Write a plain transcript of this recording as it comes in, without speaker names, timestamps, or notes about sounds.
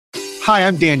Hi,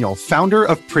 I'm Daniel, founder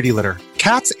of Pretty Litter.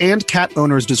 Cats and cat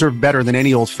owners deserve better than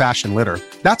any old-fashioned litter.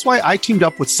 That's why I teamed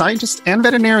up with scientists and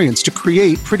veterinarians to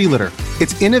create Pretty Litter.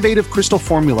 Its innovative crystal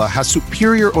formula has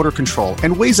superior odor control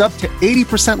and weighs up to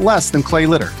 80% less than clay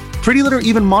litter. Pretty Litter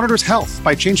even monitors health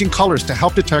by changing colors to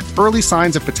help detect early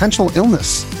signs of potential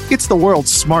illness. It's the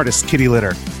world's smartest kitty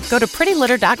litter. Go to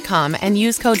prettylitter.com and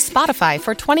use code SPOTIFY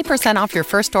for 20% off your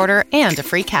first order and a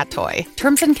free cat toy.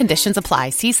 Terms and conditions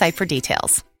apply. See site for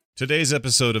details. Today's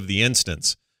episode of The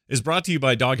Instance is brought to you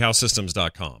by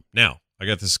DoghouseSystems.com. Now, I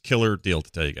got this killer deal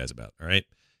to tell you guys about, all right?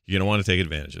 You're going to want to take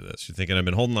advantage of this. You're thinking, I've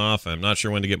been holding off. I'm not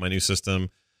sure when to get my new system.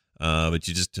 But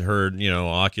you just heard,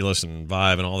 Oculus and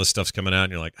Vive and all this stuff's coming out,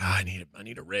 and you're like, I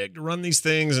need a rig to run these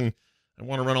things, and I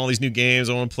want to run all these new games.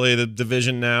 I want to play the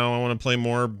Division now. I want to play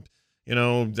more, the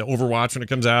Overwatch when it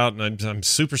comes out, and I'm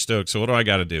super stoked. So what do I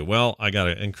got to do? Well, I got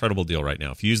an incredible deal right now.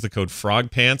 If you use the code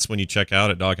FROGPANTS when you check out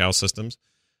at Doghouse Systems,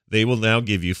 they will now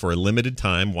give you, for a limited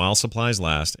time while supplies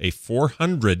last, a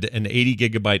 480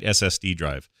 gigabyte SSD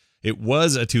drive. It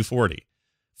was a 240.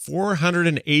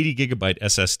 480 gigabyte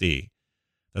SSD.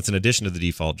 That's in addition to the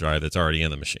default drive that's already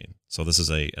in the machine. So this is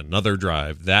another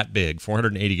drive that big,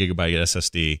 480 gigabyte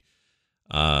SSD,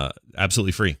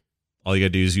 absolutely free. All you got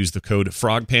to do is use the code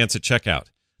FROGPANTS at checkout.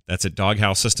 That's at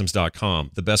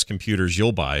DoghouseSystems.com. The best computers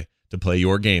you'll buy to play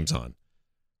your games on.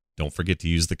 Don't forget to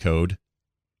use the code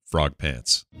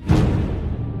FROGPANTS.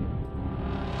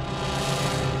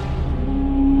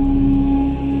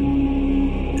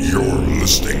 You're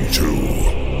listening to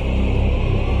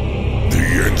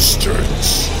The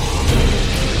Instance.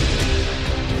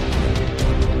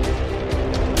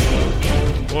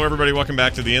 Hello, everybody. Welcome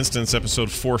back to The Instance, episode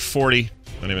 440.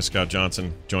 My name is Scott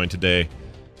Johnson, joined today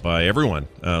by everyone.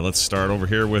 Let's start over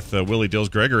here with Willie Dills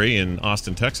Gregory in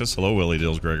Austin, Texas. Hello, Willie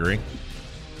Dills Gregory.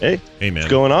 Hey, man. What's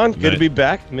going on? Good to be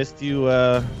back. Missed you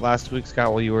last week,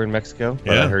 Scott, while you were in Mexico.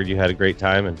 But I heard you had a great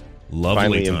time and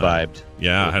finally imbibed.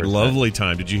 Yeah, I had a lovely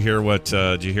time. Did you hear what?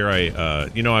 Did you hear?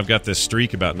 I've got this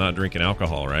streak about not drinking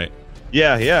alcohol, right?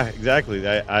 Yeah, exactly.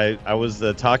 I was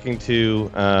talking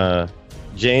to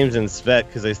James and Svet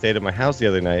because they stayed at my house the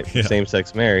other night.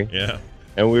 Same-sex marry. Yeah.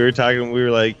 And we were talking. We were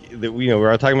like, we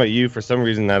were talking about you for some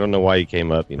reason. I don't know why you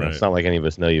came up. Right. It's not like any of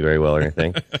us know you very well or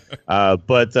anything.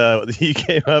 But you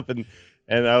came up and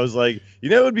I was like,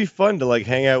 it would be fun to like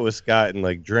hang out with Scott and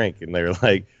like drink. And they were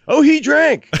like, oh, he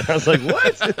drank. And I was like,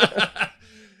 what?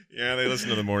 Yeah, they listen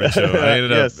to the morning show. I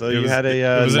ended up. So you had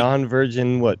a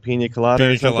non-virgin pina colada.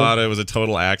 Pina colada. It was a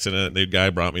total accident. The guy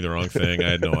brought me the wrong thing. I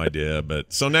had no idea.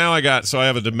 But so now I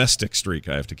have a domestic streak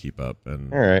I have to keep up,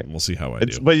 and all right, we'll see how I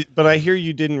do. But I hear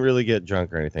you didn't really get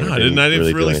drunk or anything. No, I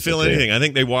didn't really feel anything. I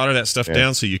think they water that stuff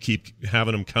down so you keep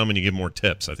having them come and you give more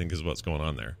tips. I think is what's going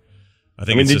on there.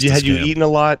 Had you eaten a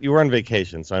lot? You were on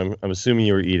vacation, so I'm assuming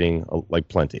you were eating like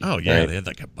plenty. Oh yeah, right? They had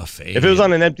like a buffet. If it was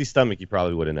on an empty stomach, you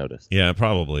probably would have noticed. Yeah,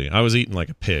 probably. I was eating like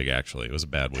a pig. Actually, it was a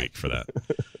bad week for that.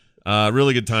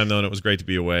 Really good time though, and it was great to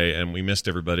be away, and we missed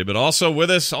everybody. But also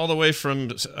with us all the way from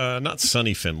not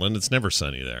sunny Finland. It's never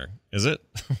sunny there, is it?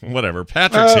 Whatever.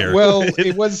 Patrick's here. Well,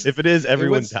 it was. If it is,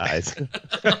 everyone dies.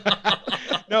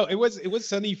 No, it was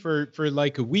sunny for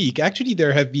like a week. Actually,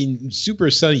 there have been super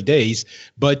sunny days,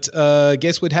 but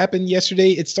guess what happened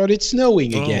yesterday? It started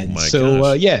snowing again.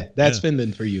 That's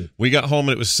Finland for you. We got home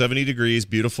and it was 70 degrees,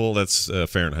 beautiful. That's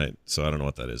Fahrenheit, so I don't know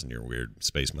what that is in your weird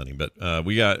space money. But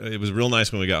it was real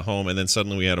nice when we got home, and then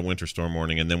suddenly we had a winter storm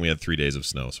warning, and then we had 3 days of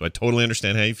snow. So I totally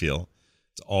understand how you feel.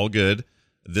 It's all good.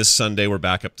 This Sunday we're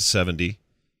back up to 70,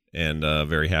 and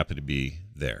very happy to be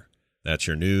there. That's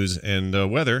your news and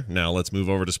weather. Now let's move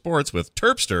over to sports with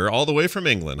Terpster, all the way from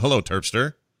England. Hello,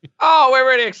 Terpster. Oh, we're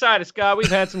really excited, Scott. We've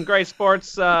had some great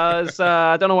sports. I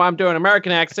don't know why I'm doing an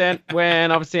American accent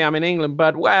when obviously I'm in England,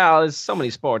 but wow, there's so many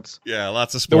sports. Yeah,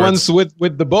 lots of The sports. ones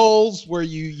with the bowls where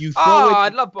you throw it. Oh, I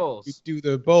love bowls. You do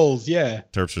the bowls, yeah.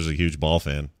 Terpster's a huge ball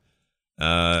fan.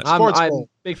 I'm a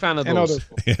big fan of bowls.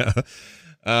 Yeah.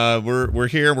 We're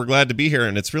here. We're glad to be here,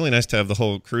 and it's really nice to have the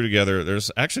whole crew together.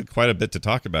 There's actually quite a bit to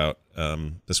talk about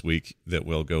this week that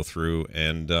we'll go through,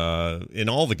 and in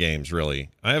all the games, really.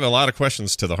 I have a lot of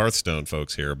questions to the Hearthstone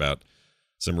folks here about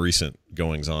some recent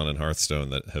goings-on in Hearthstone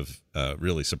that have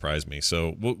really surprised me.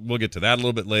 So we'll get to that a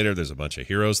little bit later. There's a bunch of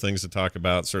Heroes things to talk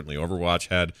about. Certainly Overwatch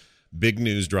had big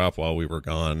news drop while we were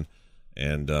gone,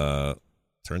 and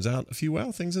turns out a few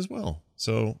WoW things as well.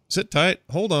 So sit tight,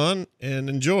 hold on, and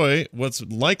enjoy what's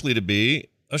likely to be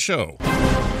a show.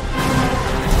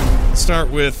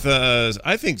 Start with,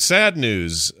 I think, sad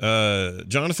news.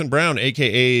 Jonathan Brown,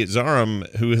 a.k.a. Zarum,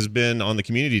 who has been on the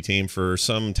community team for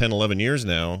some 10, 11 years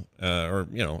now, or,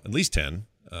 at least 10,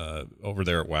 over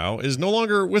there at WoW, is no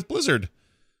longer with Blizzard.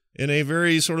 in a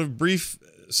very sort of brief,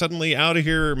 suddenly out of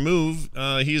here move,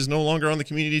 he is no longer on the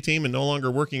community team and no longer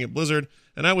working at Blizzard.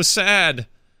 And I was sad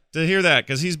to hear that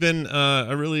because he's been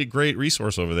a really great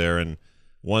resource over there and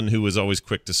one who was always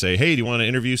quick to say, hey, do you want to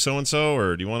interview so-and-so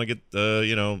or do you want to get,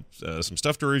 some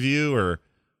stuff to review or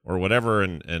whatever?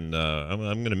 And I'm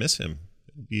going to miss him.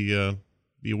 It'd be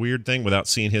a weird thing without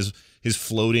seeing his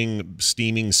floating,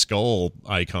 steaming skull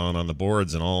icon on the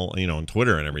boards and all, on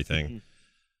Twitter and everything.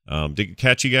 Did it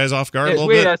catch you guys off guard a little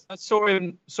weird. bit? I saw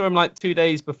him like 2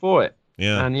 days before it.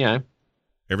 Yeah. And,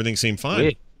 everything seemed fine.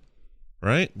 Weird.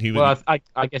 Right?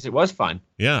 I guess it was fine.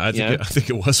 Yeah, I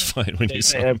think it was fine when you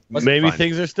saw him. Maybe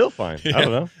things are still fine. Yeah. I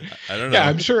don't know. Yeah,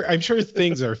 I'm sure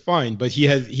things are fine, but he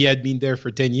had been there for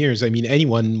 10 years. I mean,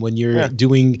 anyone, when you're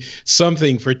doing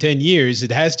something for 10 years,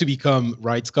 it has to become,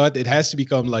 right, Scott? It has to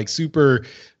become like super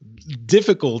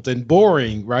difficult and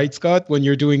boring, right, Scott? When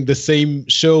you're doing the same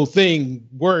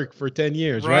work for 10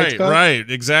 years, right, Scott? Right,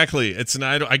 exactly. It's an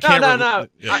I can't. No.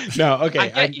 Yeah. No,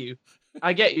 okay.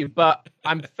 I get you, but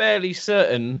I'm fairly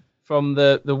certain from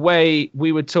the way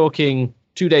we were talking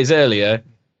 2 days earlier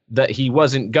that he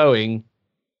wasn't going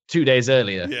 2 days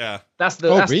earlier. Yeah, that's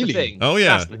the thing. Oh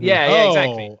yeah, yeah,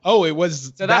 exactly. Oh, it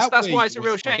was. So that's why it's a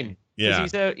real shame.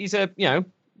 Yeah, he's a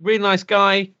really nice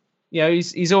guy.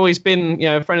 He's always been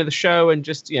a friend of the show and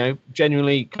just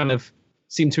genuinely kind of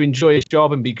seemed to enjoy his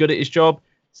job and be good at his job.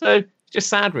 So just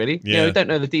sad, really. Yeah. We don't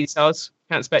know the details,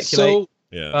 can't speculate. So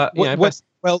yeah, but,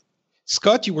 well,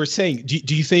 Scott, you were saying,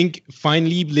 do you think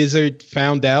finally Blizzard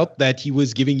found out that he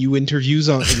was giving you interviews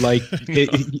on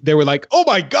they were like, oh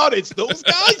my God, it's those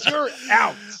guys, you're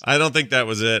out. I don't think that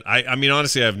was it. I mean,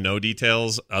 honestly, I have no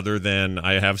details other than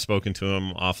I have spoken to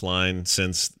him offline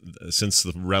since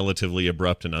the relatively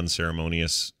abrupt and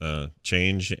unceremonious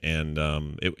change, and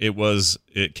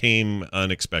it came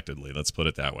unexpectedly. Let's put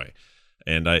it that way.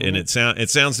 And it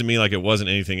sounds to me like it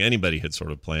wasn't anything anybody had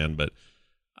sort of planned, but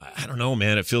I don't know,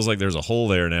 man. It feels like there's a hole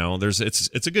there now.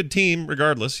 It's a good team,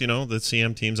 regardless. The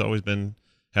CM team's always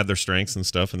had their strengths and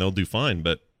stuff, and they'll do fine.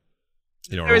 But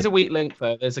there is a weak link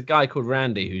though. There's a guy called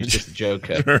Randy who's just a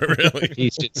joker. Really?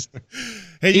 He's just.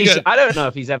 Hey, I don't know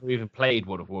if he's ever even played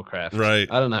World of Warcraft. Right.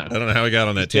 I don't know. I don't know how he got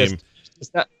on that team.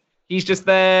 He's just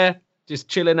there, just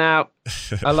chilling out.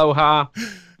 Aloha.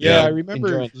 Yeah, I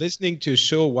remember listening to a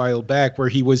show a while back where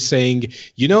he was saying,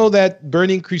 that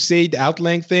Burning Crusade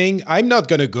Outland thing, I'm not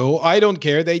going to go. I don't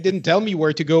care. They didn't tell me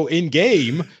where to go in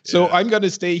game. So I'm going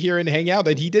to stay here and hang out.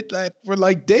 And he did that for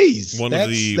like days. One of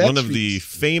the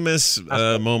famous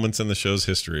moments in the show's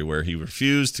history where he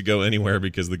refused to go anywhere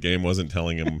because the game wasn't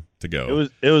telling him to go.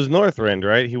 It was Northrend,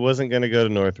 right? He wasn't going to go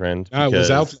to Northrend. It was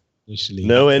Outland. Initially.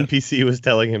 No NPC was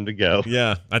telling him to go.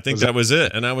 Yeah, I think that was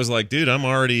it. And I was like, dude, I'm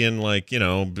already in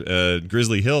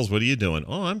Grizzly Hills. What are you doing?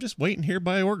 Oh, I'm just waiting here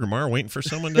by Orgrimmar, waiting for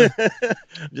someone to...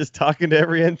 just talking to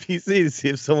every NPC to see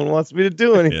if someone wants me to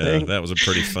do anything. Yeah, that was a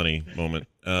pretty funny moment.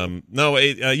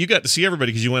 You got to see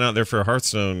everybody because you went out there for a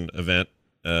Hearthstone event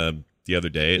the other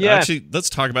day. Yeah. Actually, let's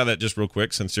talk about that just real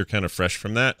quick since you're kind of fresh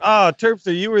from that. Oh,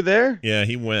 Terpster, you were there? Yeah,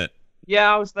 he went.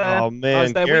 Yeah, I was there. Oh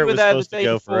man, we were there the day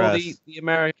before the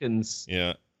Americans.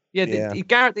 Yeah.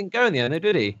 Garrett didn't go in the end,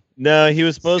 did he? No, he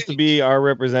was supposed to be our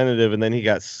representative, and then he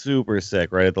got super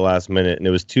sick right at the last minute, and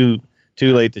it was too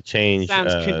late to change.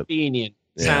 Sounds convenient.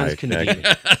 Sounds convenient.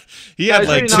 He had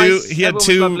like really two. Nice. He had Everyone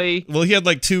two. was lovely. Well, he had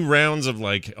like 2 rounds of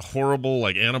like horrible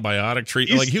like antibiotic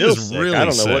treatment. He's Like he was sick. really. I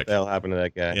don't know sick. what the hell happened to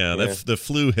that guy. Yeah, the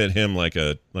flu hit him like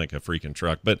a freaking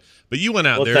truck. But you went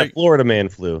out Well, there. it's that Florida man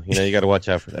flu. You got to watch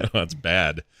out for that. That's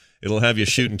bad. It'll have you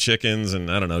shooting chickens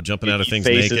and I don't know, jumping out of things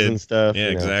faces naked and stuff. Yeah,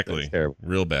 exactly. It's terrible.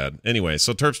 Real bad. Anyway,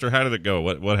 so Terpster, how did it go?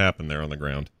 What happened there on the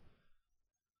ground?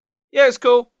 Yeah, it's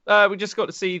cool. We just got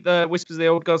to see the Whispers of the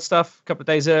Old God stuff a couple of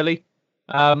days early.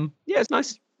 Yeah, it's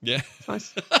nice. Yeah, it's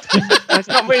nice. There's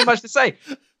not really much to say.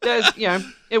 There's,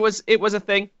 it was a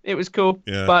thing. It was cool.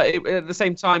 Yeah. But at the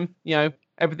same time,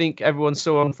 everything everyone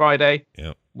saw on Friday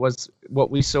was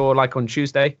what we saw like on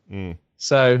Tuesday. Mm.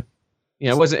 So,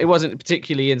 it wasn't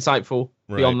particularly insightful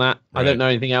beyond that. Right. I don't know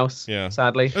anything else. Yeah.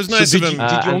 Sadly. It was nice so of him.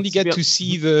 Did you only get to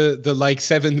see the like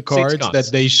 7 cards that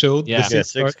they showed? Yeah, the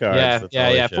 6 cards.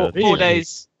 Yeah. 4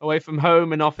 days away from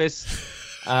home and office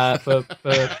for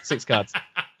 6 cards.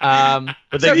 But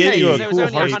they gave you a cool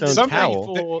Hearthstone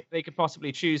towel they could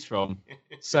possibly choose from.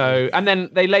 So, and then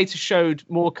they later showed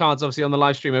more cards, obviously, on the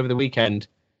live stream over the weekend,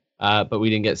 but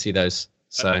we didn't get to see those.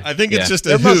 So I think it's just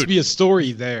there must be a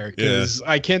story there because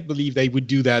I can't believe they would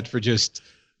do that for just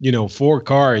 4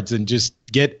 cards and just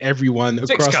get everyone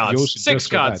across the ocean. 6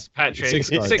 cards, Patrick. 6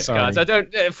 cards. 6 cards. I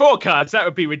don't 4 cards. That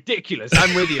would be ridiculous.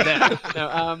 I'm with you there.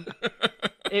 No,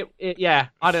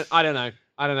 I don't know.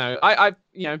 I don't know. I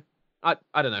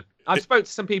don't know. I've spoke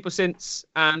to some people since,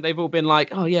 and they've all been like,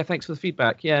 "Oh yeah, thanks for the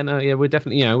feedback. Yeah, no, yeah, we're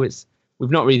definitely,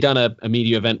 we've not really done a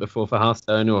media event before for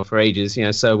Hearthstone or for ages,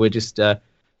 so we're just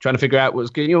trying to figure out what's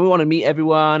good. We want to meet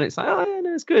everyone. It's like, oh yeah,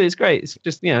 no, it's good, it's great. It's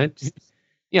just, I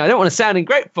don't want to sound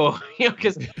ungrateful,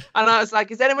 because, and I was like,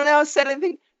 has anyone else said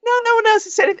anything? No one else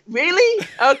has said anything. Really?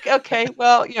 Okay,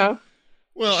 well,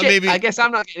 Well, shit, maybe I guess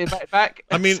I'm not getting invited back.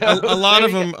 I mean, so, a lot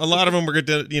of them were good.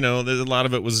 A lot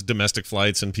of it was domestic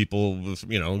flights and people,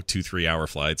 2-3 hour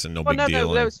flights and no big deal.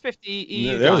 No, there was 50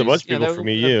 EU. There was a bunch of people from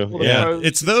EU. Yeah,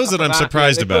 it's those that I'm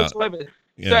surprised about.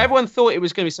 Yeah. So everyone thought it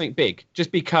was going to be something big,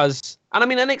 just because. And I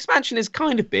mean, an expansion is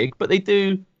kind of big, but they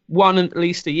do one at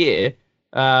least a year.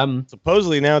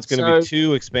 Supposedly now it's going to be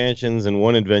 2 expansions and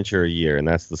 1 adventure a year, and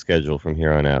that's the schedule from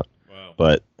here on out. Wow.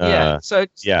 But who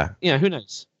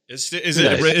knows?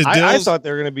 I thought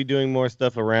they were going to be doing more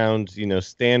stuff around,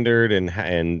 standard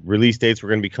and release dates were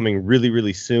going to be coming really,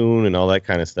 really soon and all that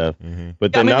kind of stuff. Mm-hmm.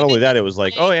 But then not only that, it was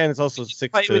like, and it's also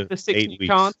 6 to 8 weeks.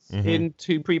 Cards in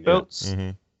 2 pre-builts. Yeah. Mm-hmm.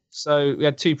 So we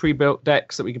had 2 pre-built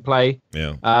decks that we could play.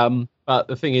 Yeah. But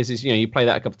the thing is you play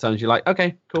that a couple of times, you're like,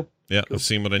 okay, cool. Yeah, cool. I've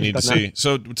seen what I need to see.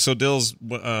 So Dills,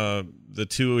 the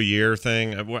 2 a year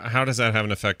thing, how does that have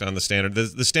an effect on the standard?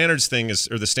 The standards thing is,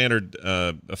 or the standard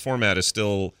format is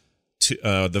still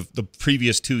the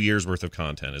previous 2 years worth of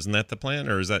content. Isn't that the plan,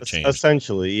 or is that changed?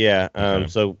 Essentially, yeah. Okay.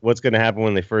 So what's going to happen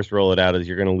when they first roll it out is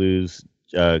you're going to lose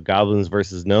Goblins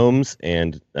versus Gnomes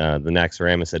and the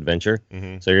Naxxramas adventure.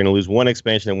 Mm-hmm. So you're going to lose 1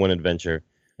 expansion and 1 adventure.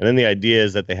 And then the idea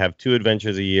is that they have 2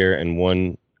 adventures a year and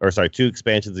 2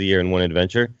 expansions a year and 1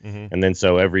 adventure. Mm-hmm. And then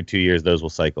so every 2 years those will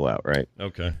cycle out, right?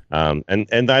 Okay.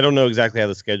 And I don't know exactly how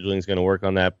the scheduling is going to work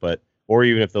on that, or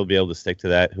even if they'll be able to stick to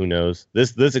that, who knows?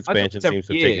 This expansion seems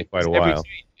to have taken quite a while.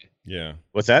 Yeah.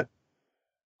 What's that?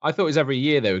 I thought it was every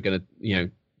year they were going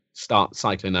to, start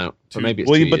cycling out. But maybe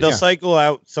it's but 2 years. they'll cycle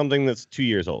out something that's 2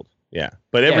 years old. Yeah.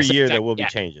 But every year there will be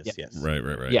changes. Yeah. Yes.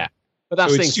 Right. Yeah. But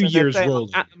that's So the it's thing. 2 years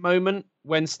rolled. At the moment,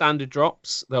 when standard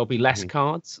drops, there'll be less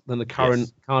cards than the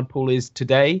current card pool is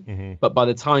today. Mm-hmm. But by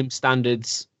the time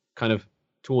standards kind of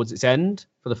towards its end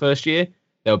for the first year,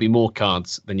 there'll be more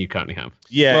cards than you currently have.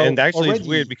 Yeah, Well, and actually already- it's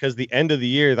weird because the end of the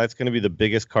year, that's going to be the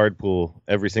biggest card pool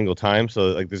every single time. So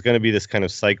like there's going to be this kind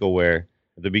of cycle where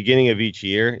at the beginning of each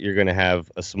year, you're going to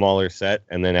have a smaller set.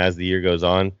 And then as the year goes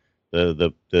on,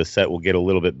 the set will get a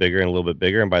little bit bigger and a little bit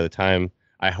bigger. And by the time,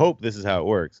 I hope this is how it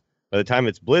works, by the time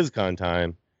it's BlizzCon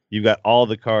time, you've got all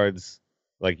the cards,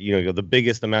 like, the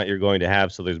biggest amount you're going to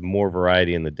have. So there's more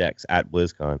variety in the decks at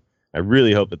BlizzCon. I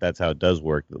really hope that that's how it does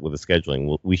work with the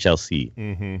scheduling. We shall see.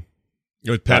 Mm-hmm.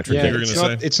 With Patrick, you were going to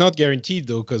say? It's not guaranteed,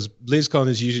 though, because BlizzCon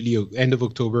is usually end of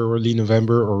October, early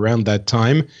November, or around that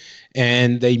time.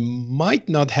 And they might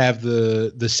not have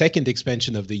the second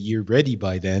expansion of the year ready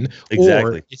by then.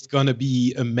 Exactly. Or it's going to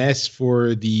be a mess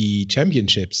for the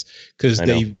championships, because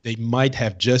they might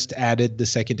have just added the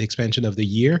second expansion of the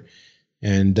year.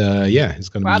 And it's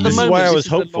going to be... This is why I was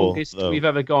hopeful. The longest we've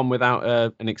ever gone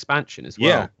without an expansion as well.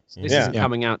 Yeah. So this isn't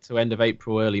coming out to end of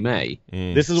April, early May.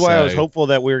 This is why I was hopeful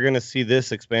that we were going to see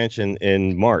this expansion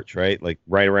in March, right? Like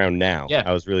right around now. Yeah.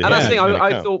 I was really. And that's the thing.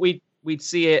 I thought we'd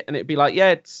see it and it'd be like,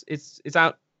 it's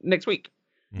out next week.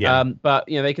 Yeah. But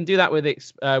they can do that with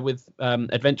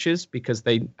adventures, because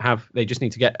they just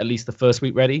need to get at least the first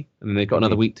week ready, and then they've got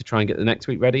another week to try and get the next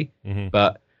week ready. Mm-hmm.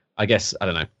 But I guess I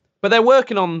don't know. But they're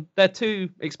working on their 2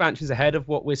 expansions ahead of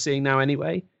what we're seeing now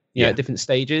anyway. At different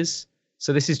stages.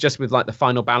 So this is just with like the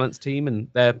final balance team, and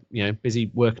they're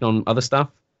busy working on other stuff.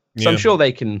 So I'm sure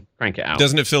they can crank it out.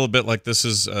 Doesn't it feel a bit like this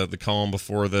is the calm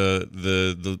before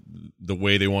the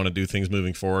way they want to do things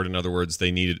moving forward? In other words,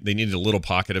 they needed a little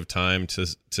pocket of time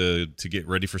to get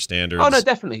ready for standards. Oh no,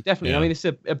 definitely. Yeah. I mean, it's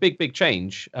a big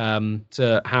change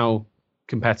to how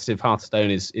competitive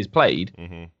Hearthstone is played.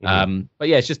 Mm-hmm. But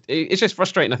yeah, it's just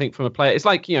frustrating, I think, from a player. It's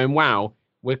like in WoW,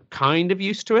 we're kind of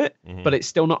used to it, but it's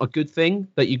still not a good thing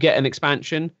that you get an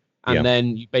expansion and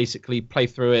then you basically play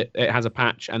through it. It has a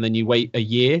patch, and then you wait a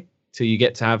year till you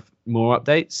get to have more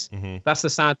updates. Mm-hmm. That's the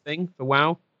sad thing for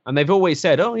WoW. And they've always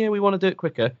said, "Oh yeah, we want to do it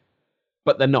quicker,"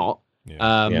 but they're not.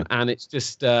 And it's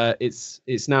just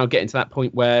it's now getting to that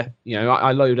point where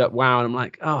I load up WoW and I'm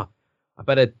like, oh, I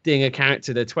better ding a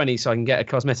character to 20 so I can get a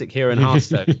cosmetic hero in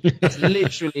Hearthstone. It's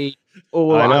literally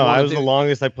all I know. I was the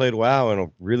longest I played WoW in a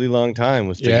really long time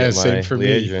was to get my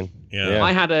Liadrin. Yeah.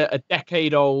 I had a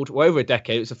decade-old, well, over a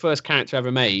decade. It was the first character I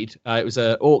ever made. It was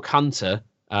an Orc Hunter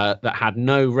that had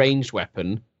no ranged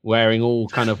weapon, wearing all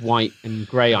kind of white and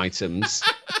grey items.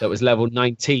 That was level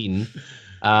 19.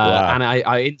 Wow. And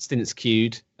I instance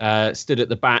queued stood at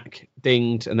the back,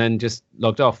 dinged, and then just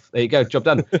logged off. There you go, job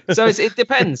done. So it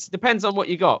depends. Depends on what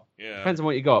you got. Yeah. Depends on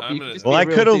what you got. I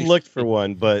could have looked for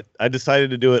one, but I decided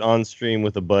to do it on stream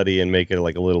with a buddy and make it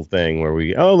like a little thing where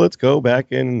let's go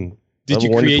back in. Did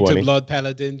you create a blood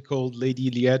paladin called Lady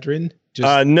Liadrin?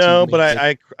 No, but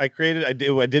I created. I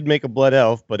did make a blood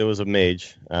elf, but it was a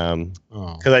mage.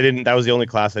 Because I didn't. That was the only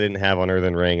class I didn't have on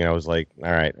Earthen Ring, and I was like,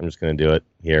 all right, I'm just gonna do it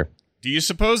here. Do you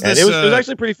suppose this? It was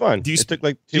actually pretty fun. It took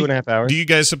like 2.5 hours. Do you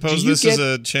guys suppose this is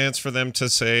a chance for them to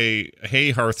say,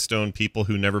 "Hey, Hearthstone people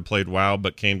who never played WoW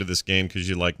but came to this game because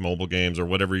you like mobile games or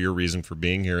whatever your reason for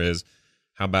being here is?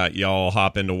 How about y'all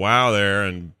hop into WoW there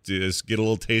and just get a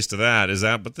little taste of that? Is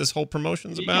that what this whole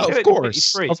promotion's about? Of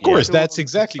course, that's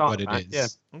exactly what it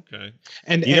is. Yeah. Okay.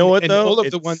 And you know what though?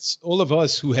 All of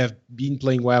us who have been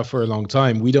playing WoW for a long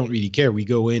time, we don't really care. We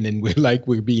go in and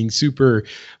we're being super,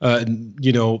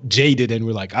 jaded, and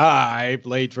we're like, I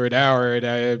played for an hour, and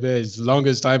it's the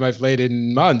longest time I've played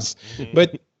in months.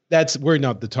 But we're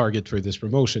not the target for this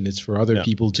promotion. It's for other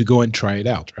people to go and try it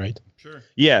out, right? Sure.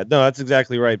 Yeah, no, that's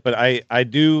exactly right. But I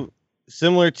do,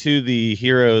 similar to the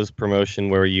Heroes promotion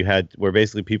where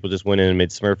basically people just went in and made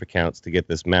Smurf accounts to get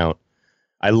this mount.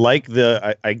 I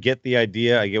get the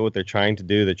idea. I get what they're trying to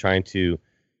do. They're trying to,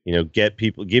 get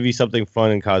people, give you something fun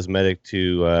and cosmetic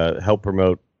to help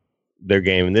promote their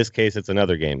game. In this case, it's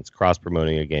another game. It's cross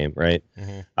promoting a game, right?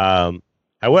 Mm-hmm.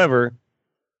 However,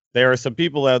 there are some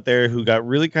people out there who got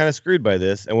really kind of screwed by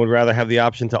this and would rather have the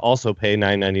option to also pay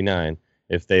 $9.99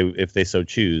 if they so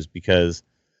choose, because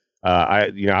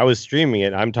I was streaming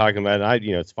it. I'm talking about it.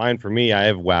 It's fine for me. I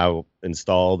have WoW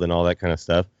installed and all that kind of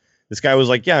stuff. This guy was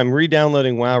like, yeah, I'm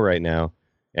re-downloading WoW right now,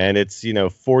 and it's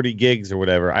 40 gigs or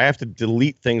whatever. I have to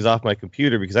delete things off my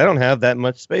computer because I don't have that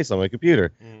much space on my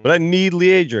computer. Mm-hmm. But I need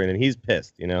Liadrin, and he's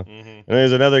pissed, Mm-hmm. And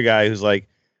there's another guy who's like,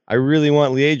 I really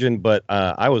want Liadrin, but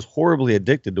I was horribly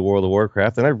addicted to World of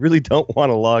Warcraft, and I really don't want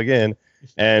to log in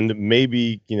and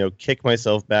maybe, kick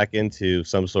myself back into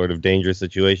some sort of dangerous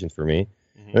situation for me.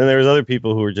 Mm-hmm. And then there was other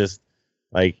people who were just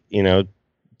like,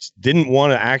 didn't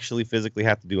want to actually physically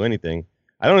have to do anything.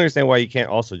 I don't understand why you can't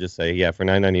also just say, yeah, for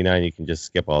 $9.99 you can just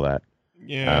skip all that.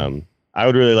 Yeah. I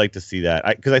would really like to see that,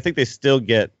 because I think they still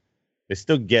get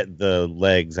the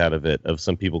legs out of it, of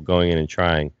some people going in and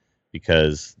trying,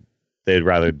 because they'd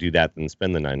rather do that than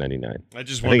spend the $9.99. I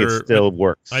think it still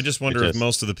works. I just wonder if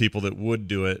most of the people that would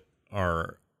do it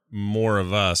are more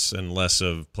of us and less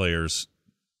of players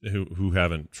who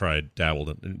haven't tried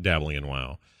dabbling in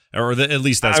WoW. Or at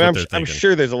least that's what they're thinking. I'm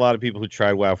sure there's a lot of people who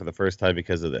tried WoW for the first time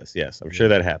because of this. Yes, I'm sure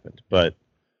that happened. But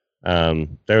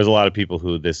there was a lot of people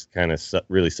who this kind of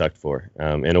really sucked for,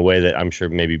 in a way that I'm sure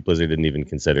maybe Blizzard didn't even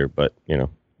consider. But,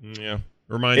 Yeah.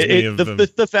 Reminds me of...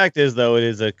 The fact is, though, it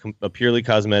is a purely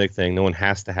cosmetic thing. No one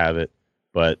has to have it.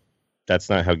 But that's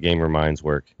not how gamer minds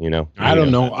work, I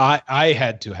don't know. I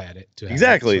had to have it.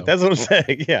 Exactly. That's what I'm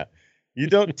saying. Yeah. You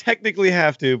don't technically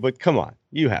have to, but come on,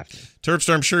 you have to.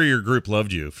 Terpster, I'm sure your group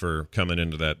loved you for coming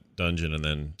into that dungeon and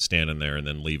then standing there and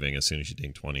then leaving as soon as you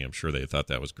dinged 20. I'm sure they thought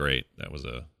that was great. That was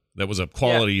a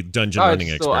quality dungeon running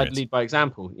experience. I thought I'd lead by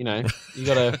example. You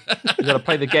gotta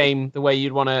play the game the way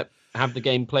you'd want to have the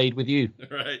game played with you.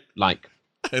 Right.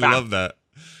 I love that.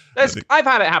 I've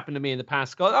had it happen to me in the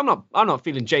past, Scott. I'm not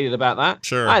feeling jaded about that.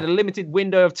 Sure. I had a limited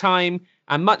window of time.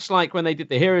 And much like when they did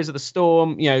the Heroes of the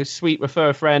Storm, sweet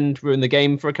refer a friend, ruin the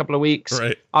game for a couple of weeks.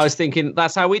 Right. I was thinking,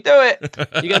 that's how we do it.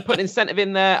 You're going to put an incentive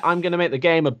in there. I'm going to make the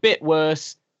game a bit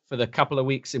worse for the couple of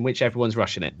weeks in which everyone's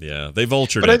rushing it. Yeah, they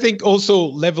vultured But it. I think also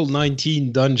level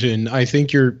 19 dungeon, I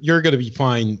think you're going to be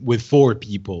fine with 4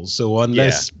 people. So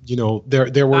unless,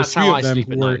 there were that's 3 how of them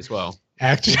who were as well.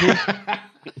 Actually...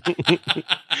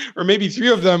 Or maybe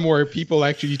 3 of them were people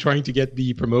actually trying to get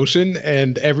the promotion,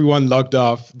 and everyone logged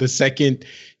off the second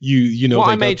what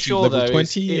I made sure though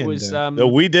 20 it was no,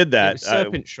 we did that.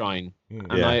 Serpent Shrine,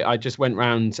 and I just went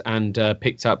round and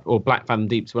picked up, or Black Fathom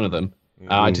Deep's one of them.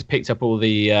 I just picked up all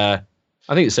the I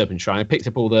think it's Serpent Shrine. I picked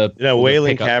up all the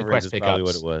Wailing Caverns is probably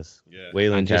what it was. Yeah.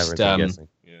 Wailing Caverns, I'm guessing.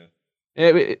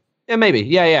 Yeah, maybe.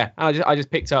 Yeah. I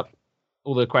just picked up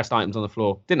all the quest items on the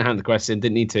floor. Didn't hand the quests in.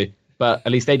 Didn't need to. But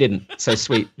at least they didn't. So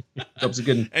sweet. Job's a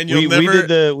good. And we did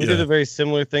a very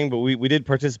similar thing, but we did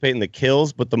participate in the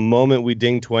kills. But the moment we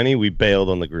dinged 20, we bailed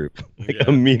on the group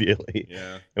immediately.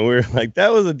 Yeah. And we were like,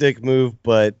 that was a dick move,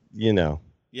 but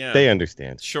they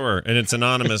understand. Sure, and it's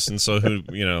anonymous, and so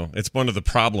it's one of the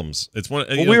problems. It's one.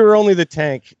 We were only the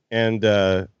tank, and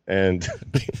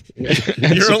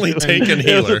you're only tank and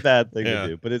healer. It's a bad thing to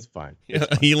do, but it's fine. It's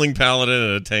fine. Healing paladin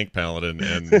and a tank paladin,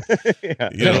 and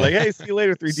like, hey, see you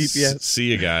later, 3 DPS.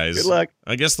 See you guys. Good luck.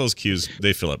 I guess those queues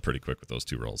they fill up pretty quick with those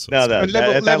 2 rolls. So no,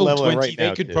 level 20, right they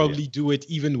now, could too, probably do it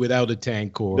even without a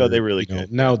tank. Or no, they really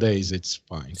could. Nowadays, it's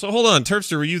fine. So hold on,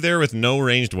 Terpster, were you there with no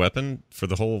ranged weapon for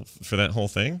that whole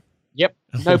thing? Yep,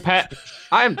 no pet.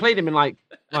 I haven't played him in like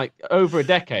over a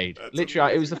decade.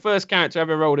 Literally, it was the first character I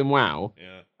ever rolled in WoW.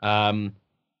 Yeah.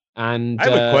 And I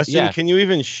have a question. Yeah. Can you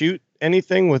even shoot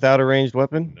anything without a ranged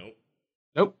weapon?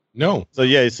 Nope. No. So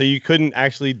you couldn't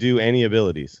actually do any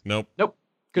abilities. Nope.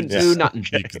 Couldn't do nothing.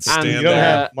 You could stand you don't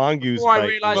have mongoose. before I fight.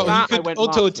 realized Well, that, you I could went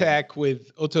auto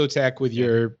attack with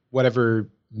your whatever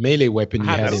melee weapon you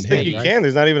I had I in don't hand. think you right? can.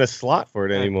 There's not even a slot for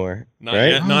it anymore. Not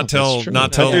right? yet. Not till that's true.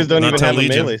 Hunters don't even have a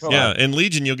Legion. melee slot. Yeah, in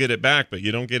Legion you'll get it back, but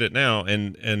you don't get it now,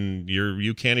 and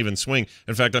you can't even swing.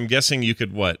 In fact, I'm guessing you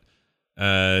could what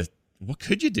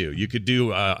could you do? You could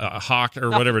do a hawk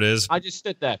or whatever it is. I just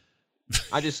stood there,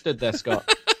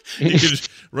 Scott. You could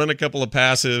run a couple of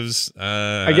passives.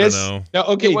 I guess. don't know. No,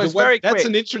 okay, It was very that's quick.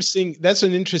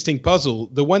 an interesting puzzle.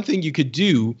 The one thing you could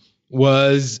do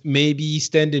was maybe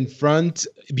stand in front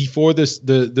before the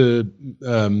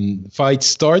fight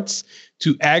starts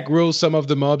to aggro some of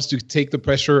the mobs to take the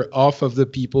pressure off of the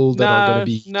people that are going to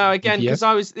be. No, again, because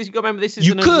you got to remember this is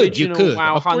You an could. original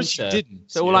WoW Of course you hunter.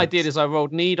 didn't. So all I did is I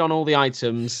rolled need on all the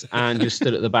items and just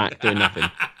stood at the back doing nothing.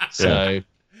 So,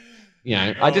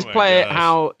 I just play it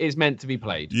how it's meant to be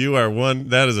played. You are one.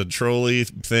 That is a trolley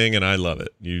thing, and I love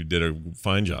it. You did a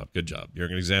fine job. Good job. You're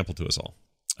an example to us all.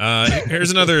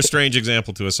 Here's another strange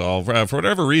example to us all. For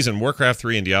whatever reason, Warcraft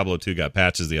 3 and Diablo 2 got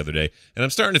patches the other day, and I'm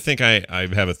starting to think I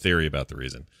have a theory about the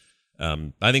reason.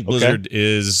 I think Blizzard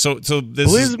is so.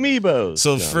 This Blizzmeebos.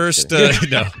 So No, first,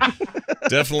 no,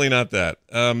 definitely not that.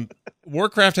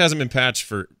 Warcraft hasn't been patched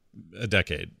for a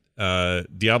decade.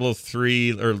 Diablo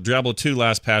 3 or Diablo 2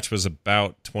 last patch was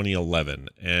about 2011,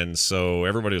 and so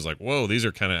everybody was like, "Whoa, these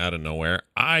are kind of out of nowhere."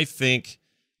 I think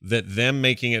that them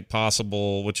making it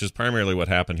possible, which is primarily what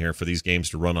happened here, for these games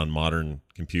to run on modern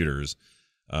computers,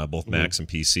 both Macs and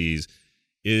PCs,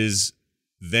 is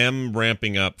them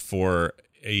ramping up for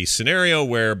a scenario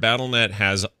where Battle.net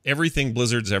has everything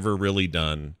Blizzard's ever really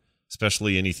done,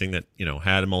 especially anything that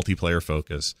had a multiplayer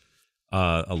focus,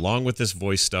 along with this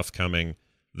voice stuff coming.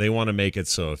 They want to make it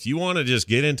so if you want to just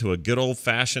get into a good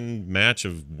old-fashioned match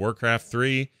of Warcraft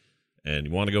 3 and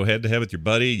you want to go head-to-head with your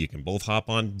buddy, you can both hop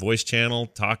on voice channel,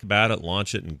 talk about it,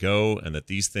 launch it, and go, and that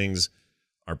these things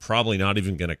are probably not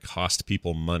even going to cost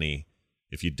people money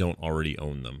if you don't already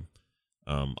own them.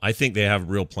 I think they have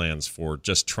real plans for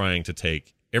just trying to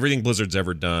take everything Blizzard's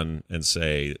ever done and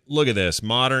say, look at this,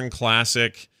 modern,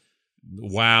 classic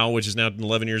WoW, which is now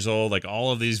 11 years old, like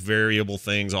all of these variable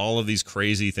things, all of these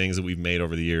crazy things that we've made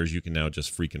over the years, you can now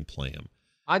just freaking play them.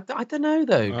 I don't know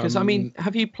though, because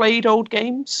have you played old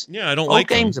games? Yeah, I don't old like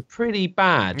them. Old games are pretty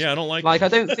bad. Yeah, I don't like them. I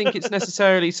don't think it's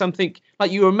necessarily something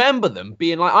like you remember them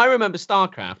being like. I remember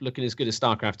StarCraft looking as good as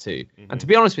StarCraft 2, and to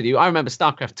be honest with you, I remember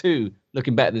StarCraft 2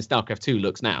 looking better than StarCraft 2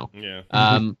 looks now. Yeah.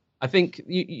 I think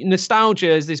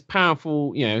nostalgia is this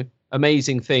powerful,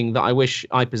 amazing thing that I wish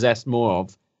I possessed more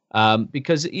of.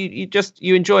 Because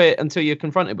you enjoy it until you're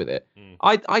confronted with it.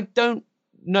 I don't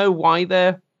know why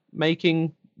they're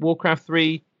making Warcraft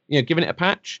 3, giving it a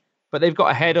patch, but they've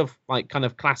got ahead of like kind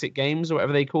of classic games or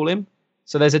whatever they call him.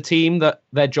 So there's a team that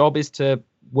their job is to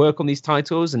work on these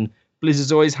titles, and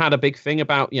Blizzard's always had a big thing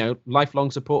about lifelong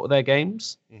support of their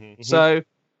games. So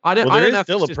I don't know.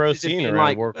 Still a pro scene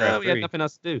around Warcraft 3. We had nothing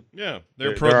else to do. Yeah,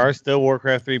 there are still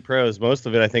Warcraft 3 pros. Most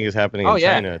of it I think is happening in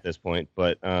China at this point,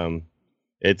 but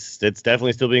it's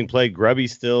definitely still being played. Grubby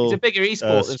still it's a bigger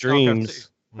esport than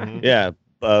streams. Yeah,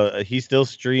 he still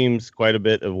streams quite a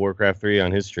bit of Warcraft 3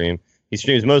 on his stream. He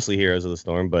streams mostly Heroes of the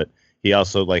Storm, but he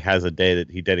also has a day that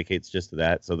he dedicates just to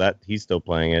that, so that he's still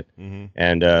playing it.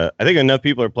 And I think enough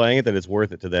people are playing it that it's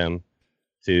worth it to them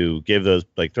to give those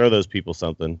throw those people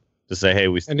something to say, hey,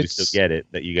 we still get it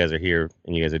that you guys are here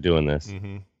and you guys are doing this.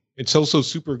 It's also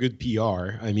super good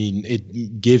PR. I mean,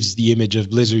 it gives the image of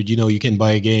Blizzard, you can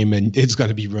buy a game and it's going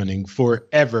to be running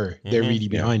forever. They're really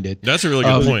behind it. That's a really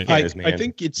good point. I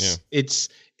think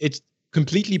it's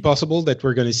completely possible that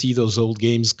we're going to see those old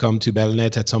games come to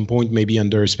Battle.net at some point, maybe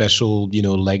under a special,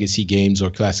 legacy games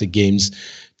or classic games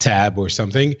tab or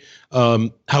something.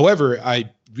 However, I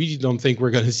really don't think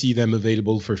we're going to see them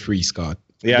available for free, Scott.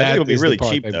 Yeah, I think it'll be really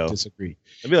cheap, though. Disagree.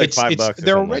 It'll be like $5.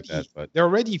 They're already but they're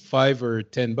already $5 or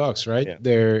 $10, right? Yeah.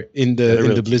 They're in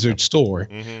the Blizzard store.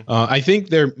 I think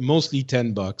they're mostly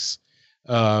 $10.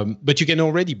 But you can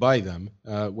already buy them.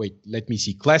 Wait, let me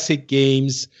see. Classic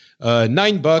games,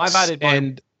 $9. I've added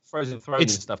my Frozen Throne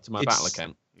and stuff to my Battle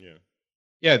account.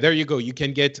 Yeah, there you go. You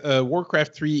can get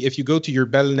Warcraft 3. If you go to your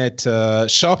Battle.net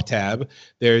shop tab,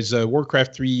 there's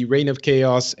Warcraft 3, Reign of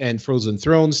Chaos, and Frozen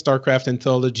Throne, StarCraft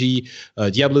Anthology,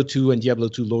 Diablo 2, and Diablo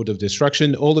 2 Lord of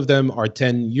Destruction. All of them are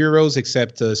 €10,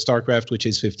 except StarCraft, which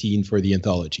is 15 for the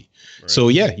Anthology. Right. So,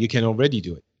 yeah, you can already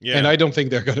do it. Yeah. And I don't think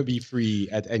they're going to be free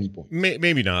at any point.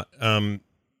 Maybe not.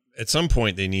 At some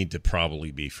point, they need to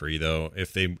probably be free, though,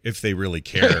 if they really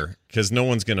care, because no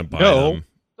one's going to buy them.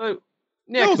 So,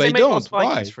 yeah, no, they don't. Lost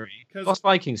Vikings free. Lost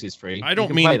Vikings is free. I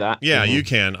don't mean play that. Yeah, you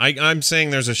can. I'm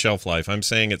saying there's a shelf life. I'm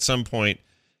saying at some point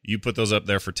you put those up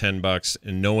there for $10,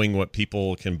 and knowing what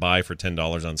people can buy for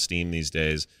 $10 on Steam these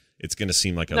days, it's going to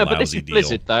seem like a lousy deal. No, but this is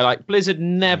Blizzard though. Like Blizzard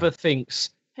never thinks,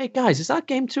 "Hey guys, is that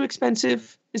game too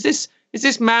expensive? Is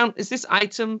this mount? Is this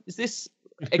item? Is this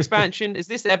expansion? Is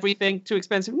this everything too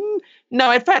expensive?"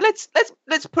 No, in fact,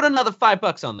 let's put another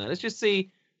 $5 on there. Let's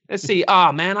see.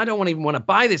 Oh man, I don't even want to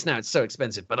buy this now. It's so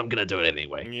expensive, but I'm gonna do it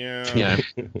anyway. Yeah.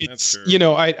 It's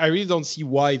I really don't see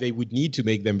why they would need to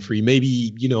make them free.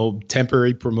 Maybe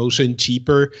temporary promotion,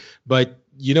 cheaper. But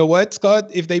you know what, Scott?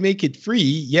 If they make it free,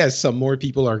 yes, some more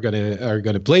people are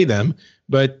gonna play them,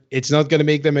 but it's not gonna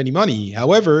make them any money.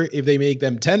 However, if they make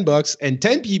them $10 and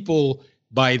 10 people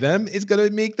buy them, it's going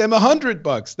to make them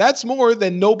 $100. That's more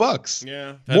than no bucks.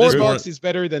 Yeah. More bucks is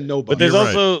better than no bucks. But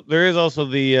there is also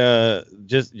the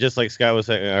just like Scott was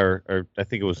saying, or I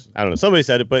think it was, I don't know, somebody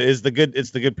said it, but it's the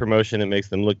good promotion. It makes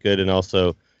them look good. And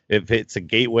also if it's a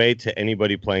gateway to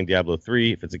anybody playing Diablo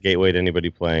 3, if it's a gateway to anybody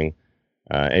playing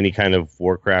any kind of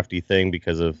Warcrafty thing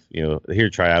because of, here,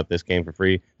 try out this game for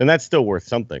free, then that's still worth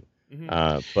something.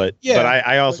 Mm-hmm. But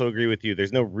I also agree with you.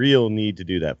 There's no real need to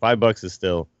do that. $5 is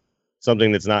still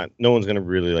something that's no one's going to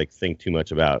really think too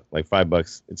much about. Like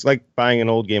 $5, it's like buying an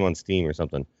old game on Steam or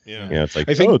something. Yeah. It's like,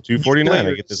 $249,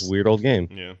 I get this weird old game.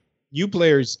 Yeah. New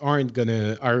players aren't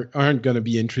gonna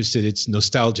be interested. It's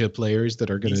nostalgia players that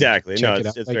are gonna check it out,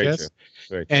 it's very guess. True.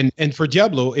 Very true. And for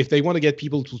Diablo, if they want to get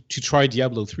people to try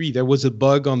Diablo 3, there was a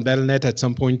bug on Battle.net at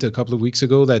some point a couple of weeks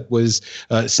ago that was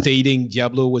stating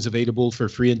Diablo was available for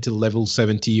free until level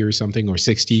 70 or something, or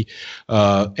 60.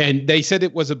 And they said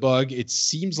it was a bug. It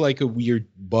seems like a weird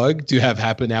bug to have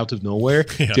happen out of nowhere,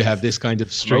 to have this kind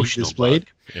of strength displayed.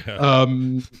 Yeah.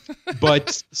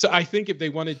 But so I think if they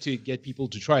wanted to get people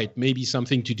to try it, maybe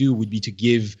something to do would be to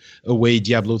give away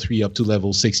Diablo 3 up to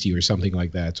level 60 or something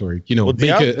like that, or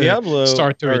make a Diablo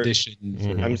starter edition.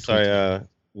 I'm sorry,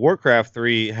 Warcraft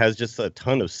 3 has just a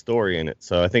ton of story in it,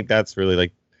 so I think that's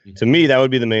really to me that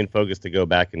would be the main focus, to go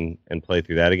back and play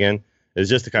through that again, is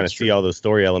just to kind of see all those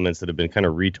story elements that have been kind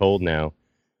of retold now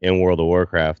in World of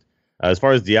Warcraft. As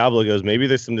far as Diablo goes, maybe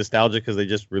there's some nostalgia because they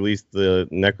just released the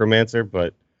Necromancer,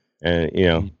 but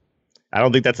I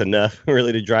don't think that's enough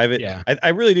really to drive it. Yeah. I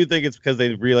really do think it's because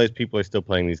they realize people are still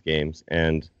playing these games,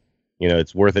 and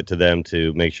it's worth it to them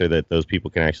to make sure that those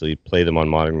people can actually play them on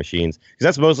modern machines. Because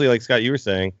that's mostly, like Scott, you were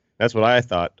saying, that's what I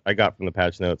thought I got from the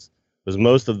patch notes, was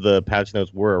most of the patch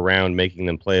notes were around making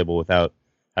them playable without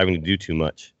having to do too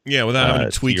much. Yeah, without having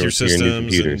to tweak your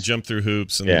systems and jump through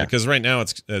hoops. And because right now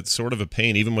it's sort of a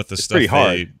pain, even with the stuff. Pretty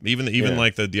hard. Even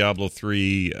like the Diablo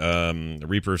 3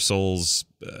 Reaper of Souls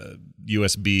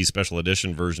USB special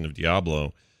edition version of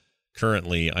Diablo,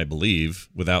 currently, I believe,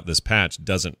 without this patch,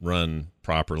 doesn't run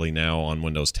properly now on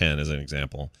Windows 10, as an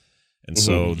example. And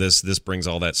so this brings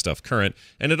all that stuff current.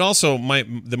 And it also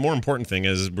the more important thing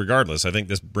is, regardless, I think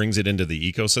this brings it into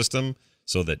the ecosystem,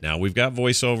 so that now we've got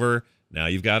voiceover. Now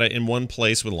you've got it in one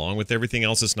place along with everything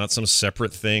else. It's not some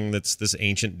separate thing that's this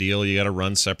ancient deal you got to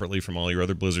run separately from all your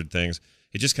other Blizzard things.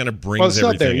 It just kind of brings everything in.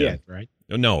 Well, it's not there yet, right?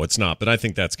 No, it's not, but I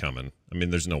think that's coming. I mean,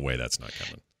 there's no way that's not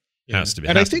coming. Yeah. Has to be.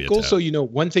 And I think also,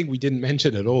 one thing we didn't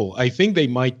mention at all, I think they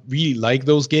might really like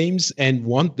those games and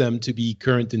want them to be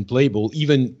current and playable,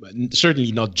 even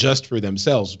certainly not just for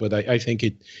themselves, but I think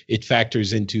it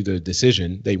factors into the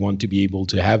decision. They want to be able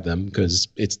to have them because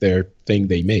it's their thing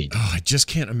they made. Oh, I just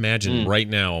can't imagine right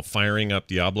now firing up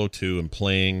Diablo 2 and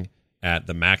playing at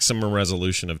the maximum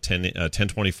resolution of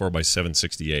 1024 by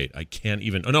 768. I can't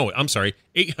even. Oh, no, I'm sorry.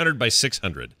 800 by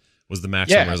 600 was the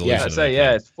maximum resolution.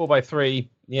 It's 4:3.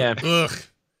 Yeah. Ugh.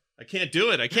 I can't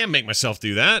do it. I can't make myself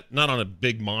do that. Not on a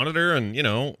big monitor. And,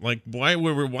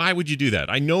 why would you do that?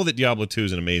 I know that Diablo 2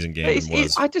 is an amazing game.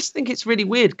 I just think it's really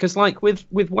weird because, with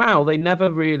WoW, they never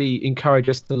really encourage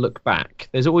us to look back.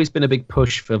 There's always been a big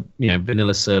push for,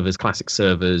 vanilla servers, classic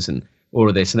servers, and all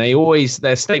of this. And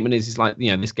their statement is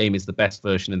this game is the best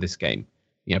version of this game.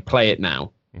 Play it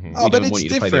now. Mm-hmm. Oh, but it's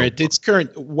different. It's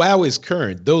current. WoW is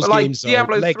current. Those games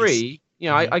Diablo are Diablo 3. you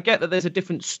know, I get that there's a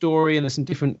different story and there's some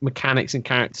different mechanics and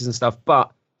characters and stuff,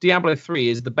 but Diablo 3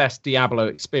 is the best Diablo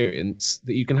experience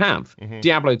that you can have.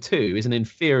 Diablo 2 is an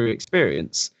inferior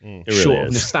experience, short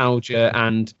of nostalgia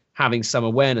and having some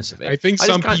awareness of it. I think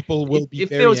some people will be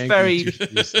very angry.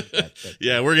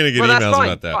 Yeah, we're going to get emails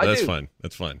about that. That's fine.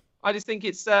 That's fine. I just think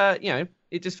it's, you know,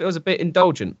 it just feels a bit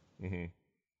indulgent.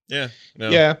 Yeah. No.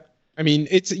 Yeah. I mean,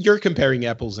 you're comparing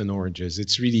apples and oranges.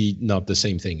 It's really not the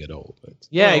same thing at all. But.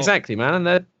 Yeah, exactly, man. And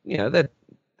they're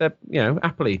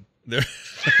appley.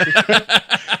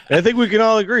 I think we can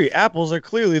all agree apples are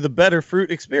clearly the better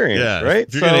fruit experience, right?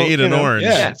 If you're going to eat an orange.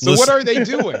 Yeah. So what are they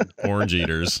doing? Orange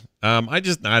eaters. I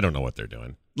don't know what they're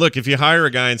doing. Look, if you hire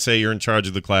a guy and say you're in charge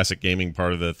of the classic gaming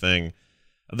part of the thing,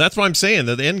 that's what I'm saying.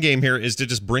 The end game here is to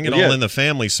just bring it all in the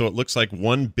family so it looks like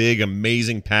one big,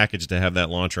 amazing package to have that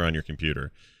launcher on your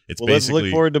computer. Let's look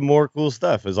forward to more cool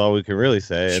stuff is all we can really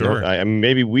say. Sure. I mean,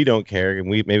 maybe we don't care and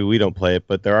maybe we don't play it,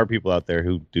 but there are people out there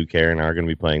who do care and are going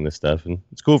to be playing this stuff, and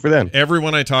it's cool for them.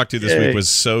 Everyone I talked to this week was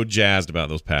so jazzed about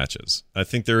those patches. I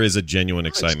think there is a genuine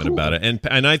excitement about it,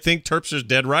 and I think Terpster's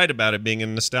dead right about it being a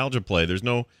nostalgia play. There's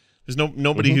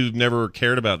nobody who never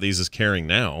cared about these is caring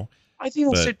now. I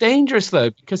think that's so dangerous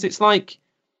though, because it's like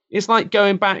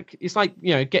going back. It's like,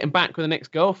 you know, getting back with an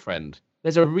ex-girlfriend.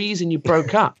 There's a reason you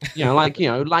broke up. You know, like, you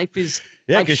know, life is...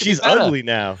 Yeah, because she's ugly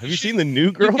now. Have you seen the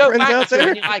new girlfriends out there?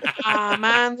 And you're like,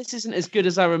 man, this isn't as good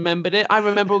as I remembered it. I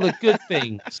remember all the good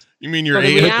things. You mean your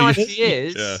the reality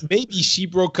is... Maybe she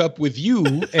broke up with you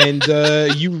and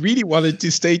you really wanted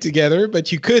to stay together,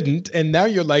 but you couldn't. And now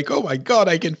you're like, oh my God,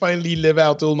 I can finally live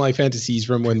out all my fantasies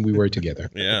from when we were together.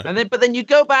 Yeah. But then you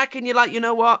go back and you're like, you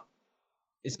know what?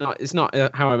 It's not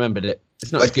how I remembered it.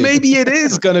 It's not. But maybe it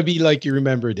is going to be like you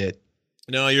remembered it.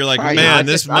 No, you're like, man,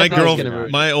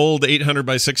 my old 800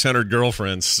 by 600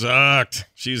 girlfriend sucked.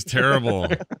 She's terrible.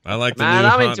 I like the new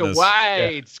hotness. I'm into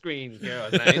widescreen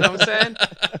girls. You know what I'm saying?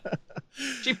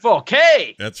 She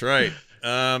 4K. That's right.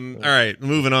 All right,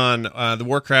 moving on. The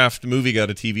Warcraft movie got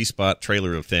a TV spot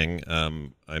trailer thing.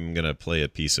 I'm gonna play a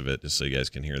piece of it just so you guys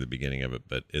can hear the beginning of it.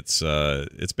 But it's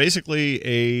basically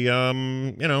a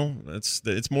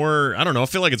it's more, I don't know. I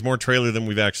feel like it's more trailer than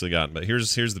we've actually gotten. But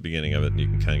here's the beginning of it, and you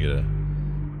can kind of get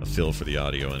a feel for the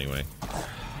audio anyway.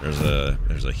 There's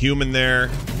a human there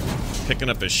picking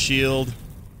up his shield.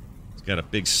 He's got a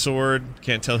big sword.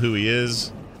 Can't tell who he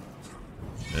is.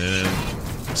 And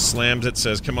slams it,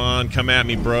 says, come on, come at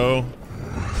me, bro.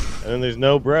 And then there's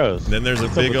no bros. And then there's a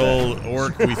big old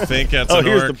orc. We think that's an orc.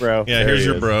 Here's the bro. Yeah, here's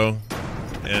your bro.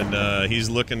 And he's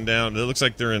looking down. It looks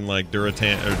like they're in like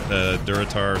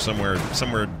Durotar,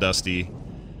 somewhere dusty.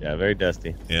 Yeah, very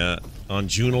dusty. Yeah, on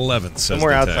June 11th.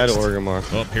 Somewhere outside of Orgrimmar.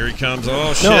 Oh, here he comes.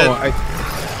 Oh, shit.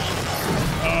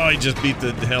 Oh, he just beat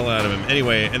the hell out of him.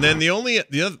 Anyway, and then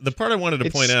the part I wanted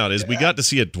to point out is we got to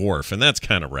see a dwarf, and that's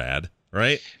kind of rad.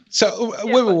 Right. So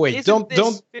wait!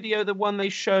 Don't video the one they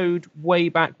showed way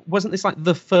back? Wasn't this like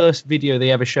the first video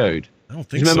they ever showed? I don't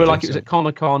think so. Remember, like it was at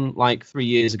Comic-Con like 3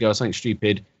 years ago or something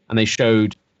stupid, and they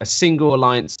showed a single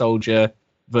Alliance soldier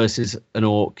versus an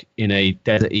orc in a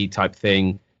desert-y type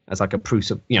thing as like a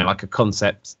proof of, you know, like a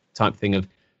concept type thing of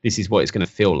this is what it's going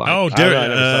to feel like. Oh,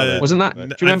 wasn't that? Do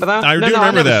you remember that? I do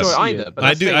remember that. Either, but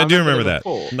I do remember that.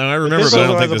 No, I remember, but I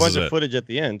don't think this is it. There's a bunch of footage at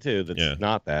the end too. That's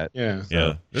not that. Yeah.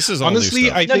 Yeah. This is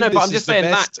honestly, I think but I'm just saying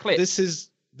that clip. This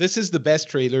is the best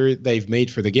trailer they've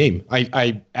made for the game.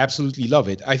 I absolutely love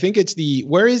it. I think it's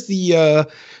where is the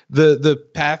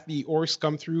path the orcs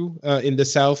come through in the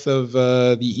south of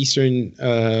the eastern.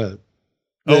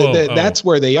 That's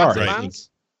where they are. I think.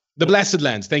 The Blasted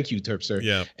Lands. Thank you, Terpster.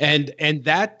 Yeah. And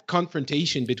that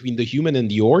confrontation between the human and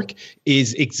the orc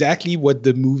is exactly what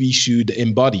the movie should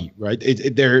embody, right?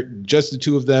 They're just the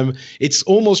two of them. It's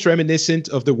almost reminiscent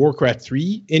of the Warcraft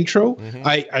 3 intro. Mm-hmm.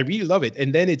 I really love it.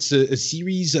 And then it's a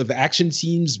series of action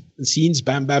scenes,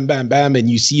 bam, bam, bam, bam. And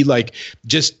you see like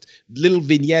just little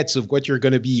vignettes of what you're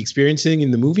going to be experiencing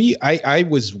in the movie. I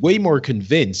was way more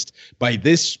convinced by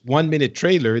this 1 minute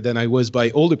trailer than I was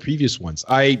by all the previous ones.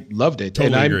 I loved it.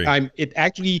 Totally and agree. It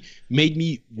actually made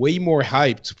me way more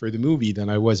hyped for the movie than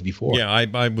I was before. Yeah, I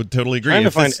would totally agree. I'm trying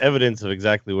to find evidence of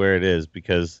exactly where it is,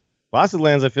 because Blasted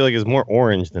Lands I feel like is more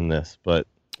orange than this, but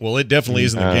well, it definitely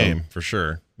is in the game for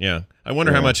sure. Yeah, I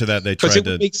wonder how much of that they tried to. Because it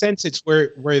would make sense. It's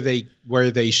where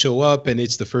they show up and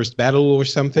it's the first battle or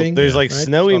something. Well, there's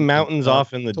snowy mountains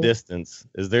off in the distance.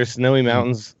 Is there snowy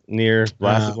mountains near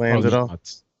Blasted Lands at all?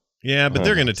 Not. Yeah, but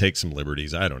they're going to take some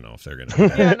liberties. I don't know if they're going to.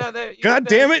 Yeah, no, God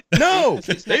damn it! No,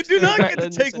 they do not get to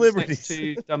take liberties.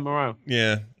 To Dunmorrow.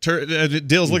 Yeah,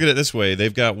 Dill's look at it this way: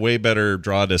 they've got way better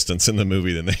draw distance in the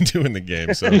movie than they do in the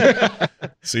game. So,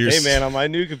 hey man, on my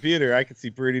new computer, I can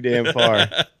see pretty damn far.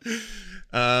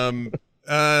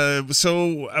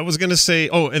 So I was gonna say,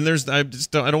 and I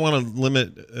don't want to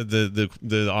limit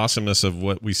the awesomeness of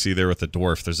what we see there with the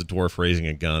dwarf. There's a dwarf raising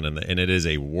a gun, and it is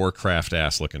a Warcraft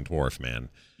ass looking dwarf, man.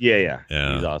 Yeah,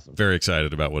 he's awesome. Very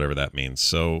excited about whatever that means.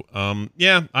 So,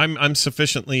 I'm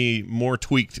sufficiently more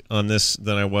tweaked on this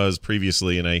than I was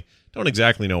previously, and I don't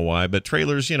exactly know why. But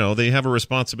trailers, they have a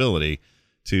responsibility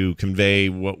to convey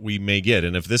what we may get,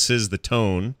 and if this is the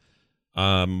tone.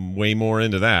 Way more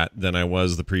into that than I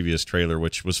was the previous trailer,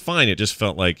 which was fine. It just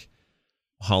felt like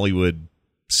Hollywood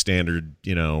standard,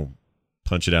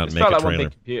 punch it out and make a trailer. One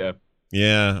big computer.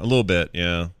 Yeah, a little bit.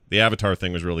 Yeah, the Avatar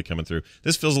thing was really coming through.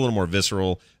 This feels a little more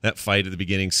visceral. That fight at the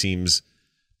beginning seems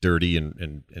dirty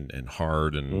and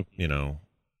hard, and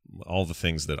all the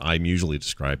things that I'm usually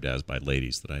described as by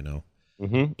ladies that I know.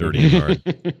 Mm-hmm. Dirty and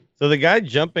hard. So the guy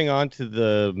jumping onto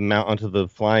the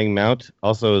flying mount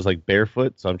also is like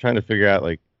barefoot. So I'm trying to figure out,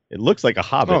 like, it looks like a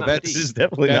hobbit. This is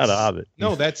definitely not a hobbit.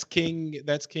 No, that's King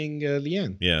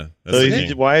Lian. Yeah.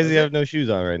 So why does he have no shoes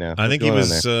on right now? I think he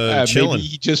was chilling. Maybe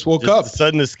he just woke up. A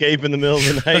sudden escape in the middle of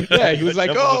the night. Yeah, he was like,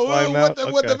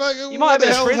 what the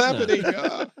hell's happening?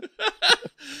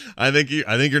 I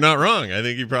think you're not wrong. I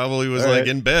think he probably was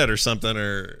in bed or something,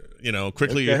 or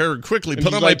quickly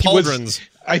put on my pauldrons.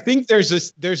 I think there's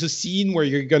a scene where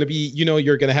you're going to be,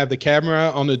 you're going to have the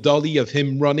camera on a dolly of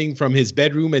him running from his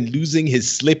bedroom and losing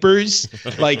his slippers,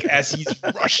 like as he's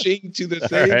rushing to the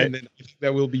thing, right. And then I think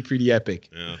that will be pretty epic.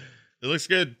 Yeah, it looks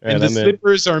good. And the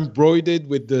slippers are embroidered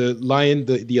with the lion,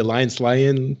 the Alliance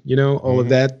lion, all of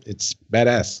that. It's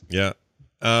badass. Yeah.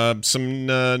 Some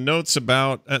notes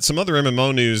about some other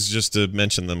MMO news, just to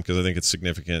mention them because I think it's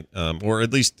significant, or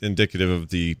at least indicative of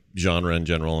the genre in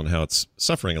general and how it's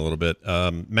suffering a little bit.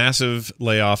 Massive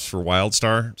layoffs for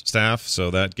WildStar staff. So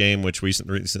that game, which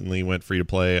recently went free to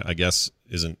play, I guess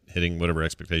isn't hitting whatever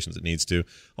expectations it needs to.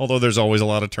 Although there's always a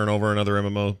lot of turnover in other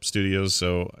MMO studios,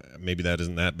 so maybe that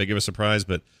isn't that big of a surprise.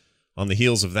 But on the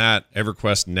heels of that,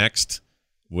 EverQuest Next,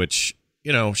 which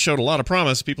showed a lot of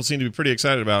promise. People seem to be pretty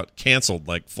excited about. Canceled,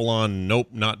 like full on. Nope,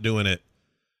 not doing it.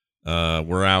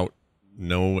 We're out.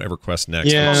 No EverQuest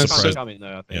Next. Yeah, coming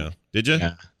though, I think. Yeah. Did you?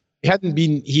 Yeah. We hadn't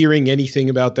been hearing anything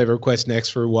about EverQuest Next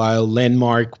for a while.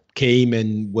 Landmark came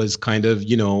and was kind of,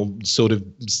 sort of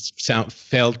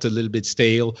felt a little bit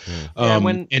stale.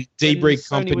 And Daybreak Sony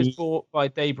Company was bought by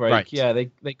Daybreak. Right. Yeah,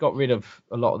 they got rid of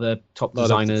a lot of the top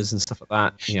designers and stuff like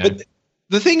that. Yeah. But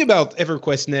the thing about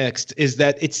EverQuest Next is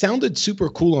that it sounded super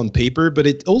cool on paper, but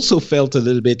it also felt a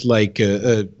little bit like,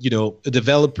 a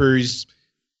developer's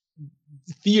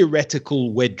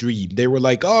theoretical wet dream. They were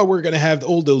like, oh, we're going to have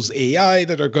all those AI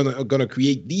that are going to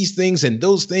create these things and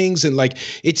those things. And like,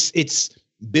 it's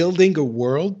building a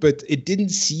world, but it didn't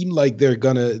seem like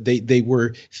they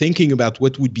were thinking about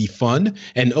what would be fun.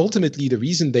 And ultimately, the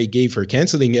reason they gave for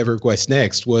canceling EverQuest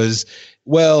Next was,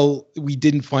 well, we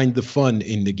didn't find the fun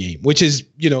in the game, which is,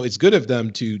 it's good of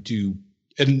them to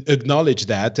acknowledge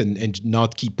that and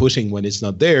not keep pushing when it's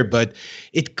not there. But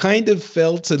it kind of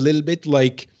felt a little bit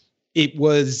like it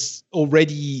was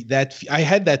already that. I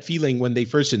had that feeling when they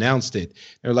first announced it.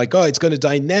 They're like, oh, it's going to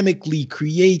dynamically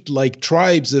create like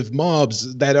tribes of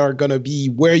mobs that are going to be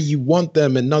where you want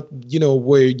them and not,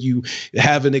 where you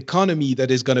have an economy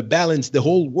that is going to balance the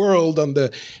whole world on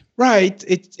the right.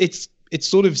 It's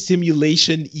sort of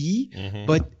simulation-y,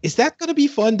 but is that going to be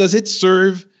fun? Does it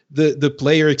serve the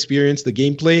player experience, the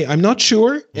gameplay? I'm not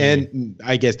sure, and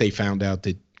I guess they found out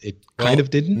that it kind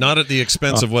of didn't. Not at the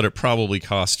expense of what it probably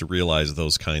costs to realize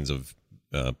those kinds of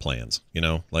plans.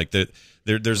 Like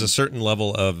there's a certain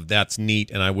level of that's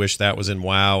neat, and I wish that was in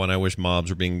WoW, and I wish mobs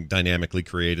were being dynamically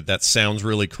created. That sounds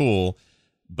really cool,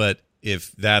 but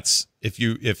if that's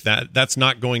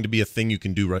not going to be a thing you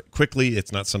can do right quickly,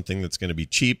 it's not something that's going to be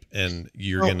cheap, and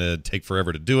you're going to take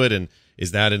forever to do it. And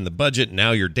is that in the budget?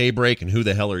 Now you're Daybreak, and who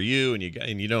the hell are you? And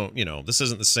you don't, this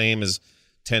isn't the same as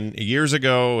 10 years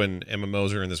ago, and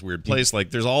MMOs are in this weird place.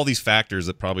 Like there's all these factors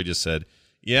that probably just said,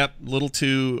 yep, a little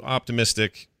too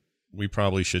optimistic. We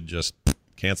probably should just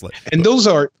cancel it. And those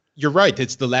are. You're right.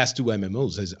 It's the last two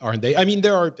MMOs, aren't they? I mean,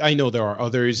 I know there are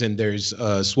others, and there's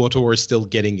SWTOR still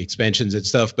getting expansions and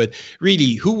stuff. But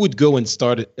really, who would go and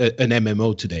start an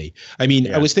MMO today? I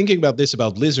mean, I was thinking about this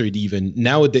about Blizzard even.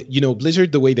 Now,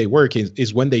 Blizzard, the way they work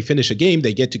is when they finish a game,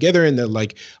 they get together and they're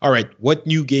like, all right, what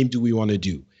new game do we want to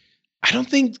do? I don't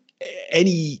think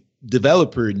any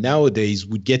developer nowadays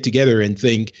would get together and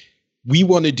think, we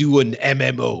want to do an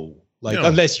MMO. Like,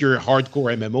 unless you're a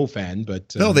hardcore MMO fan,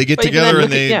 but no, they get together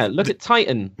and look at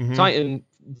Titan. Mm-hmm. Titan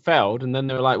failed, and then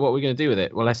they were like, "What are we going to do with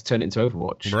it? Well, let's turn it into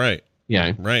Overwatch." Right.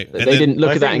 Right. They didn't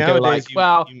look at that and go like,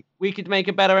 we could make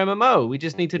a better MMO. We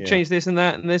just need to change this and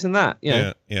that and this and that.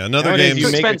 Yeah. Another game.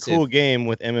 You make a cool game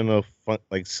with MMO,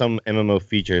 like some MMO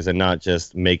features, and not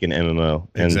just make an MMO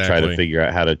and try to figure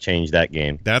out how to change that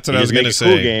game. That's what I was going to say.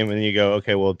 Cool game, and you go,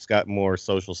 okay, well, it's got more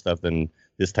social stuff than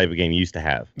this type of game used to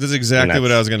have. This is exactly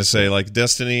what I was going to say. Like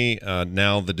Destiny,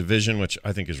 now The Division, which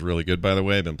I think is really good, by the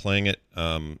way. I've been playing it.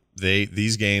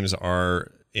 These games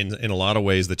are in a lot of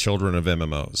ways the children of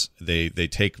MMOs. They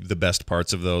take the best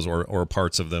parts of those or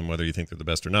parts of them, whether you think they're the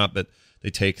best or not, but they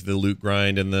take the loot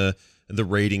grind and the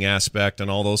raiding aspect and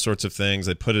all those sorts of things.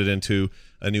 They put it into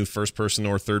a new first person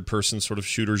or third person sort of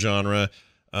shooter genre,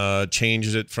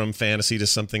 changed it from fantasy to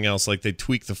something else. Like they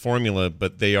tweak the formula,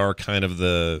 but they are kind of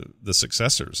the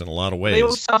successors in a lot of ways. They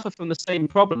all suffer from the same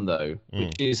problem though,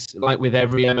 which is like with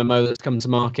every MMO that's come to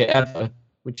market ever,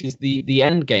 which is the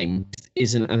end game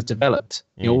isn't as developed.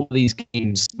 You know, all these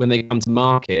games, when they come to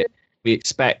market,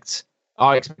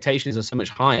 our expectations are so much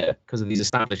higher because of these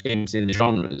established games in the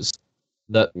genres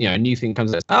that, a new thing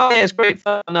comes out. Oh, yeah, it's great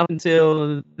fun up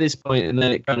until this point, and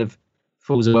then it kind of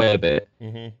falls away a bit.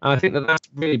 Mm-hmm. And I think that's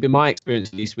really been my experience,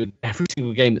 at least with every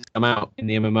single game that's come out in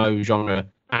the MMO genre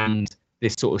and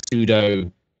this sort of pseudo,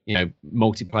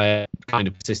 multiplayer kind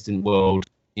of persistent world,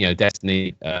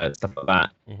 Destiny, stuff like that,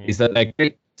 is that they're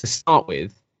great to start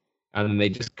with, and then they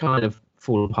just kind of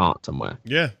fall apart somewhere.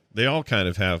 Yeah, they all kind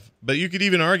of have. But you could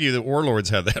even argue that Warlords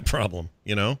have that problem,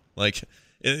 Like,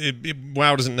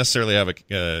 WoW doesn't necessarily have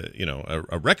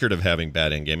a record of having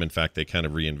bad endgame. In fact, they kind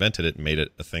of reinvented it and made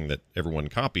it a thing that everyone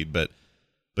copied. But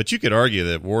you could argue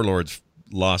that Warlords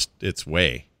lost its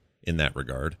way in that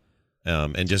regard,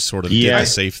 and just sort of did the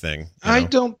safe thing.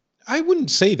 I wouldn't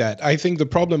say that. I think the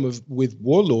problem with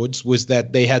Warlords was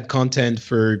that they had content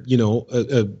for,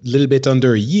 a little bit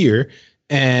under a year,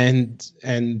 and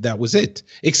that was it.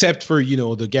 Except for,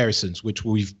 the garrisons, which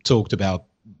we've talked about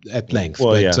at length.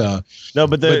 Well,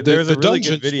 but there's a really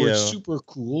good video. Were super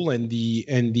cool, and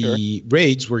the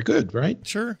raids were good, right?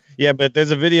 Sure. Yeah, but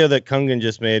there's a video that Kungan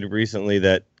just made recently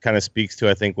that kind of speaks to,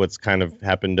 I think, what's kind of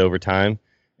happened over time.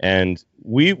 And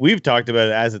we've talked about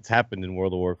it as it's happened in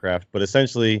World of Warcraft, but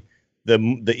essentially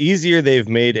the easier they've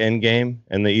made endgame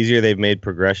and the easier they've made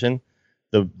progression,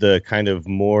 the kind of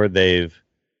more they've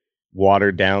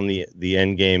watered down the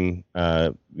endgame,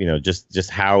 just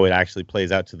how it actually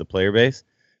plays out to the player base.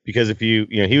 Because if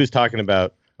he was talking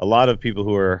about a lot of people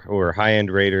who are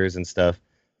high-end raiders and stuff,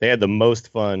 they had the most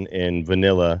fun in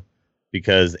vanilla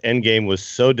because endgame was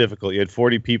so difficult. You had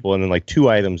 40 people and then like 2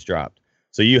 items dropped.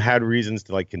 So you had reasons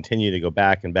to like continue to go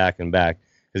back and back and back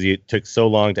because it took so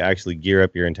long to actually gear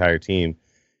up your entire team.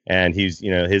 And he's,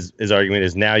 his argument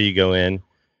is now you go in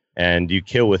and you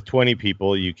kill with 20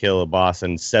 people, you kill a boss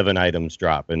and 7 items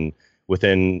drop. And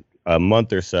within a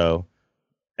month or so,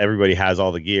 everybody has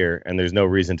all the gear and there's no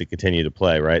reason to continue to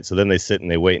play, right? So then they sit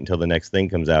and they wait until the next thing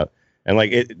comes out. And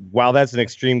while that's an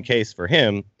extreme case for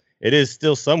him, it is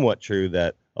still somewhat true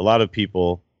that a lot of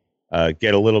people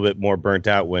get a little bit more burnt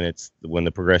out when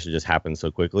the progression just happens so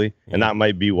quickly. And that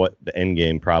might be what the end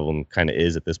game problem kind of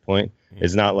is at this point.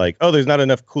 It's not like, oh, there's not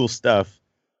enough cool stuff.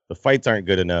 The fights aren't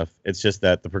good enough. It's just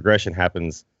that the progression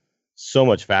happens so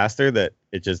much faster that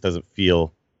it just doesn't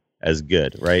feel as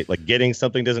good, right? Like getting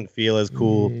something doesn't feel as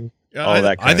cool. All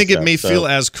that kind I think of stuff. It may feel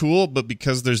as cool, but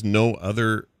because there's no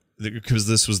other, because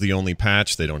this was the only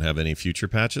patch, they don't have any future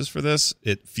patches for this.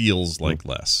 It feels like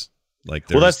less. Like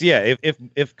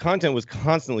if content was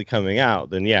constantly coming out,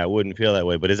 then it wouldn't feel that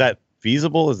way. But is that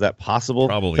feasible? Is that possible?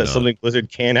 Probably that not. Something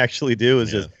Blizzard can actually do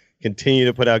is just continue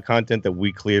to put out content that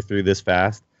we clear through this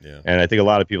fast. Yeah. And I think a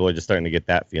lot of people are just starting to get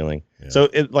that feeling. Yeah. So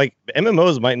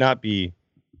MMOs might not be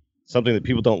something that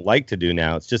people don't like to do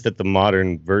now. It's just that the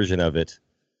modern version of it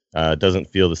doesn't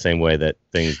feel the same way that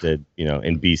things did,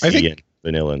 in BC and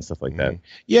vanilla and stuff like that.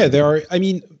 Yeah, there are. I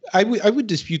mean, I would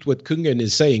dispute what Kungan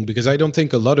is saying because I don't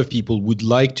think a lot of people would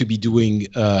like to be doing,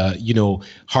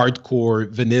 hardcore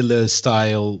vanilla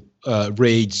style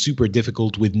raid, super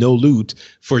difficult with no loot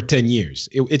for 10 years.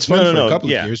 It's fun for a couple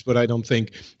of years, but I don't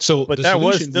think so. But that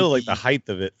was still like the height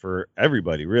of it for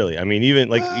everybody, really. I mean, even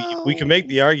we can make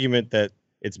the argument that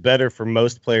it's better for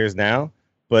most players now.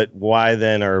 But why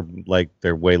then are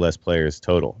there way less players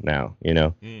total now?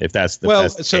 If that's the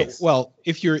case.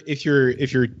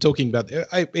 If you're talking about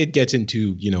it gets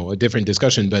into a different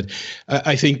discussion. But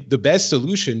I think the best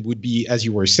solution would be, as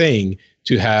you were saying,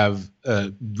 to have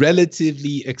a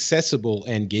relatively accessible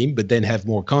end game, but then have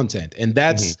more content. And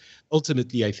that's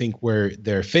ultimately, I think, where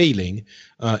they're failing.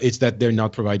 It's that they're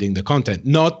not providing the content.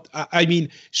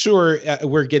 Sure,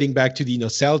 we're getting back to the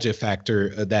nostalgia factor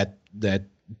that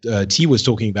T was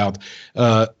talking about.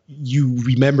 You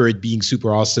remember it being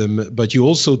super awesome, but you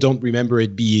also don't remember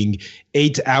it being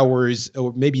 8 hours,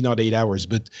 or maybe not 8 hours,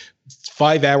 but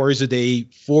 5 hours a day,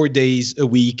 4 days a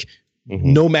week,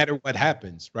 no matter what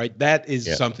happens, right? That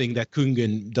is something that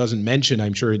Kungen doesn't mention,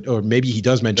 I'm sure, or maybe he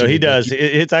does mention. No, he does.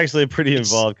 It's actually pretty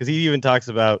involved, because he even talks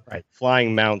about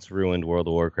flying mounts ruined World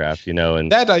of Warcraft,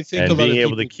 and that I think and being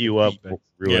able to queue up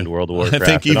ruined World of Warcraft.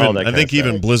 I think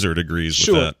even Blizzard agrees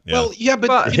with that. Yeah.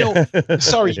 Well, but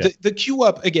sorry, the queue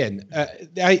up again.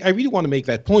 I really want to make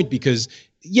that point because.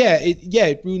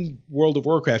 It ruined World of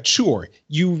Warcraft. Sure,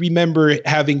 you remember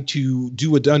having to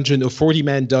do a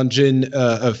 40-man dungeon,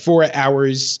 4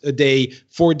 hours a day,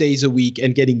 4 days a week,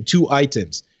 and getting 2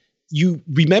 items. You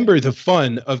remember the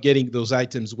fun of getting those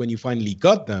items when you finally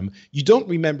got them. You don't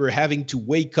remember having to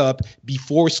wake up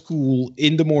before school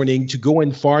in the morning to go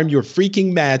and farm your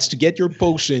freaking mats to get your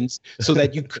potions so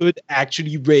that you could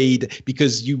actually raid,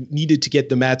 because you needed to get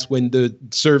the mats when the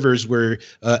servers were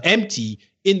empty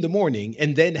in the morning,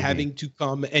 and then having to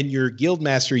come and your guild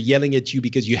master yelling at you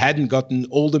because you hadn't gotten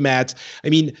all the mats. I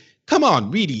mean, come on,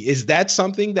 really? Is that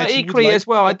something that equally as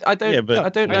well? I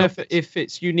don't know if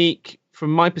it's unique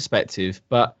from my perspective,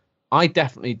 but I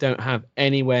definitely don't have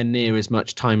anywhere near as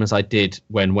much time as I did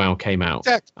when WoW came out.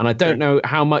 Exactly. And I don't know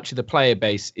how much of the player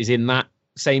base is in that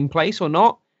same place or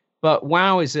not, but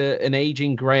WoW is an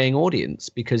aging, graying audience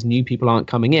because new people aren't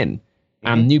coming in,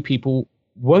 and new people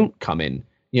won't come in.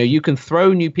 You can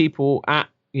throw new people at,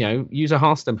 use a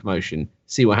Hearthstone promotion,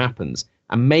 see what happens.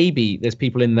 And maybe there's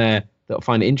people in there that'll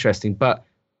find it interesting. But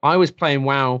I was playing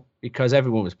WoW because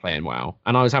everyone was playing WoW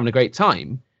and I was having a great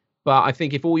time. But I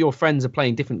think if all your friends are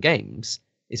playing different games,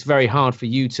 it's very hard for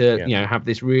you to, have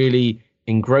this really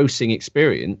engrossing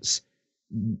experience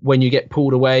when you get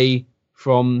pulled away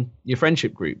from your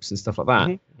friendship groups and stuff like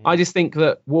that. I just think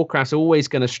that Warcraft's always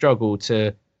going to struggle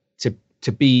to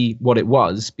be what it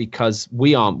was because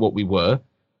we aren't what we were,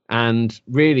 and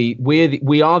really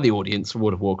we are the audience for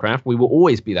World of Warcraft. We will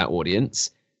always be that audience,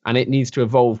 and it needs to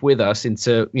evolve with us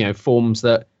into forms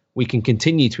that we can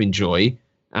continue to enjoy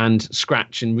and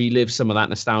scratch and relive some of that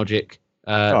nostalgic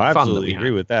I absolutely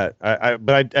agree with that.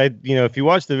 But if you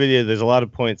watch the video, there's a lot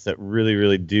of points that really,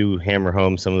 really do hammer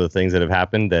home some of the things that have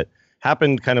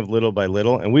happened kind of little by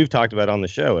little, and we've talked about on the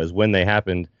show as when they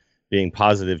happened being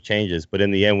positive changes. But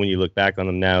in the end, when you look back on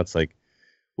them now, it's like,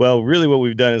 well, really what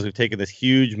we've done is we've taken this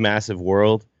huge, massive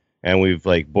world and we've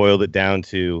boiled it down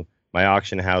to my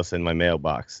auction house and my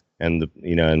mailbox and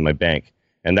and my bank.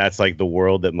 And that's the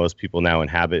world that most people now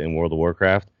inhabit in World of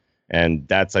Warcraft. And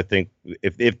that's, I think,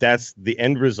 if that's the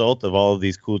end result of all of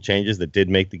these cool changes that did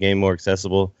make the game more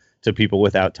accessible to people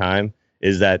without time,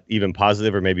 is that even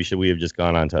positive, or maybe should we have just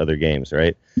gone on to other games,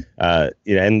 right?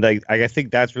 And I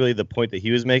think that's really the point that he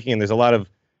was making. And there's a lot of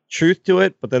truth to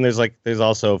it, but then there's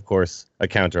also, of course, a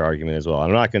counter argument as well.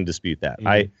 I'm not going to dispute that.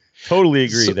 I totally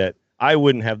agree that I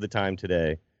wouldn't have the time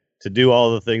today to do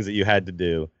all the things that you had to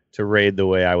do to raid the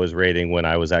way I was raiding when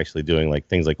I was actually doing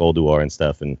things like Ulduar and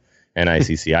stuff and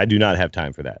ICC. I do not have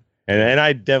time for that, and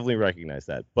I definitely recognize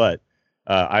that. But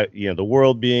the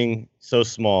world being so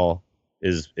small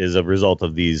is a result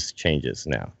of these changes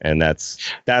now, and that's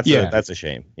a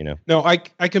shame. No, I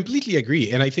completely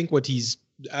agree, and I think what he's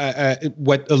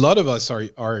what a lot of us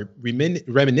are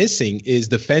reminiscing is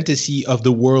the fantasy of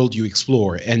the world you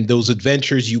explore and those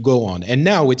adventures you go on. And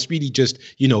now it's really just,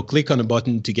 click on a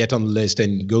button to get on the list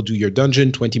and go do your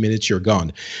dungeon, 20 minutes, you're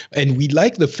gone. And we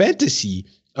like the fantasy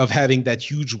of having that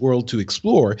huge world to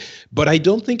explore. But I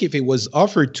don't think if it was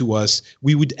offered to us,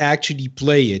 we would actually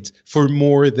play it for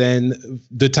more than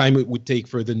the time it would take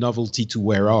for the novelty to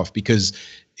wear off, because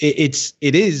it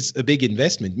is a big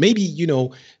investment. Maybe,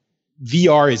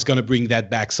 VR is going to bring that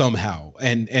back somehow,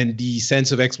 and the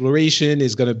sense of exploration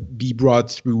is going to be brought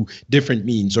through different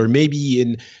means. Or maybe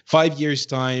in 5 years'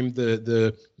 time,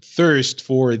 the thirst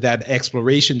for that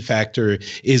exploration factor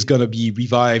is going to be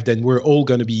revived, and we're all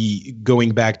going to be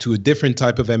going back to a different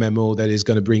type of MMO that is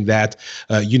going to bring that,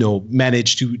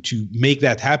 manage to make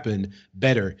that happen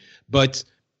better. But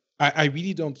I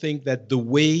really don't think that the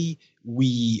way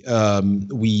we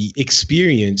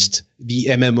experienced the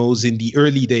MMOs in the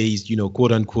early days,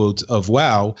 quote unquote, of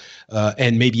WoW,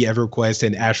 and maybe EverQuest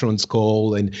and Asheron's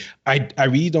Call, and I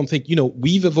really don't think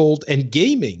we've evolved, and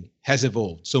gaming has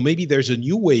evolved. So maybe there's a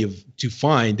new way to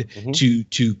find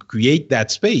to create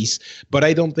that space, but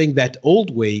I don't think that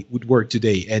old way would work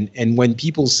today. And when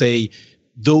people say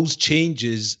those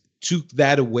changes took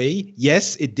that away.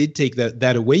 Yes, it did take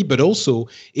that away, but also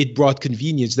it brought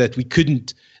convenience that we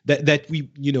couldn't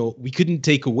we couldn't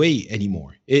take away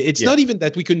anymore. It's not even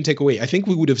that we couldn't take away. I think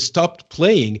we would have stopped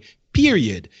playing,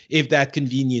 period, if that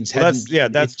convenience hadn't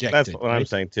been ejected, that's what I'm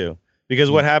saying too. Because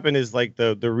what happened is like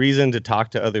the reason to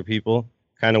talk to other people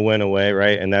kind of went away,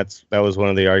 right? And that was one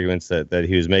of the arguments that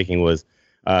he was making was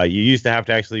you used to have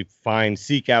to actually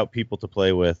seek out people to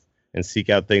play with and seek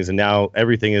out things, and now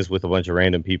everything is with a bunch of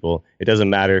random people. It doesn't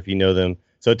matter if you know them,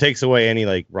 so it takes away any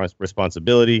like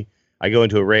responsibility. I go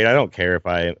into a raid, I don't care if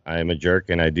I'm a jerk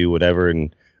and I do whatever,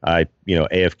 and I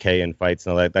AFK in fights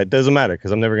and all that. That doesn't matter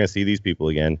because I'm never going to see these people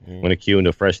again. I'm going to queue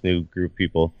into a fresh new group of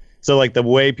people. So like the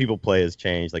way people play has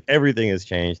changed, like everything has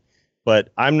changed. But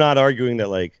I'm not arguing that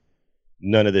like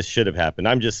none of this should have happened.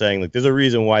 I'm just saying like there's a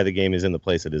reason why the game is in the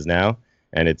place it is now,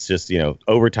 and it's just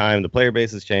over time the player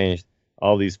base has changed.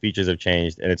 All these features have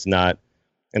changed, and it's not,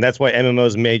 and that's why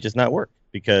MMOs may just not work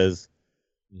because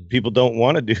people don't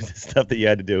want to do the stuff that you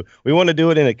had to do. We want to do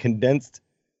it in a condensed.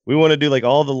 We want to do like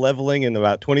all the leveling in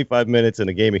about 25 minutes in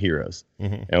a game of Heroes,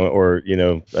 or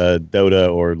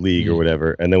Dota or League or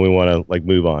whatever, and then we want to like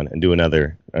move on and do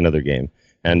another game,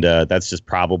 and that's just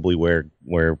probably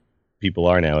where people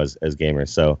are now as gamers.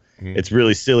 So it's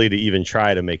really silly to even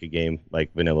try to make a game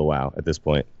like Vanilla WoW at this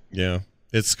point. Yeah.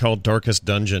 It's called Darkest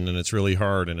Dungeon, and it's really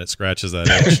hard, and it scratches that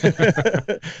itch.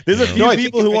 There's a few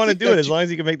people who want to do it as long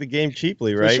as you can make the game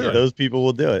cheaply, right? Sure. Those people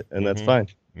will do it, and that's fine.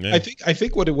 Yeah. I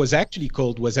think what it was actually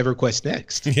called was EverQuest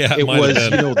Next. Yeah, it was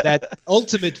that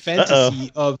ultimate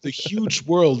fantasy of the huge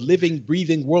world, living,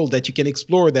 breathing world that you can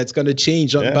explore. That's going to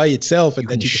change by itself, and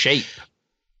that you can shape.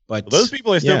 But those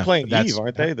people are still playing Eve,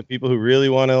 aren't they? The people who really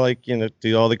want to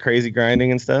do all the crazy grinding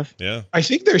and stuff. Yeah, I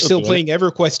think they're still playing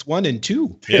EverQuest 1 and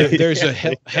 2. Yeah. There's a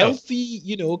healthy,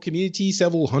 community,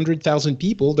 several 100,000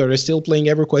 people that are still playing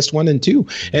EverQuest 1 and 2,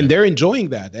 and they're enjoying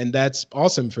that, and that's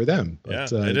awesome for them.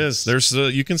 But, it is. There's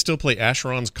you can still play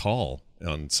Asheron's Call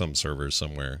on some servers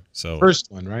somewhere. So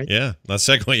first one, right? Yeah, the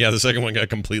second one. Yeah, the second one got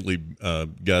completely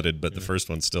gutted, but the first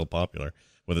one's still popular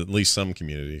with at least some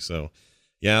community. So.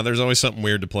 Yeah, there's always something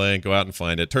weird to play. Go out and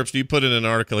find it. Terps, you put in an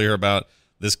article here about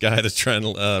this guy that's trying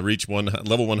to reach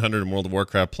level 100 in World of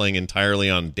Warcraft playing entirely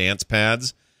on dance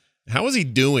pads. How is he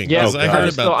doing? Yeah, I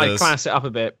heard about this. I class it up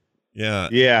a bit. Yeah.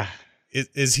 Yeah.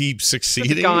 Is he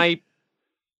succeeding? The guy,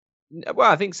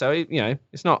 well, I think so.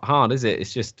 It's not hard, is it?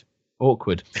 It's just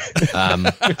awkward.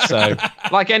 So,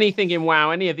 like anything in WoW,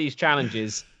 any of these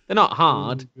challenges, they're not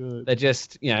hard. They're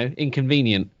just,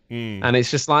 inconvenient. And it's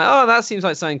just like, that seems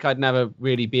like something I'd never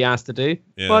really be asked to do.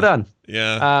 Yeah. Well done.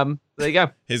 Yeah. There you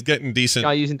go. He's getting decent.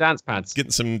 Guy using dance pads.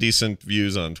 Getting some decent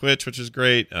views on Twitch, which is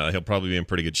great. He'll probably be in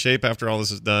pretty good shape after all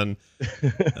this is done.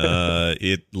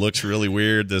 It looks really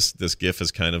weird. This GIF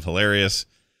is kind of hilarious.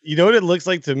 You know what it looks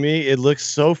like to me? It looks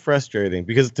so frustrating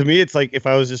because to me it's like if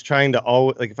I was just trying to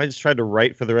if I just tried to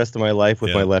write for the rest of my life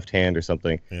with my left hand or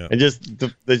something, and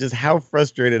just how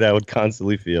frustrated I would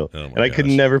constantly feel, and I could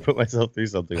never put myself through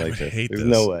something like this. There's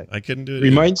no way. I couldn't do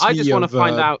it. I just want to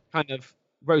find out kind of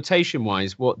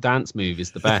rotation-wise what dance move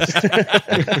is the best.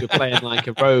 If you're playing like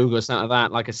a rogue or something like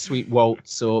that, like a sweet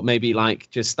waltz, or maybe like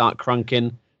just start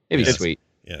crunking. It'd be sweet.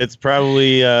 Yeah. It's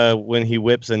probably when he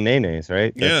whips and nays,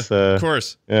 right? That's, of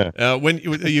course. Yeah. When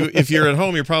if you're at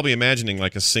home, you're probably imagining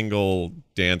like a single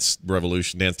Dance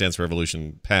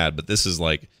Revolution pad, but this is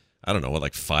like I don't know,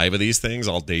 like 5 of these things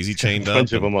all daisy chained up. A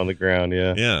bunch of them on the ground.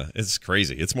 Yeah. Yeah, it's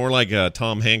crazy. It's more like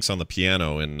Tom Hanks on the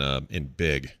piano in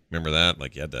Big. Remember that?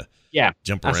 Like you had to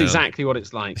jump around. That's exactly what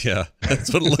it's like. Yeah,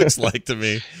 that's what it looks like to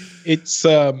me. It's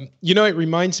it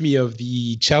reminds me of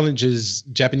the challenges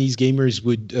Japanese gamers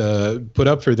would put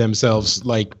up for themselves,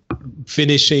 like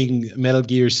finishing Metal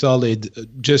Gear Solid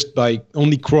just by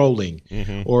only crawling,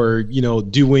 or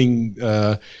doing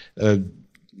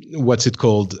what's it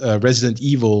called, Resident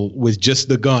Evil with just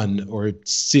the gun, or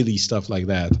silly stuff like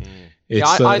that. It's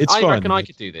I fun. reckon I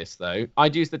could do this though.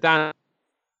 I'd use the dance.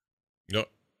 No.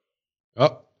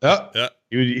 Yeah.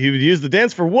 He would use the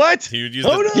dance for what? He would use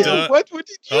what would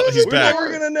he use? He's We're back.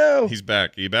 never gonna know. He's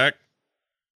back. Are you back?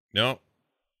 No.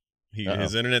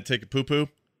 His internet take a poo-poo?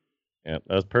 Yeah,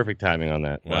 that was perfect timing on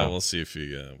that. Well, we'll see if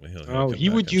he he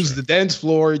would use the dance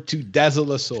floor to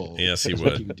dazzle us all. Yes, he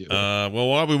would. Well,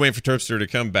 while we wait for Terpster to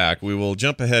come back, we will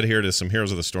jump ahead here to some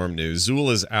Heroes of the Storm news.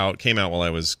 Zool is out, came out while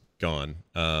I was gone,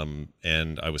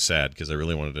 and I was sad because I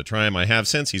really wanted to try him. I have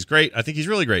since. He's great. I think he's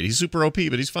really great. He's super OP,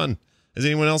 but he's fun. Is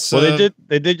anyone else? Well,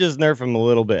 they did just nerf him a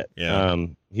little bit. Yeah.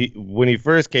 When he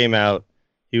first came out,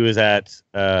 he was at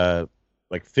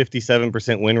like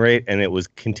 57% win rate, and it was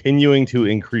continuing to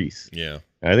increase. Yeah.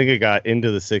 And I think it got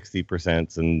into the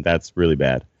 60%, and that's really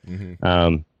bad.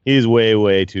 He's way,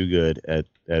 way too good at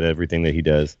everything that he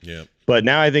does. Yeah. But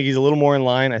now I think he's a little more in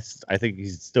line. I think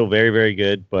he's still very, very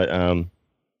good. But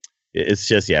it's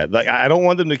just, like I don't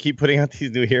want them to keep putting out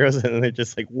these new heroes and they're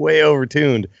just like way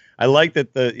overtuned. I like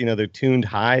that they're tuned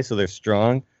high so they're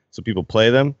strong so people play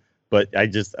them. But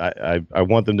I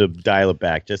want them to dial it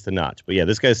back just a notch. But yeah,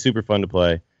 this guy's super fun to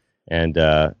play, and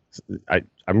I'm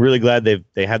really glad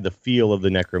they had the feel of the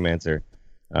Necromancer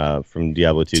from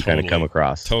Diablo 2 kind of come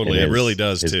across. Totally, it really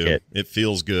does too. Kit. It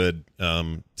feels good.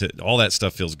 All that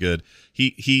stuff feels good.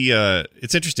 He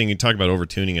it's interesting. You talk about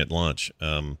overtuning at launch.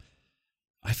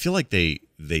 I feel like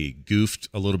they goofed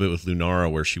a little bit with Lunara,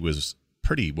 where she was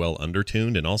pretty well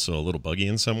undertuned and also a little buggy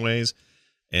in some ways.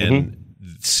 And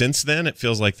since then, it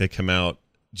feels like they come out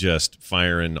just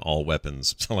firing all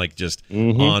weapons, like just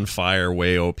on fire,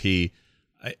 way OP. I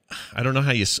don't know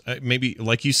how you maybe,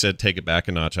 like you said, take it back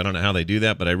a notch. I don't know how they do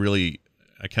that, but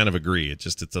I kind of agree.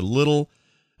 It's a little.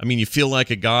 I mean, you feel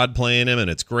like a god playing him, and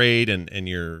it's great, and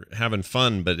you're having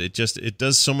fun, but it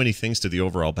does so many things to the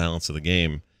overall balance of the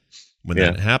game when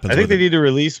that happens. I think they need to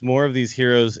release more of these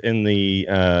heroes in the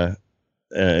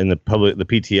public, the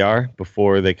PTR,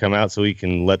 before they come out, so we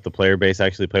can let the player base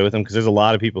actually play with them, because there's a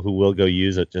lot of people who will go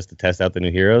use it just to test out the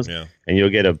new heroes, and you'll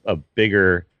get a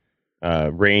bigger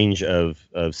range of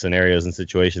scenarios and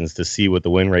situations to see what the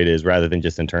win rate is rather than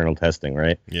just internal testing,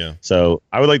 right? Yeah. So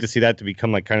I would like to see that to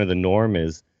become like kind of the norm,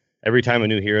 is every time a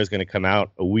new hero is going to come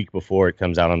out, a week before it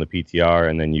comes out on the PTR,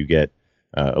 and then you get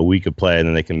a week of play, and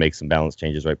then they can make some balance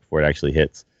changes right before it actually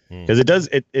hits. Because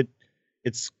it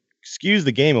skews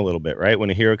the game a little bit, right?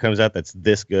 When a hero comes out that's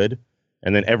this good,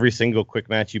 and then every single quick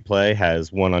match you play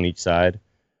has one on each side,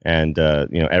 and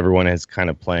everyone is kind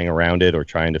of playing around it or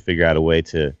trying to figure out a way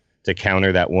to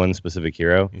counter that one specific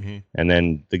hero, and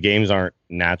then the games aren't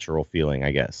natural feeling,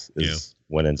 I guess, is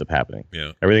what ends up happening.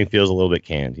 Yeah, everything feels a little bit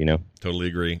canned, Totally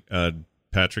agree.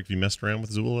 Patrick, have you messed around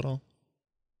with Zool at all?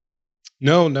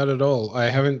 No, not at all.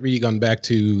 I haven't really gone back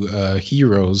to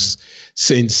heroes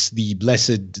since the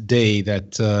blessed day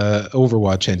that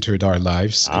Overwatch entered our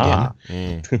lives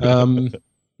again.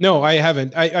 No, I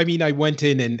haven't. I mean, I went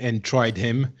in and tried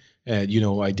him. I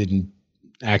didn't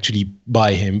actually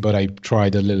buy him, but I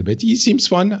tried a little bit. He seems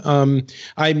fun.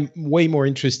 I'm way more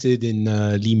interested in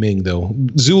Li Ming, though.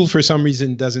 Zool, for some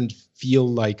reason, doesn't feel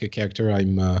like a character I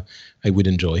would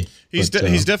enjoy. He's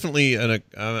definitely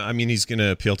he's going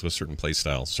to appeal to a certain play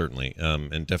style, certainly,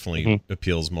 and definitely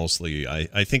appeals mostly.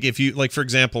 I think if you, like, for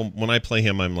example, when I play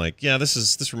him, I'm like, yeah,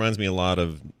 this reminds me a lot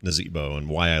of Nazeebo and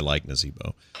why I like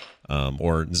Nazeebo,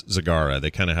 or Zagara.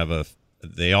 They kind of have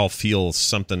they all feel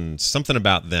something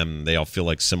about them. They all feel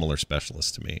like similar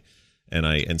specialists to me.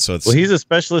 And so it's, he's a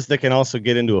specialist that can also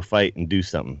get into a fight and do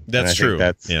something. That's true.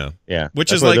 Yeah.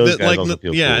 Which is like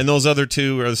cool. And those other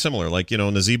two are similar. Like,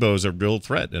 Nazeebo is a real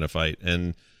threat in a fight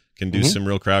and can do some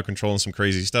real crowd control and some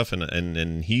crazy stuff.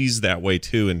 And he's that way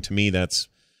too. And to me, that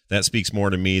speaks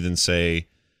more to me than, say,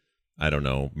 I don't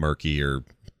know, Murky or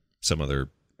some other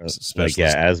specialist.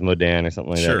 Like, Asmodan or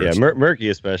something like that. Yeah, Murky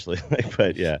especially.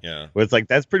 But yeah. Where it's like,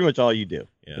 that's pretty much all you do.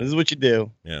 Yeah. This is what you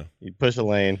do. Yeah. You push a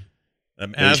lane.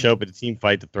 You show up at a team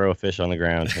fight to throw a fish on the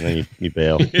ground, and then you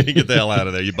bail. You get the hell out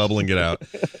of there. You bubble and get out.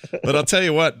 But I'll tell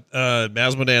you what,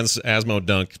 Asmodan's Asmo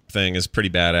dunk thing is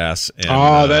pretty badass.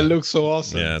 And, that looks so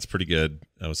awesome. Yeah, it's pretty good.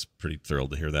 I was pretty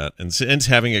thrilled to hear that. And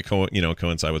having it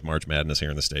coincide with March Madness here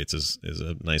in the States is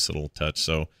a nice little touch.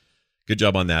 So good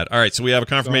job on that. All right, so we have a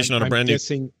confirmation on a brand new...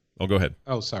 Oh, go ahead.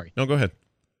 Oh, sorry. No, go ahead.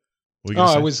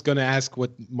 I was going to ask what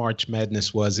March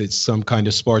Madness was. It's some kind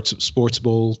of sports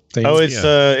bowl thing. Oh,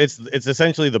 it's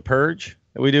essentially the Purge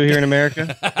that we do here in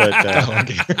America,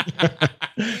 but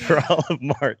for all of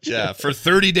March. Yeah, for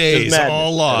 30 days,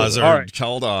 all laws are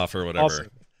called off or whatever.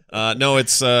 Awesome. No,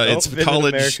 it's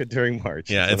college America during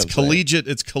March. Yeah, it's collegiate.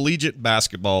 It's collegiate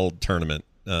basketball tournament,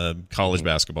 college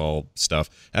basketball stuff.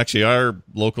 Actually, our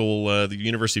local the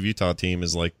University of Utah team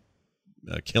is like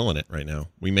killing it right now.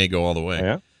 We may go all the way. Oh,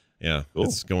 yeah. Yeah, cool.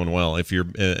 It's going well. If you're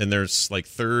and there's like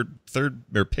third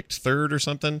or picked third or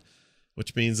something,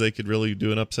 which means they could really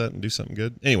do an upset and do something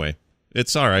good. Anyway,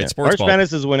 it's all right. Yeah. Sports March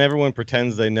Madness is when everyone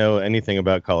pretends they know anything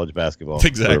about college basketball.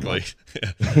 Exactly.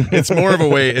 It's more of a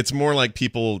way. It's more like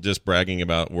people just bragging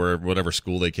about whatever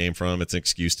school they came from. It's an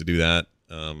excuse to do that,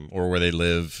 or where they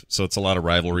live. So it's a lot of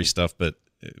rivalry stuff. But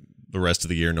the rest of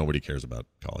the year, nobody cares about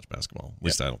college basketball. At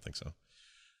least I don't think so.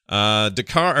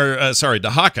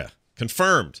 Dahaka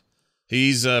confirmed.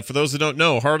 He's, for those that don't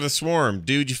know, Heart of the Swarm,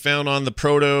 dude you found on the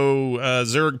proto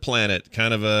Zerg planet,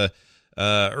 kind of a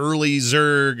early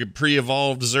Zerg,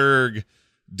 pre-evolved Zerg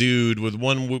dude with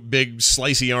one big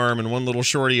slicey arm and one little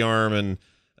shorty arm, and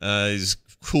his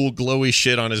cool glowy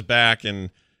shit on his back, and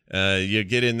you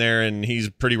get in there and he's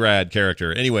a pretty rad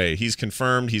character. Anyway, he's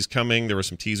confirmed. He's coming. There were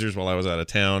some teasers while I was out of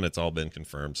town. It's all been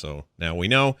confirmed. So now we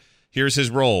know. Here's his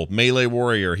role. Melee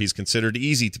warrior. He's considered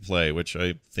easy to play, which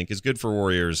I think is good for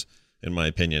warriors, in my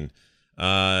opinion.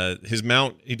 His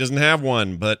mount, he doesn't have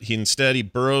one, but instead he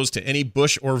burrows to any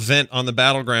bush or vent on the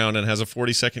battleground and has a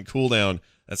 40-second cooldown.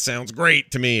 That sounds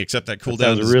great to me, except that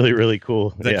cooldown sounds really, really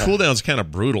cool. That cooldown's kind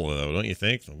of brutal, though, don't you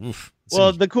think? Oof.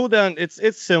 Well, the cooldown,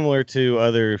 it's similar to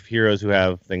other heroes who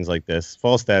have things like this.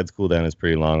 Falstad's cooldown is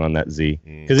pretty long on that Z,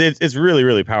 because it's really,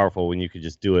 really powerful when you could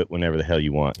just do it whenever the hell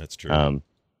you want. That's true.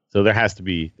 So there has to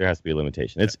be a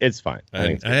limitation. It's fine.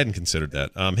 I hadn't considered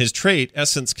that. His trait,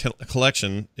 Essence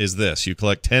Collection, is this. You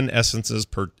collect 10 essences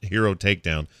per hero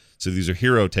takedown. So these are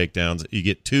hero takedowns. You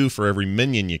get 2 for every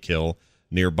minion you kill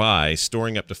nearby,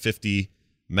 storing up to 50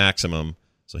 maximum.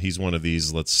 So he's one of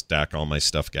these, let's stack all my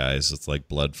stuff guys. It's like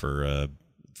blood for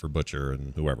Butcher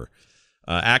and whoever.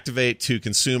 Activate to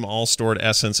consume all stored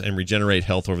essence and regenerate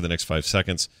health over the next 5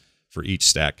 seconds. For each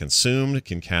stack consumed,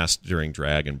 can cast during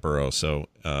drag and burrow. So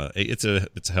it's a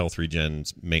health regen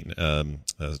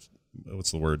maintenance.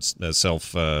 What's the word?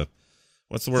 Self.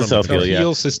 What's the word?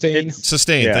 Heal, sustain.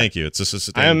 Sustain. Yeah. Thank you. It's a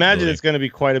sustain. I imagine it's going to be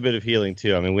quite a bit of healing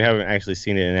too. I mean, we haven't actually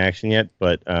seen it in action yet,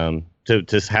 but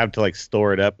to have to like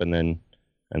store it up and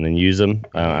then use them,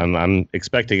 I'm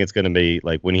expecting it's going to be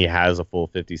like when he has a full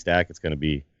 50 stack, it's going to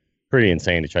be pretty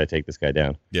insane to try to take this guy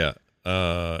down. Yeah.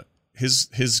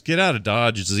 His get out of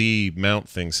dodge Z mount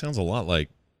thing sounds a lot like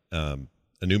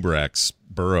Anubarak's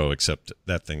burrow, except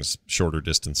that thing's shorter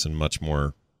distance and much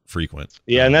more frequent.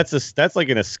 Yeah, and that's like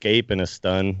an escape and a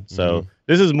stun. So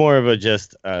this is more of a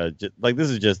just this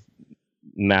is just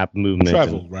map movement,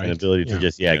 travel, and ability to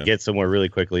just get somewhere really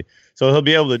quickly. So what he'll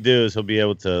be able to do is he'll be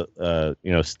able to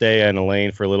stay in a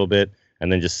lane for a little bit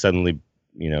and then just suddenly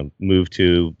move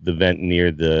to the vent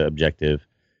near the objective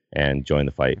and join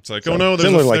the fight. It's like, oh no,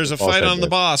 there's a fight on the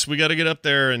boss. We got to get up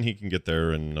there, and he can get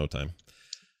there in no time.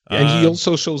 And he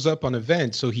also shows up on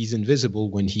events, so he's invisible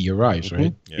when he arrives,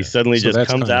 right? Yeah. He suddenly just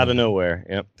comes out of nowhere.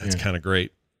 Yep, that's kind of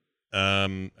great. All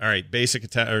right,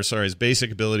 his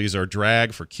basic abilities are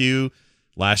drag for Q,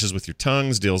 lashes with your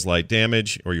tongues, deals light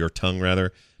damage, or your tongue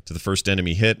rather, to the first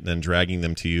enemy hit, and then dragging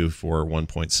them to you for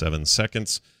 1.7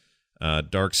 seconds.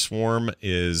 Dark Swarm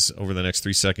is over the next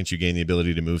 3 seconds, you gain the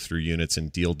ability to move through units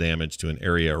and deal damage to an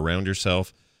area around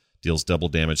yourself. Deals double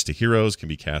damage to heroes, can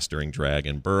be cast during drag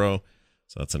and burrow.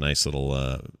 So that's a nice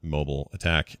little mobile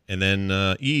attack. And then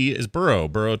E is burrow.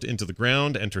 Burrow into the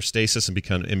ground, enter stasis, and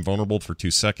become invulnerable for 2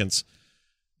 seconds.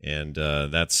 And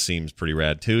that seems pretty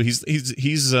rad too.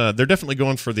 They're definitely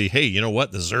going for the, hey, you know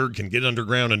what? The Zerg can get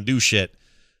underground and do shit.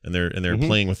 And they're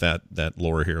playing with that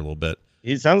lore here a little bit.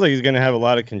 He sounds like he's going to have a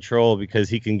lot of control because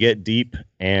he can get deep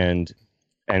and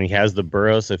he has the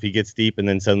burrow. So if he gets deep and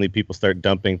then suddenly people start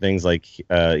dumping things like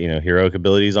heroic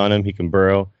abilities on him, he can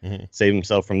burrow, save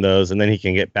himself from those, and then he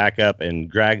can get back up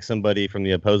and drag somebody from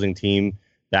the opposing team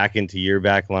back into your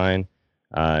back line.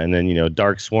 And then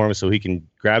Dark Swarm, so he can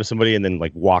grab somebody and then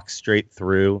like walk straight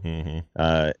through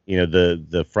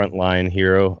the front line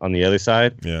hero on the other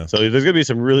side. Yeah. So there's gonna be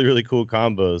some really, really cool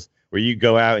combos where you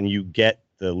go out and you get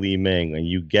the Li Ming and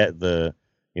you get the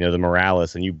the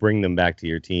Morales and you bring them back to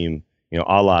your team,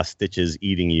 a la Stitches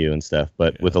eating you and stuff,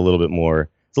 but with a little bit more.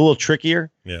 It's a little trickier.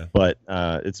 Yeah. But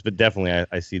definitely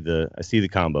I see the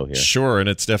combo here. Sure, and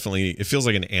it feels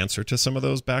like an answer to some of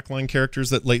those backline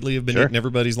characters that lately have been eating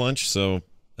everybody's lunch. So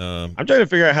I'm trying to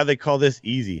figure out how they call this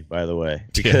easy, by the way,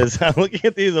 because I'm looking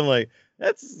at these, I'm like,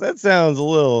 that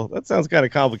sounds kind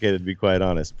of complicated, to be quite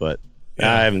honest, but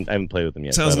I haven't played with them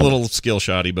yet. Sounds a little skill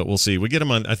shoddy, but we'll see. We get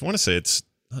them on. I want to say it's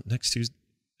not next Tuesday.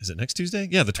 Is it next Tuesday?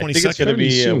 Yeah, the 22nd. I think it's going to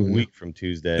be a week from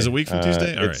Tuesday. Is it a week from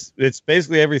Tuesday? All right. It's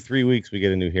basically every 3 weeks we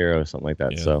get a new hero or something like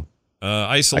that. Yeah. So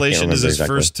Isolation is his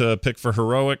first pick for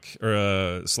heroic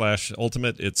or /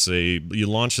 ultimate. You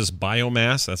launch this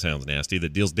biomass. That sounds nasty.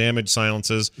 That deals damage,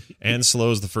 silences, and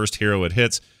slows the first hero it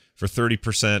hits for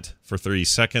 30% for 30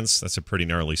 seconds. That's a pretty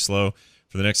gnarly slow.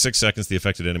 For the next 6 seconds, the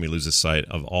affected enemy loses sight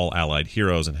of all allied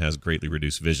heroes and has greatly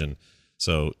reduced vision.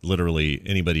 So literally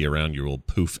anybody around you will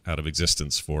poof out of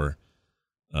existence for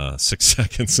 6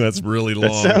 seconds. That's really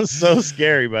long. That sounds so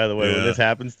scary, by the way, when this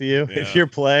happens to you. Yeah. If you're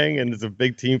playing and it's a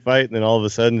big team fight and then all of a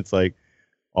sudden it's like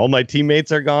all my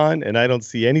teammates are gone and I don't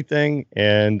see anything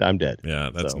and I'm dead. Yeah,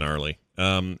 that's gnarly.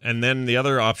 And then the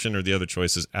other option or the other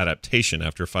choice is adaptation.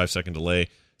 After a 5-second delay,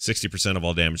 60% of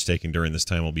all damage taken during this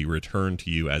time will be returned to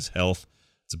you as health.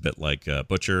 It's a bit like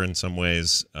Butcher in some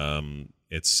ways.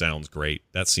 it sounds great.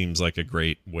 That seems like a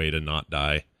great way to not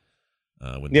die.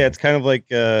 It's kind of like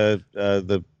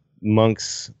the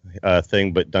monk's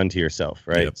thing, but done to yourself,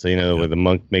 right? Yep. So where the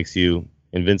monk makes you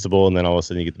invincible, and then all of a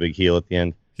sudden you get the big heal at the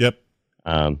end. Yep.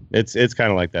 It's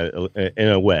kind of like that in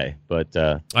a way, but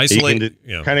isolate.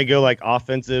 You can kind of go like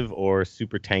offensive or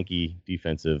super tanky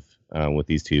defensive with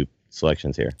these two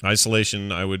selections here.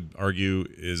 Isolation, I would argue,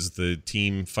 is the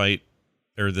team fight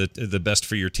or the best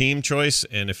for your team choice,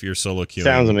 and if you're solo queuing,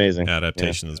 sounds amazing.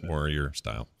 Adaptation is more your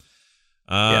style.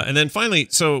 And then finally,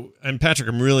 and Patrick,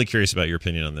 I'm really curious about your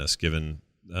opinion on this, given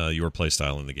your play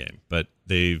style in the game. But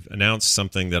they've announced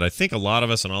something that I think a lot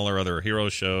of us on all our other hero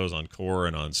shows, on Core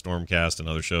and on Stormcast and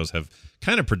other shows, have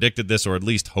kind of predicted this, or at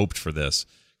least hoped for this,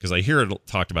 because I hear it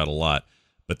talked about a lot.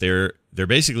 But they're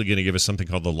basically going to give us something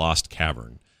called the Lost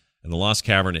Cavern. And the Lost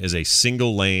Cavern is a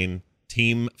single lane,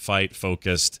 team fight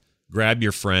focused, grab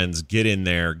your friends, get in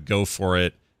there, go for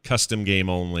it, custom game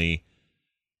only,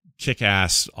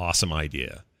 kick-ass, awesome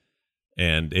idea.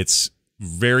 And it's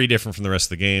very different from the rest of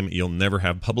the game. You'll never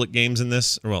have public games in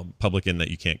this. Well, public in that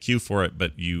you can't queue for it,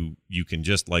 but you can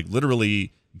just like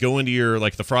literally go into your,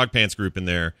 like the Frog Pants group in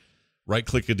there,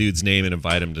 right-click a dude's name and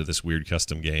invite him to this weird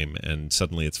custom game, and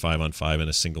suddenly it's 5-on-5 in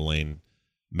a single lane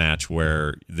match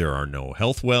where there are no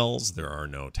health wells, there are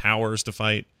no towers to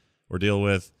fight or deal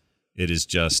with. It is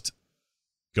just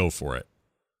go for it.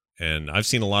 And I've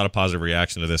seen a lot of positive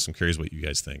reaction to this. I'm curious what you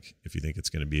guys think, if you think it's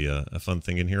going to be a fun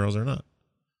thing in Heroes or not.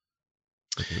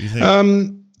 What do you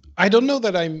think? I don't know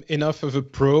that I'm enough of a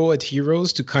pro at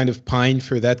Heroes to kind of pine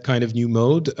for that kind of new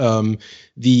mode.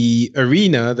 The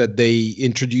arena that they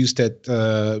introduced at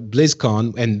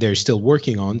BlizzCon, and they're still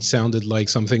working on, sounded like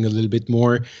something a little bit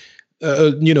more,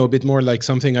 a bit more like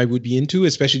something I would be into,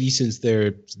 especially since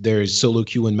there's solo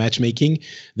queue and matchmaking.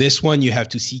 This one, you have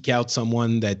to seek out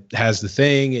someone that has the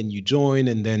thing, and you join,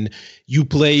 and then you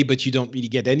play, but you don't really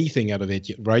get anything out of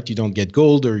it, right? You don't get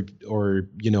gold or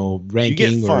ranking, you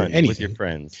get fun or anything with your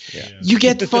friends. Yeah. You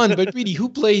get fun, but really, who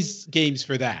plays games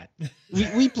for that?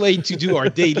 We play to do our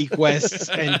daily quests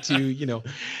and to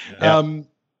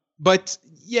But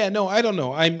yeah, no, I don't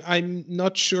know. I'm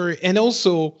not sure, and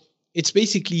also, it's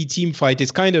basically team fight.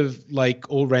 It's kind of like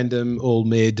all random, all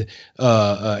mid,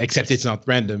 except it's not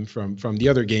random from the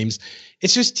other games.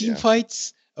 It's just team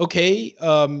fights. Okay,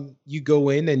 you go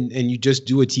in and you just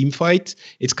do a team fight.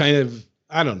 It's kind of,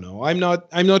 I don't know. I'm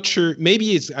not sure.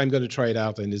 Maybe I'm going to try it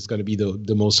out, and it's going to be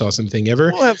the most awesome thing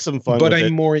ever. We'll have some fun. But with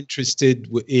I'm more interested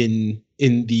in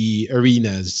the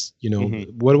arenas.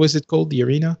 What was it called? The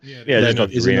arena? It's called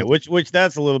the arena. Which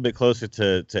that's a little bit closer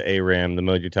to ARAM, the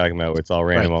mode you're talking about, where it's all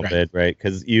random all bid, right?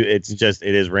 Because it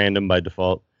is random by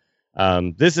default.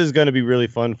 This is going to be really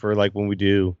fun for like when we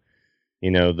do,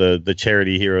 the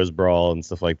charity heroes brawl and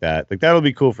stuff like that. Like that'll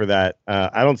be cool for that.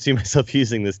 I don't see myself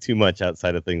using this too much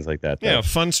outside of things like that, though. Yeah,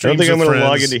 fun streams. I don't think I'm going to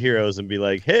log into Heroes and be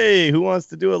like, "Hey, who wants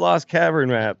to do a Lost Cavern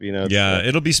map?"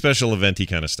 It'll be special eventy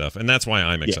kind of stuff, and that's why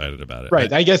I'm excited about it.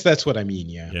 Right, I guess that's what I mean.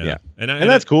 Yeah. And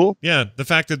that's cool. Yeah, the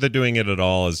fact that they're doing it at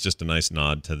all is just a nice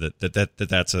nod to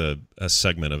that's a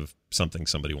segment of something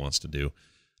somebody wants to do.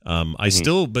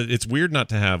 But it's weird not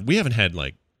to have. We haven't had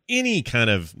like any kind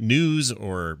of news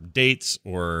or dates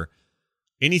or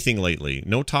anything lately.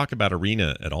 No talk about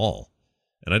arena at all,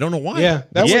 and I don't know why. Yeah,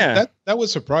 that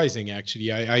was surprising.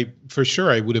 Actually, I for sure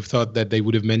I would have thought that they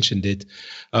would have mentioned it,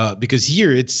 because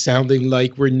here it's sounding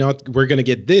like we're going to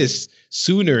get this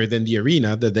sooner than the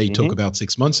arena that they took about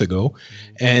 6 months ago,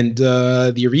 and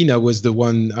the arena was the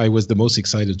one I was the most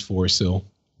excited for. So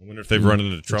I wonder if they've run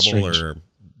into trouble or.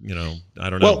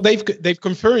 I don't know. Well, they've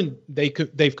confirmed.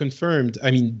 They've confirmed. I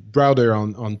mean, Browder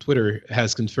on Twitter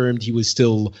has confirmed he was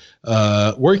still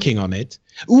working on it.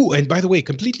 Ooh, and by the way,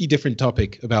 completely different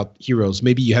topic about Heroes.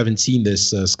 Maybe you haven't seen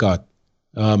this, Scott.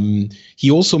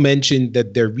 He also mentioned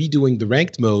that they're redoing the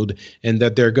ranked mode and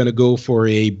that they're going to go for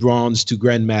a bronze to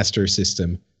grandmaster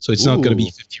system. So it's not going to be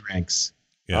 50 ranks.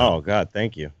 Yeah. Oh God,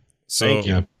 thank you. So thank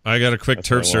you. I got a quick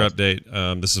Turfster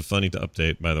update. This is funny to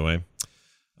update, by the way.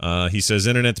 He says,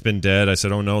 internet's been dead. I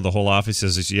said, oh no, the whole office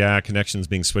says, yeah, connection's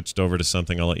being switched over to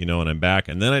something. I'll let you know when I'm back.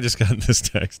 And then I just got this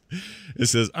text. It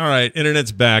says, all right,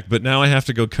 internet's back, but now I have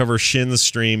to go cover Shin's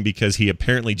stream because he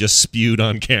apparently just spewed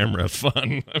on camera.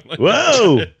 Fun. Like,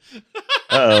 whoa.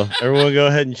 Uh-oh. Everyone go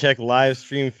ahead and check live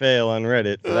stream fail on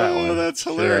Reddit for that one. Oh, that's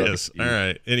hilarious. All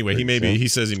right. Anyway, he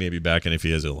says he may be back, and if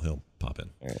he is, he'll pop in.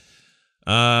 All right.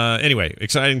 Anyway,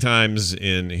 exciting times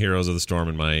in Heroes of the Storm,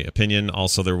 in my opinion.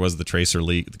 Also, there was the Tracer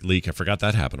leak. I forgot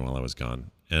that happened while I was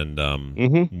gone, and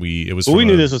we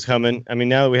knew this was coming. I mean,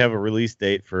 now that we have a release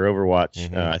date for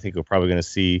Overwatch, I think we're probably going to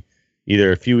see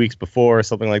either a few weeks before or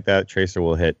something like that. Tracer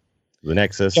will hit. the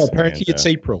Nexus. Yeah, apparently it's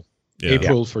April. Yeah.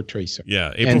 April for Tracer.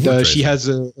 Yeah, April and she has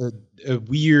a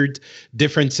weird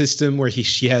different system where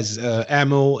she has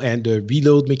ammo and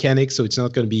reload mechanics, so it's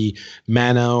not going to be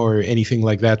mana or anything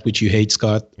like that, which you hate,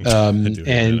 Scott.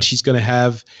 And she's going to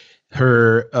have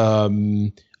her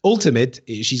ultimate.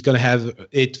 She's going to have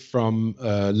it from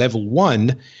level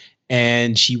 1.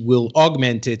 And she will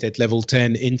augment it at level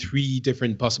 10 in 3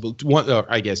 different possible, 2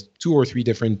 or 3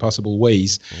 different possible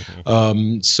ways.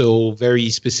 Mm-hmm. So very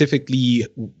specifically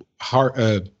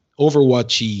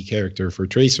Overwatchy character for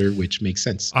Tracer, which makes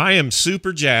sense. I am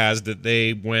super jazzed that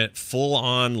they went full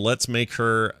on, let's make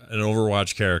her an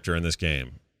Overwatch character in this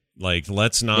game. Like,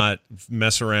 let's not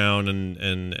mess around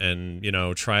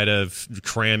and try to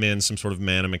cram in some sort of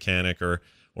mana mechanic or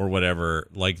whatever.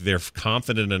 Like, they're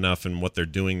confident enough in what they're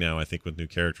doing now, I think, with new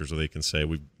characters, where they can say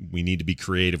we need to be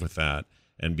creative with that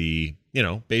and be,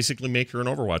 basically make her an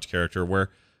Overwatch character where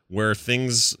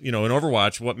things, in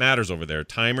Overwatch, what matters over there?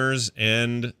 Timers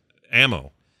and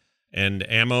ammo. And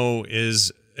ammo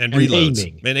is and reloads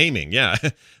and aiming. Yeah.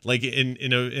 Like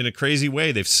in a crazy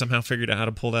way, they've somehow figured out how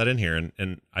to pull that in here.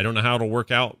 And I don't know how it'll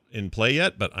work out in play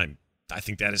yet, but I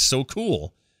think that is so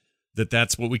cool.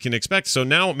 That's what we can expect. So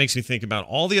now it makes me think about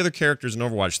all the other characters in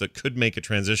Overwatch that could make a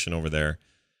transition over there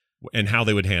and how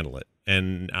they would handle it.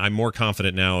 And I'm more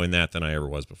confident now in that than I ever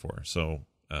was before. So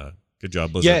good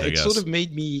job, Blizzard. Yeah, it sort of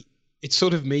made me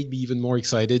even more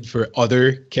excited for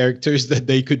other characters that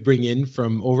they could bring in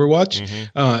from Overwatch.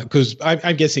 Because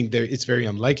I'm guessing it's very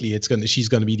unlikely she's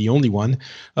gonna be the only one.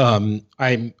 We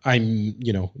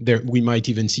might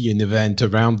even see an event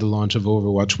around the launch of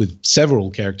Overwatch with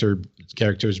several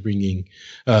characters being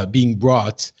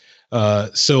brought.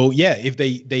 So yeah, if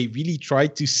they really try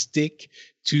to stick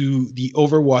to the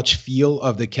Overwatch feel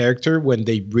of the character when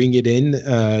they bring it in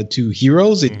to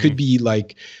Heroes, it could be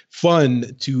like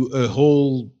fun to a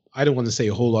whole, I don't want to say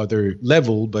a whole other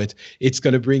level, but it's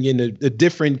going to bring in a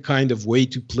different kind of way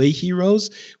to play Heroes,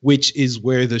 which is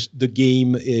where the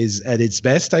game is at its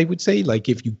best, I would say. Like,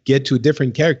 if you get to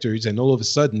different characters and all of a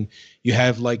sudden you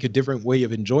have like a different way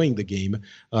of enjoying the game,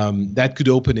 that could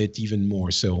open it even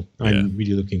more. So I'm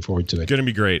really looking forward to it. Going to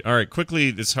be great. All right,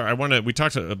 quickly, we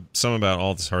talked some about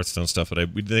all this Hearthstone stuff,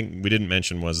 but we didn't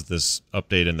mention was this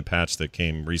update in the patch that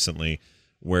came recently,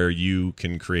 where you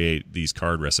can create these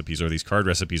card recipes, or these card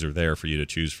recipes are there for you to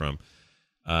choose from.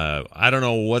 I don't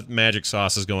know what magic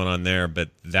sauce is going on there, but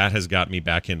that has got me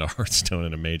back into Hearthstone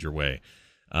in a major way.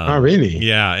 Oh, really?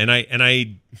 Yeah, and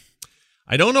I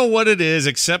don't know what it is,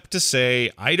 except to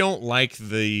say I don't like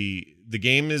the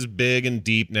game is big and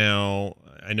deep now.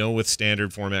 I know with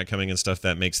standard format coming and stuff,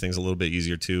 that makes things a little bit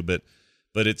easier too, but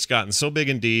it's gotten so big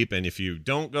and deep, and if you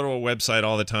don't go to a website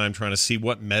all the time trying to see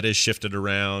what meta's shifted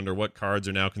around or what cards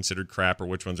are now considered crap or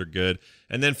which ones are good,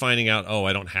 and then finding out, oh,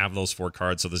 I don't have those 4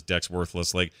 cards, so this deck's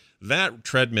worthless, like that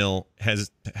treadmill has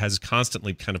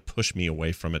constantly kind of pushed me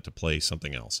away from it to play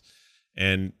something else.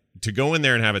 And to go in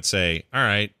there and have it say, all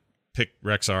right, pick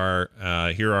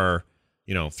Rexxar, here are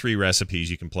 3 recipes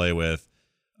you can play with.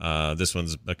 This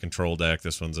one's a control deck.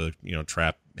 This one's a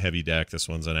trap heavy deck. This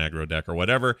one's an aggro deck or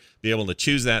whatever. Be able to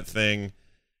choose that thing,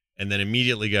 and then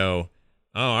immediately go,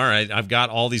 oh, all right, I've got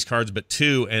all these cards but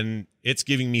 2, and it's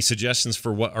giving me suggestions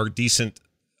for what are decent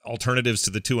alternatives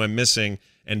to the 2 I'm missing.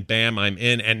 And bam, I'm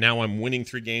in, and now I'm winning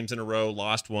 3 games in a row.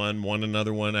 Lost one, won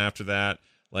another one after that.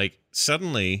 Like,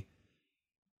 suddenly,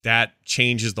 that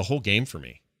changes the whole game for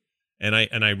me. And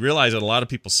I realize that a lot of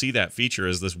people see that feature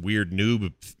as this weird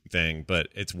noob thing, but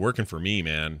it's working for me,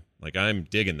 man. Like, I'm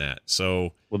digging that.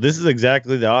 So, well, this is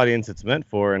exactly the audience it's meant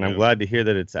for, and I'm glad to hear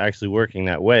that it's actually working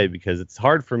that way, because it's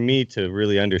hard for me to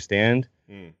really understand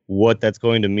what that's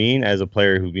going to mean as a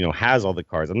player who has all the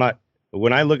cards.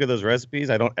 When I look at those recipes,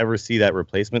 I don't ever see that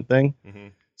replacement thing.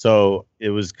 So it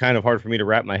was kind of hard for me to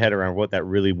wrap my head around what that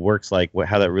really works like,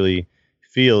 how that really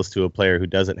feels to a player who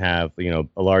doesn't have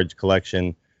a large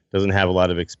collection, doesn't have a lot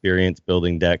of experience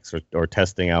building decks or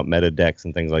testing out meta decks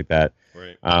and things like that.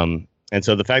 Right. And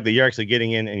so the fact that you're actually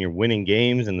getting in and you're winning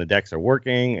games and the decks are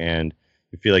working and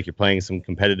you feel like you're playing some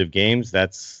competitive games,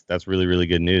 that's really, really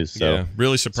good news. So yeah,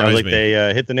 really surprised me.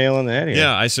 They hit the nail on the head here.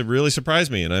 Yeah, I said really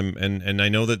surprised me, and I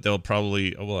know that they'll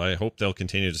probably, I hope they'll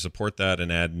continue to support that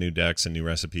and add new decks and new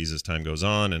recipes as time goes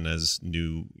on, and as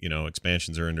new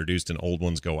expansions are introduced and old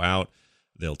ones go out,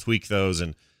 they'll tweak those.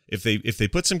 And if they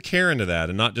put some care into that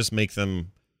and not just make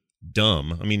them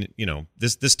dumb, I mean,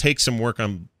 this takes some work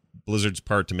on Blizzard's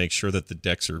part to make sure that the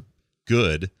decks are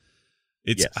good.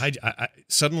 It's yes. I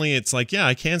suddenly it's like, yeah,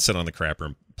 I can sit on the crapper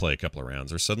and play a couple of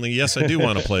rounds, or suddenly, yes, I do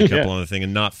want to play a couple on the thing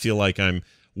and not feel like I'm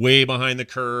way behind the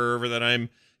curve, or that I'm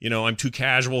I'm too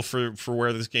casual for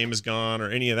where this game has gone or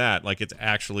any of that. Like,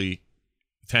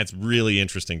 that's really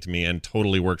interesting to me and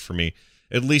totally worked for me,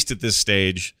 at least at this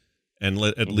stage and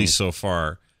at least so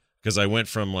far, because I went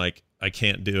from like, I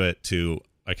can't do it to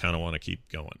I kind of want to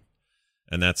keep going.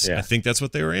 And I think that's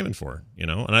what they were aiming for,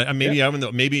 and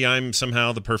maybe I'm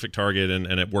somehow the perfect target and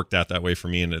it worked out that way for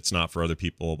me and it's not for other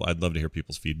people. I'd love to hear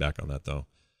people's feedback on that though.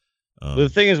 The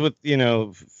thing is with,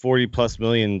 40 plus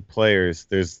million players,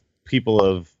 there's people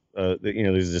of,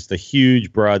 there's just a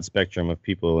huge broad spectrum of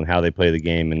people and how they play the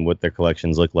game and what their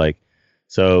collections look like.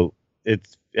 So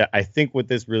I think what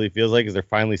this really feels like is they're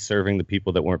finally serving the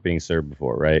people that weren't being served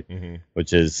before, right? Mm-hmm.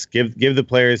 Which is give the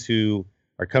players who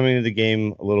are coming into the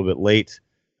game a little bit late,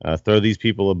 throw these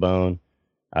people a bone,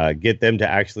 get them to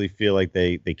actually feel like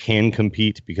they can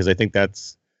compete, because I think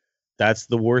that's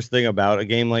the worst thing about a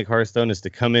game like Hearthstone is to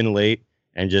come in late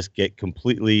and just get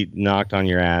completely knocked on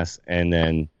your ass and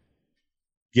then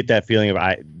get that feeling of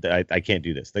I can't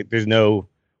do this. Like, there's no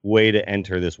way to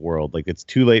enter this world. Like, it's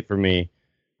too late for me.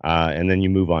 And then you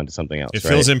move on to something else. It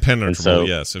feels impenetrable,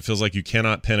 yes. It feels like you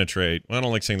cannot penetrate. Well, I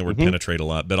don't like saying the word penetrate a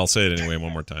lot, but I'll say it anyway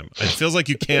one more time. It feels like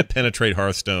you can't penetrate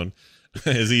Hearthstone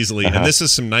as easily. And this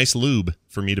is some nice lube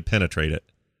for me to penetrate it.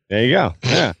 There you go.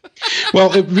 Yeah.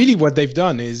 Well, really what they've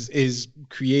done is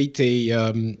create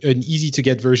an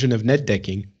easy-to-get version of net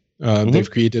decking. They've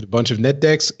created a bunch of net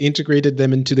decks, integrated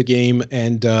them into the game,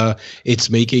 and it's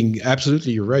making,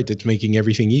 absolutely, you're right, it's making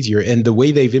everything easier. And the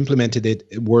way they've implemented it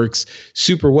works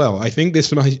super well. I think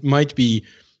this might be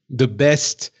the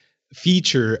best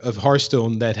feature of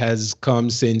Hearthstone that has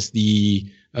come since the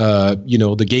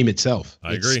game itself.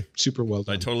 I agree. Super well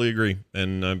done. I totally agree.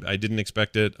 And I didn't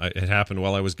expect it. It happened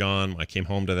while I was gone. I came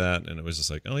home to that, and it was just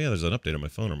like, oh, yeah, there's an update on my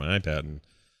phone or my iPad, and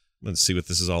let's see what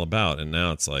this is all about. And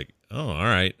now it's like, oh, all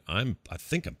right, I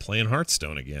think I'm playing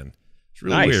Hearthstone again. It's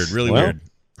really weird, weird.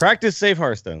 Practice safe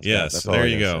Hearthstone. Yes, there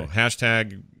you go.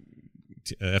 Hashtag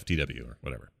FTW or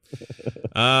whatever.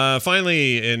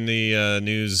 Finally, in the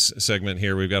news segment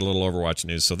here, we've got a little Overwatch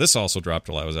news. So this also dropped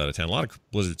while I was out of town. A lot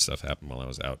of Blizzard stuff happened while I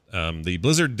was out. The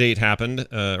Blizzard date happened,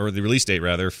 or the release date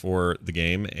rather, for the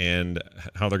game, and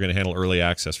how they're going to handle early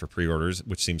access for pre-orders,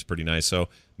 which seems pretty nice. So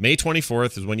May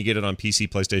 24th is when you get it on PC,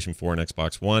 PlayStation 4, and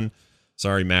Xbox One.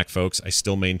 Sorry, Mac folks. I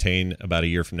still maintain about a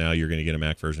year from now you're going to get a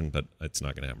Mac version, but it's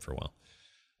not going to happen for a while.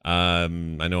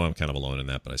 I know I'm kind of alone in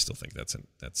that, but I still think that's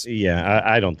yeah.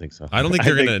 I don't think so. I don't think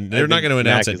they're not going to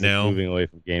announce it now. Moving away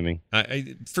from gaming,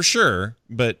 for sure.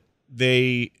 But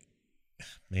the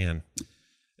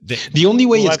only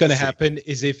way it's going to happen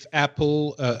is if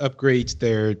Apple upgrades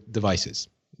their devices.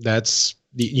 That's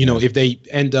if they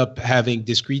end up having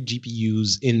discrete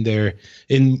GPUs in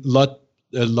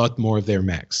a lot more of their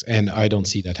Macs, and I don't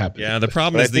see that happening. Yeah, the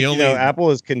problem is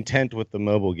Apple is content with the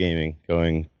mobile gaming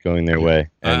going their way.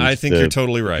 I think you're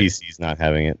totally right. PC's not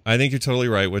having it. I think you're totally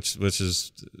right, which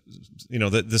is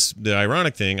the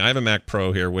ironic thing. I have a Mac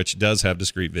Pro here, which does have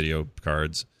discrete video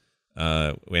cards,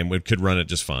 and could run it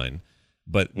just fine.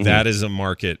 But that is a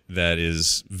market that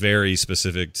is very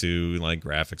specific to like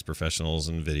graphics professionals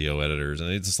and video editors, and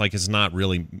it's like it's not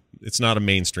a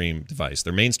mainstream device.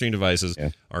 Their mainstream devices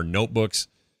are notebooks,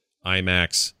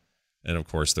 iMacs, and of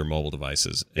course their mobile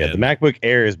devices. Yeah, the MacBook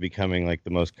Air is becoming like the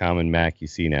most common Mac you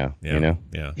see now. Yeah,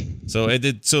 yeah. So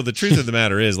the truth of the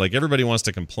matter is, like, everybody wants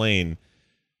to complain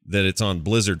that it's on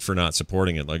Blizzard for not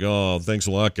supporting it. Like, oh, thanks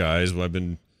a lot, guys. I've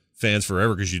been fans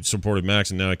forever because you supported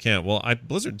Macs and now I can't. Well,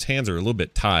 Blizzard's hands are a little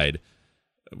bit tied,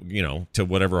 to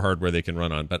whatever hardware they can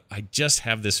run on. But I just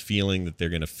have this feeling that they're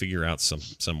going to figure out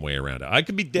some way around it. I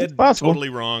could be dead totally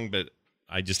wrong, but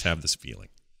I just have this feeling.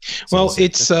 So well,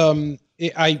 it's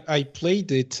I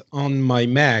played it on my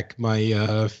Mac,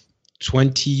 my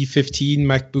 2015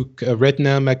 MacBook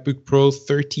Retina MacBook Pro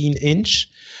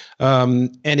 13-inch.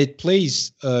 And it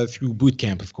plays through Boot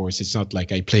Camp, of course. It's not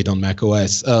like I played on Mac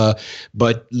OS,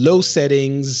 but low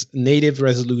settings, native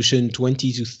resolution,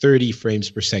 20 to 30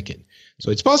 frames per second. So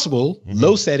it's possible.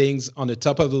 Low settings on the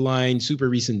top of the line, super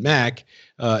recent Mac.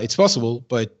 It's possible,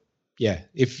 but yeah,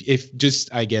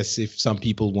 I guess if some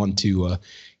people want to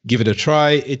give it a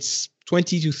try, it's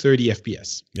 20 to 30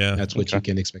 FPS. Yeah, that's what you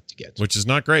can expect to get, which is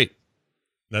not great.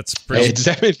 It's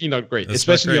definitely not great,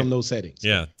 especially on low settings.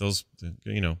 Yeah, those,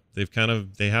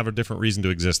 they have a different reason to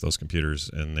exist, those computers,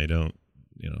 and they don't,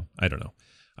 I don't know.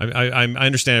 I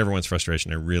understand everyone's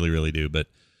frustration. I really, really do. But,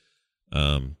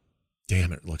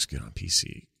 damn it looks good on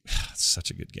PC. It's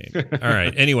such a good game. All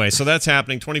right. Anyway, so that's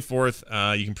happening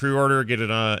 24th. You can pre-order, get it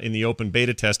in the open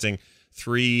beta testing.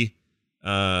 The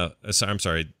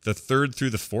 3rd through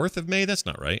the 4th of May. That's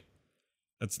not right.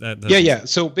 Yeah.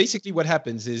 So basically what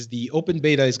happens is the open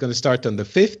beta is going to start on the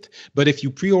 5th, but if you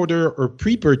pre-order or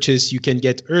pre-purchase, you can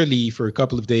get early for a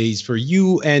couple of days for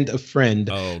you and a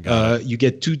friend. You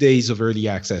get 2 days of early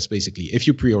access, basically, if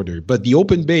you pre-order. But the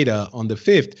open beta on the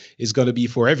 5th is going to be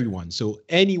for everyone. So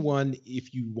anyone,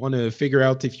 if you want to figure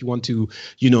out, if you want to,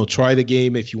 try the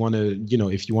game, if you want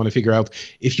to figure out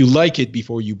if you like it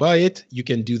before you buy it, you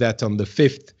can do that on the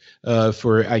 5th.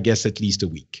 For, I guess, at least a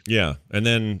week. Yeah. And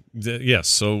then,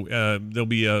 so there'll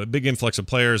be a big influx of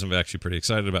players. I'm actually pretty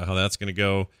excited about how that's going to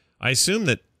go. I assume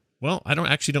that,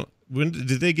 when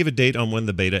did they give a date on when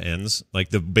the beta ends? Like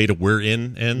the beta we're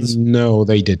in ends? No,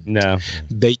 they didn't. No.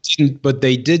 They didn't, but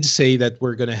they did say that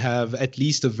we're going to have at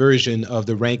least a version of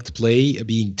the ranked play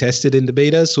being tested in the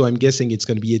beta. So I'm guessing it's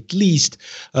going to be at least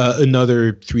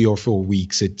another 3 or 4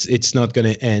 weeks. It's not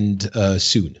going to end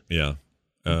soon. Yeah.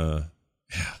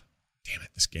 Damn it,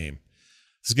 this game.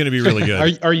 This is going to be really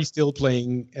good. Are you still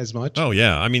playing as much? Oh,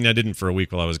 yeah. I mean, I didn't for a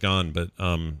week while I was gone, but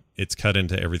it's cut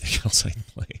into everything else I can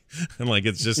play. And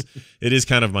it is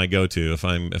kind of my go-to. If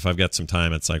I've got some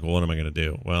time, it's like, well, what am I going to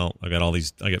do? Well, I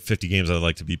got 50 games I'd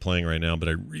like to be playing right now, but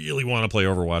I really want to play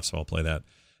Overwatch, so I'll play that.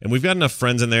 And we've got enough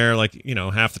friends in there,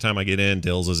 half the time I get in,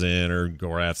 Dills is in, or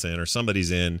Gorath's in, or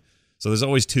somebody's in. So there's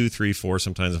always 2, 3, 4,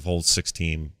 sometimes a whole 6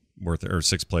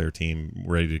 player team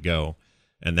ready to go.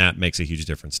 And that makes a huge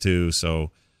difference too.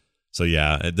 So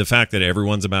yeah, the fact that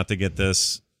everyone's about to get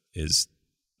this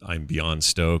I'm beyond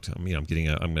stoked. I mean, I'm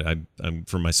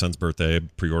for my son's birthday, I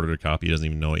pre-ordered a copy. He doesn't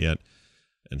even know it yet,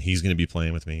 and he's going to be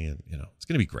playing with me, and it's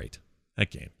going to be great. That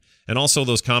game, and also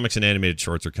those comics and animated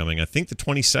shorts are coming. I think the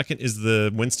 22nd is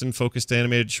the Winston focused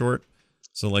animated short.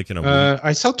 So I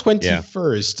saw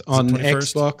 21st on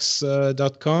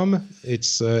Xbox.com.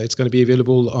 It's going to be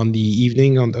available on the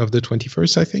evening of the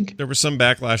 21st, I think. There was some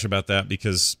backlash about that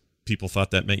because people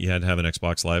thought that meant you had to have an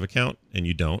Xbox Live account, and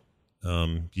you don't.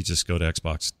 You just go to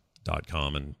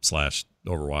Xbox.com and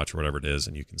 /Overwatch or whatever it is,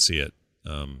 and you can see it.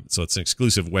 So it's an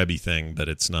exclusive webby thing, but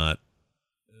it's not.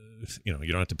 You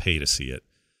don't have to pay to see it,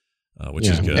 which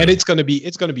is good. And it's going to be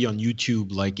on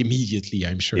YouTube immediately,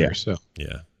 I'm sure. Yeah. So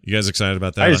yeah. You guys excited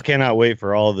about that? I just cannot wait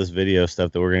for all of this video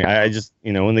stuff that we're going to... I just,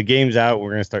 when the game's out,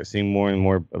 we're going to start seeing more and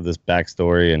more of this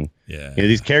backstory. And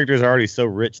these characters are already so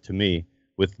rich to me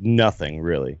with nothing,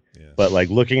 really. Yeah. But,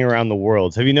 looking around the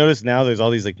worlds. Have you noticed now there's all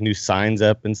these, new signs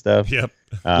up and stuff? Yep.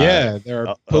 There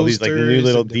are all these, new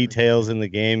little details in the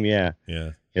game. Yeah. Yeah.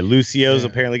 And Lucio's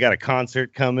apparently got a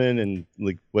concert coming and,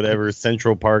 whatever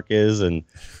Central Park is. And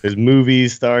there's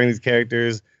movies starring these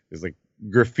characters. There's,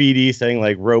 graffiti saying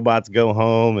robots go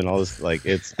home and all this.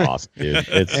 It's awesome, dude.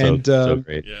 It's so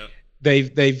great. Yeah.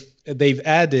 They've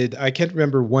added, I can't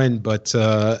remember when, but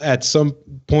at some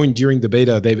point during the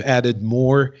beta they've added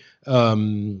more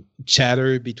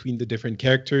chatter between the different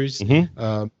characters.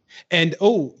 Mm-hmm. And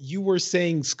you were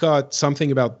saying, Scott, something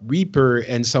about Reaper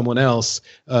and someone else.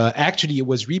 Actually, it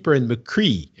was Reaper and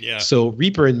McCree. Yeah. So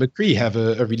Reaper and McCree have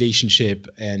a relationship,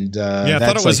 and I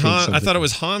thought it was I thought it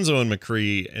was Hanzo and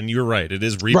McCree, and you're right. It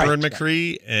is Reaper and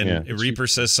McCree, and Reaper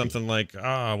says something like,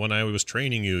 when I was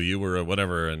training you, you were a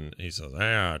whatever," and he says,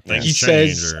 things he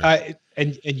change. Says,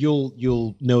 and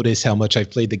you'll notice how much I've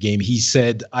played the game. He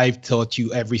said, "I've taught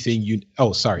you everything you."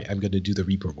 Oh, sorry, I'm going to do the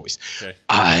Reaper voice. Okay.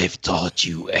 I've taught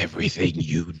you everything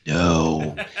you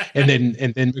know, and then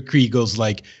McCree goes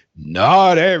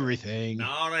 "Not everything."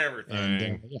 Not everything.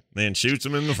 And, then shoots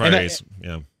him in the face.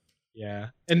 Yeah,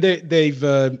 and they've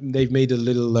made a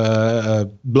little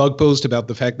blog post about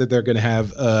the fact that they're going to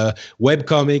have web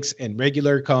comics and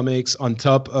regular comics on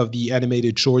top of the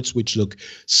animated shorts, which look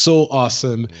so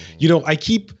awesome. Mm-hmm. I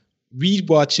keep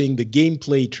rewatching the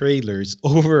gameplay trailers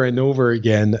over and over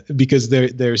again because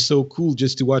they're so cool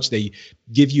just to watch. They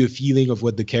give you a feeling of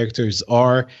what the characters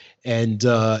are, and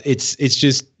it's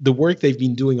just the work they've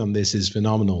been doing on this is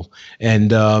phenomenal.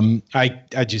 And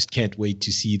I just can't wait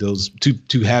to see those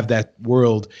to have that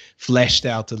world fleshed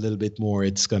out a little bit more.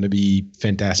 It's going to be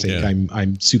fantastic. Yeah.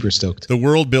 I'm super stoked. The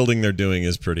world building they're doing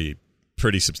is pretty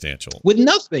substantial. With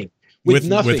nothing. With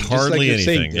nothing. With hardly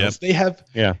anything. Yep. They have.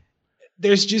 Yeah.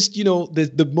 There's just,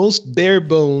 the most bare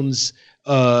bones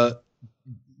competitive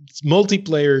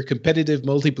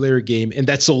multiplayer game, and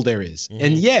that's all there is. Mm-hmm.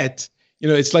 And yet,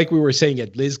 it's like we were saying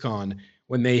at BlizzCon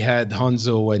when they had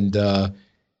Hanzo and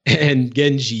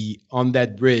Genji on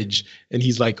that bridge, and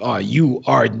he's like, you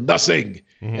are nothing.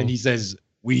 Mm-hmm. And he says,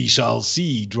 "We shall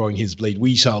see," drawing his blade,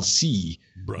 "we shall see,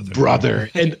 brother."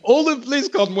 And all of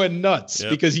BlizzCon went nuts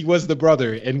because he was the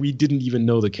brother, and we didn't even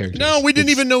know the character. No, we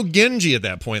didn't even know Genji at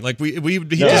that point. He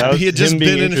had just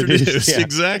been introduced. Yeah.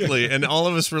 Exactly. And all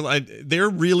of us were like, they're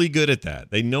really good at that.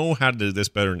 They know how to do this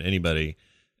better than anybody.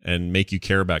 and make you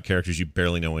care about characters you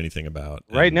barely know anything about.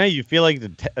 Right now, you feel like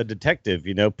a detective,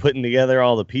 putting together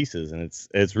all the pieces, and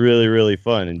it's really, really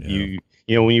fun. And you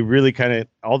when you really kind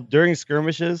of during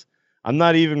skirmishes, I'm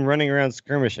not even running around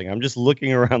skirmishing. I'm just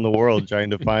looking around the world trying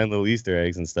to find little Easter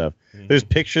eggs and stuff. Mm-hmm. There's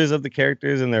pictures of the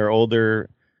characters in their older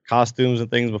costumes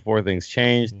and things before things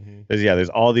changed. Mm-hmm. There's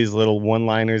all these little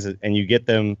one-liners, and you get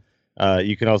them.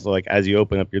 You can also, like, as you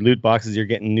open up your loot boxes, you're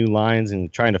getting new lines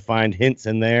and trying to find hints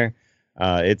in there.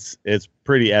 It's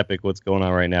pretty epic what's going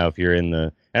on right now. If you're in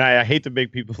the, and I hate to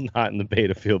make people not in the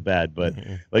beta feel bad, but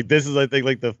like this is, I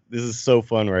think, this is so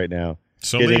fun right now.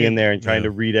 Getting in there and trying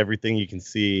to read everything you can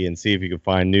see and see if you can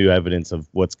find new evidence of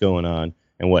what's going on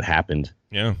and what happened.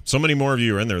 Yeah, so many more of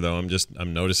you are in there though. I'm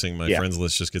noticing my friends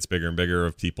list just gets bigger and bigger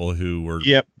of people who were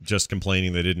just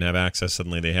complaining they didn't have access.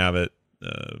 Suddenly they have it.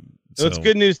 So it's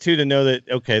good news too to know that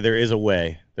there is a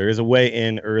way. There is a way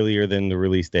in earlier than the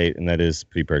release date, and that is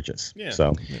pre-purchase. Yeah.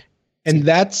 So, and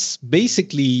that's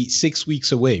basically 6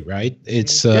 weeks away, right?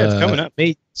 It's it's coming up.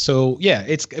 So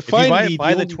it's if finally you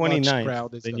buy the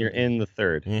 29th, then you're in the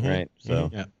 3rd, right? So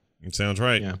it sounds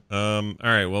right. Yeah. All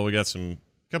right. Well, we got a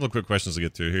couple of quick questions to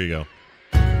get through. Here you go.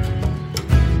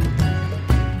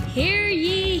 Hear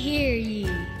ye, hear ye.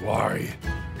 Why,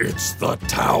 it's the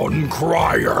Town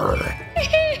Crier.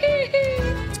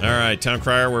 All right, Town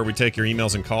Crier, where we take your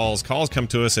emails and calls. Calls come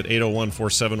to us at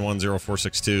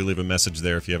 801-471-0462. Leave a message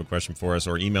there if you have a question for us,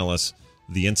 or email us,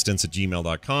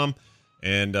 theinstance@gmail.com.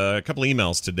 And a couple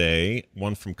emails today.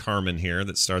 One from Carmen here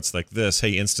that starts like this.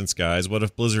 Hey, Instance guys, what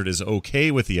if Blizzard is okay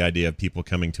with the idea of people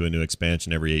coming to a new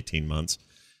expansion every 18 months,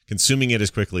 consuming it as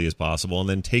quickly as possible, and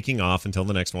then taking off until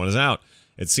the next one is out?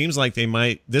 It seems like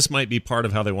this might be part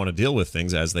of how they want to deal with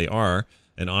things as they are,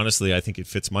 and honestly, I think it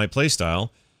fits my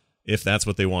playstyle if that's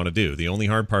what they want to do. The only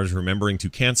hard part is remembering to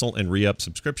cancel and re-up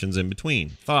subscriptions in between.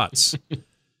 Thoughts? We've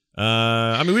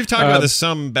talked about this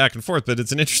some back and forth, but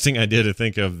it's an interesting idea to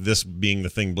think of this being the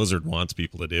thing Blizzard wants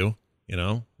people to do.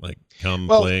 Like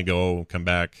play, go, come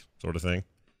back sort of thing.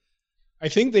 I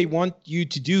think they want you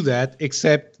to do that,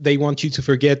 except they want you to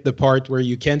forget the part where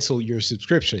you cancel your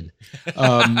subscription.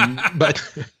 But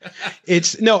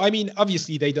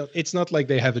obviously they don't. It's not like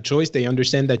they have a choice. They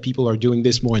understand that people are doing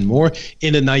this more and more.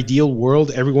 In an ideal world,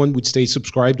 everyone would stay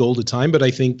subscribed all the time. But I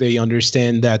think they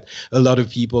understand that a lot of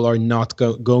people are not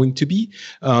going to be.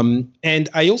 And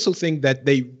I also think that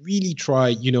they really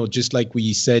try, just like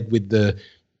we said with the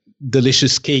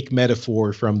delicious cake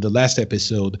metaphor from the last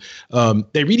episode,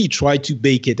 they really try to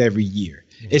bake it every year.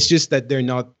 It's just that they're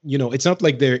not, it's not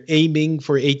like they're aiming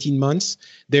for 18 months.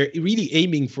 They're really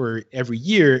aiming for every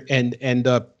year and end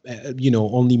up,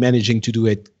 only managing to do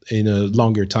it in a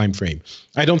longer time frame.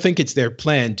 I don't think it's their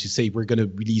plan to say we're going to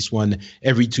release one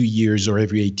every 2 years or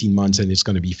every 18 months and it's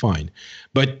going to be fine.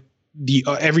 But the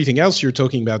everything else you're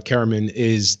talking about, Carmen,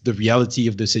 is the reality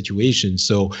of the situation.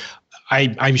 So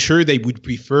I'm sure they would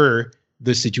prefer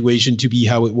the situation to be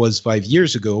how it was 5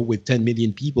 years ago, with 10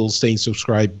 million people staying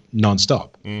subscribed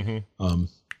nonstop. Mm-hmm.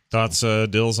 Thoughts,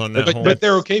 Dills, on that? But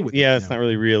they're okay with it. Yeah, it's not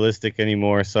really realistic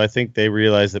anymore. So I think they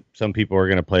realize that some people are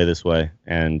going to play this way.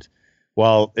 And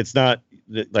while it's not,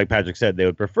 like Patrick said, they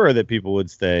would prefer that people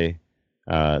would stay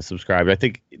subscribed. I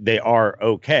think they are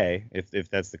okay, if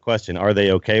that's the question. Are they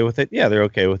okay with it? Yeah, they're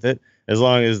okay with it. As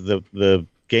long as the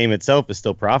game itself is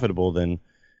still profitable, then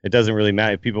it doesn't really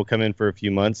matter if people come in for a few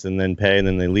months and then pay and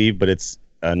then they leave, but it's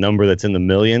a number that's in the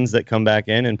millions that come back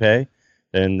in and pay,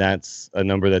 then that's a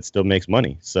number that still makes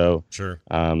money. So sure.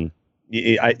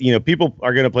 People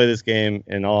are going to play this game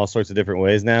in all sorts of different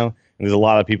ways now. And there's a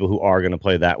lot of people who are going to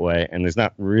play that way. And there's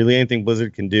not really anything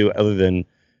Blizzard can do other than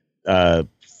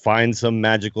find some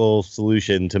magical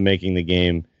solution to making the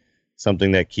game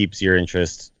something that keeps your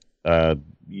interest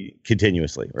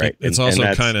continuously, right? It's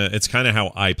also kind of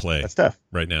how I play. That's tough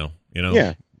right now.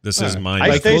 Yeah. This is my.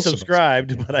 I stay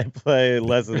subscribed, but I play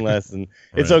less and less, and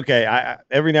it's okay. I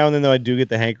every now and then though I do get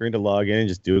the hankering to log in and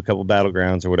just do a couple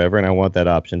battlegrounds or whatever, and I want that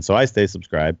option, so I stay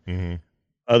subscribed. Mm-hmm.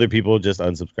 Other people just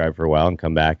unsubscribe for a while and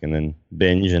come back and then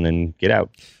binge and then get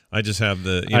out. I just have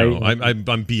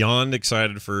I'm beyond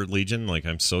excited for Legion. Like,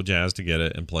 I'm so jazzed to get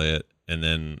it and play it. And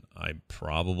then I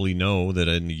probably know that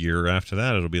in a year after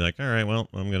that, it'll be like, all right, well,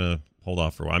 I'm going to hold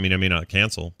off for a while. I mean, I may not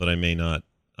cancel, but I'm not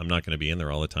going to be in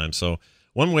there all the time. So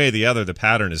one way or the other, the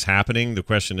pattern is happening. The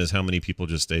question is how many people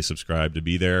just stay subscribed to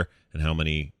be there and how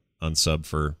many unsub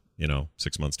for,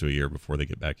 6 months to a year before they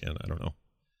get back in. I don't know.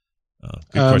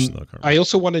 Good question, though, Carl. I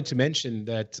also wanted to mention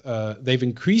that they've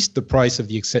increased the price of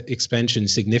the expansion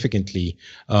significantly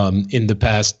in the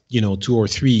past, 2 or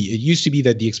 3. It used to be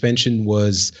that the expansion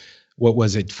was what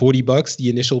was it, $40, the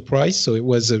initial price. So it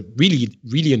was a really,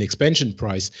 really an expansion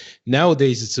price.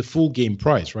 Nowadays, it's a full game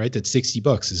price, right? At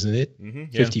 $60, isn't it? Mm-hmm,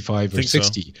 yeah. 55 or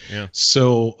 60. So. Yeah.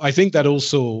 So I think that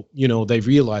also, they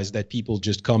realize that people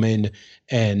just come in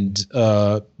and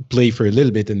play for a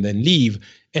little bit and then leave.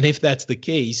 And if that's the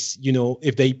case,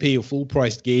 if they pay a full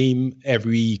priced game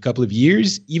every couple of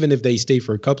years, even if they stay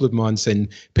for a couple of months and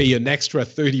pay an extra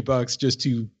 $30 just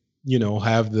to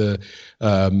have the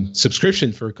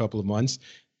subscription for a couple of months,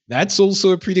 that's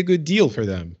also a pretty good deal for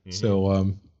them. Mm-hmm.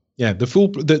 So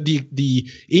the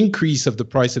increase of the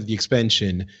price of the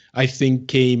expansion, I think,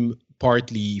 came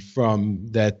partly from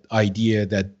that idea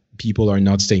that people are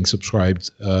not staying subscribed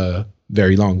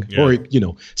very long, or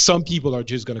some people are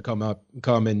just going to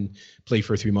come and play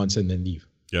for 3 months and then leave.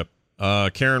 Yep.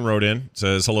 Karen wrote in,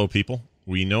 says, "Hello, people.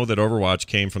 We know that Overwatch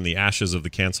came from the ashes of the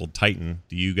canceled Titan.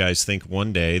 Do you guys think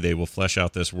one day they will flesh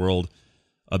out this world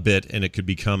a bit and it could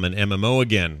become an MMO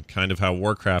again, kind of how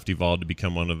Warcraft evolved to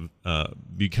become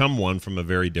one from a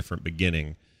very different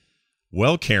beginning?"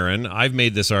 Well, Karen, I've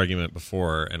made this argument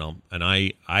before, and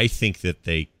I think that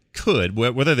they could.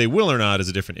 Whether they will or not is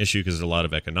a different issue, because there's a lot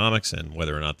of economics and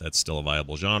whether or not that's still a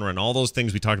viable genre and all those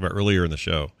things we talked about earlier in the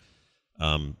show.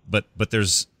 But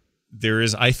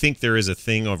I think there is a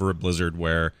thing over at Blizzard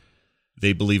where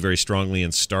they believe very strongly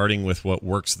in starting with what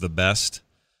works the best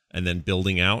and then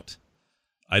building out.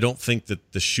 I don't think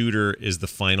that the shooter is the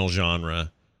final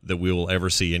genre that we will ever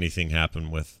see anything happen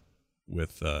with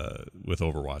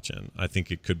Overwatch in. I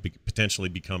think it could potentially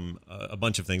become a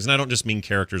bunch of things, and I don't just mean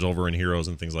characters over and heroes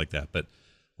and things like that, but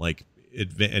like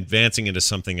advancing into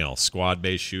something else,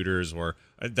 squad-based shooters, or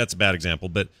that's a bad example,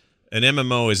 but an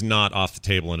MMO is not off the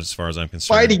table, and as far as I'm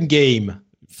concerned.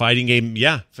 Fighting game,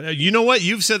 yeah. You know what?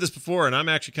 You've said this before, and I'm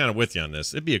actually kind of with you on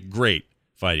this. It'd be a great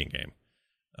fighting game.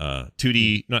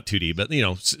 2D, not 2D, but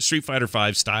Street Fighter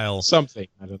 5 style something.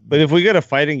 But if we got a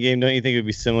fighting game, don't you think it would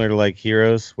be similar to like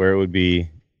Heroes, where it would be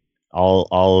all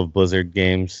of Blizzard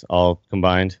games all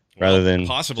combined, rather than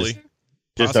possibly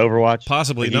just Overwatch?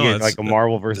 Possibly, like a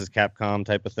Marvel versus Capcom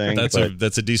type of thing.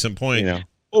 That's a decent point.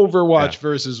 Overwatch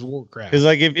versus Warcraft. Because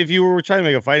like if you were trying to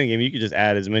make a fighting game, you could just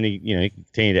add as many. You can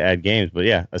continue to add games, but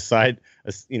yeah, just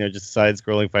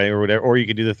side-scrolling fighting or whatever. Or you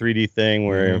could do the 3D thing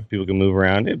where people can move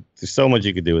around. There's so much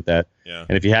you could do with that. Yeah.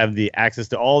 And if you have the access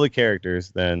to all the characters,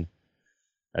 then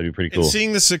that'd be pretty cool. And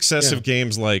seeing the success of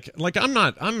games like I'm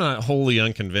not wholly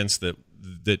unconvinced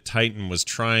that Titan was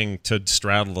trying to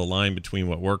straddle the line between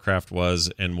what Warcraft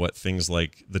was and what things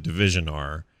like The Division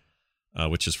are.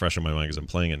 Which is fresh in my mind because I'm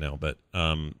playing it now. But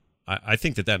I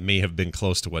think that may have been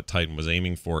close to what Titan was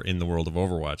aiming for in the world of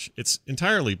Overwatch. It's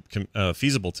entirely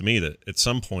feasible to me that at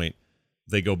some point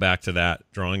they go back to that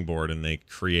drawing board and they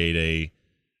create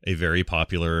a very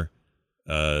popular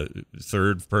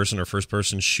third-person or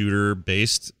first-person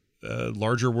shooter-based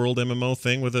larger world MMO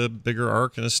thing with a bigger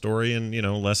arc and a story and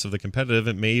less of the competitive.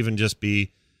 It may even just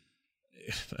be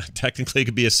technically it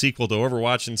could be a sequel to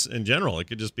Overwatch in general. It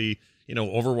could just be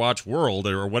Overwatch World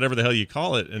or whatever the hell you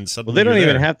call it, and suddenly they don't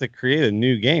even have to create a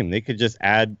new game. They could just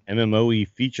add MMO-y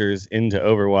features into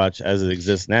Overwatch as it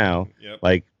exists now,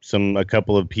 like a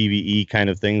couple of PvE kind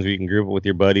of things where you can group up with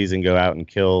your buddies and go out and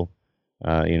kill,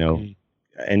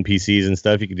 NPCs and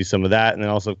stuff. You could do some of that, and then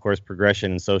also, of course,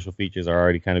 progression and social features are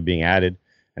already kind of being added,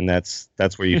 and that's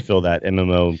where you fill that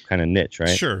MMO kind of niche, right?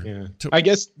 Sure. Yeah. I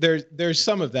guess there's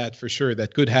some of that for sure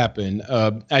that could happen.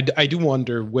 I do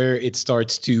wonder where it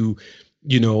starts to,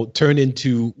 turn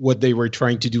into what they were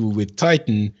trying to do with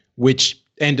Titan, which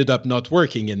ended up not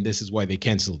working, and this is why they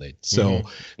canceled it. So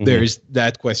there's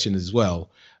that question as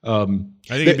well. I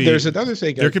think there's another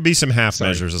thing. There could be some half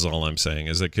measures, is all I'm saying.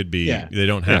 Is it could be they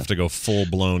don't have to go full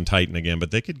blown Titan again, but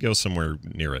they could go somewhere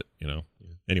near it.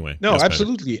 Anyway. No,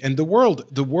 absolutely. Better. And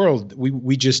the world.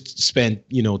 We just spent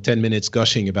 10 minutes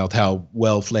gushing about how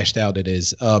well fleshed out it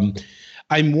is.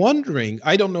 I'm wondering.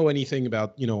 I don't know anything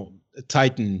about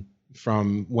Titan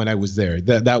from when I was there.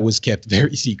 That was kept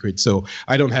very secret, so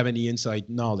I don't have any inside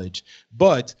knowledge.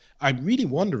 But I'm really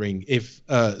wondering if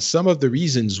some of the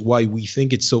reasons why we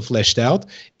think it's so fleshed out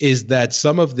is that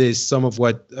some of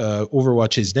what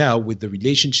Overwatch is now, with the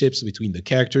relationships between the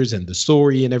characters and the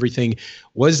story and everything,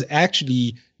 was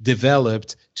actually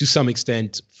developed to some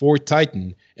extent for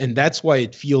Titan, and that's why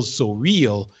it feels so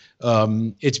real.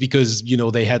 It's because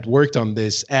they had worked on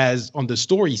this as on the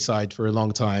story side for a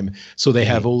long time, so they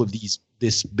have all of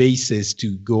this basis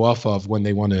to go off of when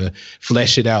they want to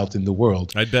flesh it out in the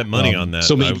world. I'd bet money on that.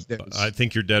 So maybe I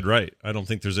think you're dead right. I don't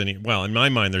think there's any. Well, in my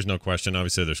mind, there's no question.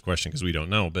 Obviously, there's question because we don't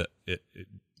know. But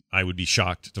I would be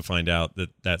shocked to find out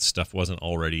that stuff wasn't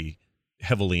already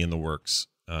heavily in the works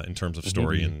in terms of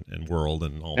story and world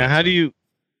and all. Now, how do you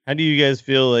guys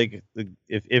feel like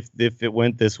if it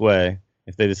went this way,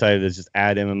 if they decided to just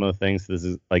add MMO things, this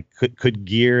is like could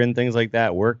gear and things like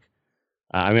that work?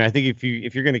 I mean, I think if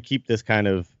you're going to keep this kind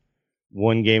of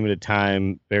one game at a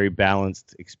time, very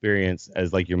balanced experience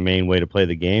as like your main way to play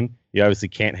the game, you obviously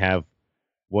can't have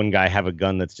one guy have a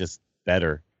gun that's just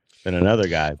better than another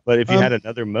guy. But if you had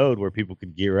another mode where people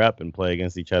could gear up and play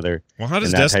against each other, well, how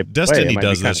does Destiny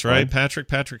does this, right? Patrick,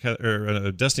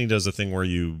 Destiny does a thing where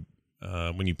you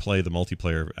when you play the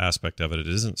multiplayer aspect of it, it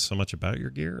isn't so much about your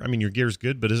gear. I mean, your gear's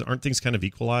good, but aren't things kind of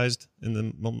equalized in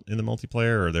the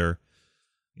multiplayer? Or they're,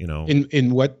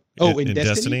 in what? Oh, in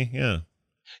Destiny, yeah.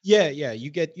 Yeah, you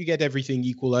get everything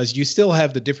equalized. You still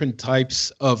have the different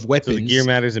types of weapons. So the gear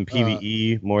matters in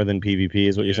PvE more than PvP,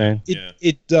 is what you're saying?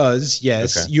 It does,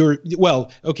 yes.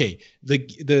 Okay.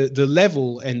 The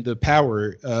level and the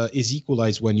power is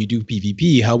equalized when you do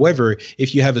PvP. However,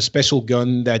 if you have a special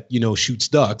gun that shoots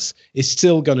ducks, it's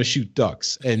still gonna shoot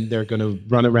ducks, and they're gonna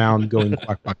run around going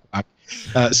quack quack quack.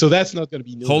 So that's not gonna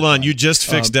be. Notified. Hold on, you just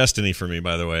fixed Destiny for me,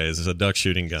 by the way. Is a duck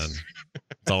shooting gun?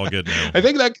 It's all good now. I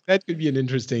think that could be an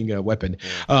interesting weapon.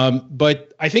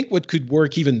 But I think what could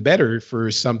work even better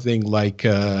for something like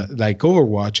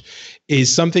Overwatch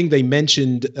is something they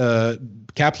mentioned,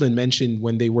 Kaplan mentioned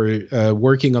when they were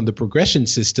working on the progression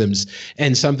systems,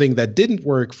 and something that didn't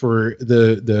work for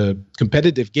the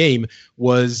competitive game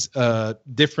was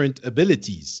different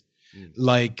abilities.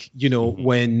 Like,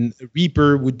 when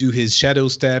Reaper would do his shadow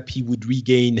step, he would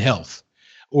regain health.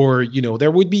 Or,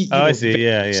 there would be I see.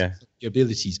 Yeah.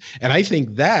 abilities. And I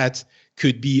think that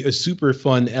could be a super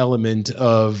fun element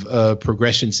of a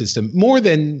progression system, more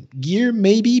than gear,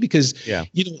 maybe, because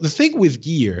the thing with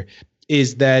gear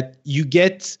is that you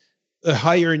get a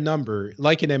higher number,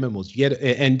 like in MMOs. You get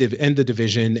end the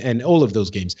division and all of those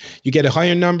games. You get a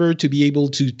higher number to be able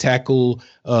to tackle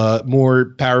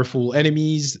more powerful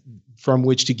enemies, from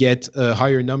which to get a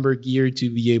higher number gear to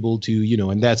be able to,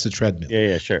 and that's a treadmill.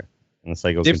 Yeah, sure. And the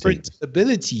cycle different continues.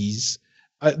 Abilities,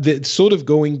 sort of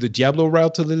going the Diablo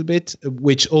route a little bit,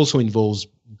 which also involves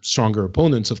stronger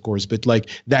opponents, of course, but like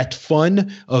that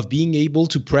fun of being able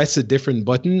to press a different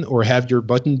button or have your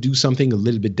button do something a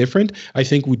little bit different, I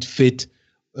think would fit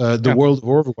the world of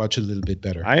Overwatch a little bit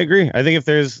better. I agree. I think if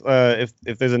there's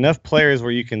enough players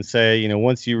where you can say,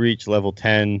 once you reach level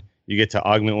 10, you get to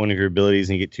augment one of your abilities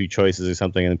and you get 2 choices or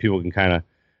something, and then people can kind of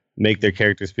make their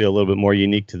characters feel a little bit more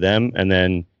unique to them, and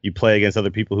then you play against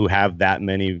other people who have that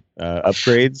many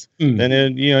upgrades, then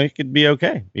it could be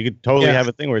okay. You could totally have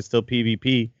a thing where it's still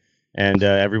PvP and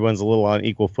everyone's a little on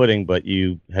equal footing, but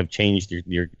you have changed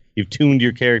you've tuned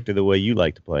your character the way you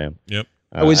like to play him. Yep.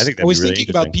 I was thinking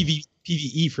about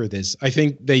PvE for this. I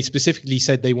think they specifically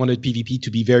said they wanted PvP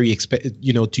to be very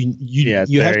you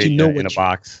have to know what in a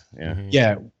box. Yeah.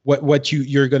 Yeah, what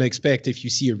you're going to expect if you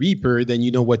see a Reaper, then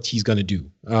you know what he's going to do.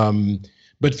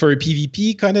 But for a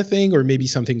PvP kind of thing, or maybe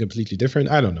something completely different,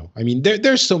 I don't know. I mean,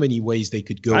 there's so many ways they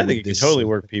could go. I think it could totally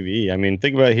work PvE. I mean,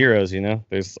 think about heroes.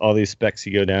 There's all these specs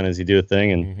you go down as you do a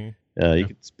thing, and you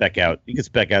could spec out. You could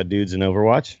spec out dudes in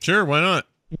Overwatch. Sure, why not?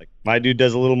 Like my dude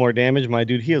does a little more damage. My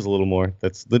dude heals a little more.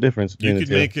 That's the difference. You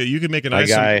could make an. My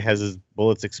guy has his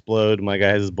bullets explode. My guy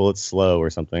has his bullets slow or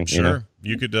something. Sure,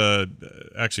 you could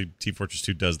actually. Team Fortress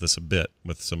 2 does this a bit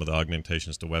with some of the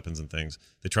augmentations to weapons and things.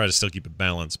 They try to still keep it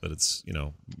balanced, but it's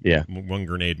one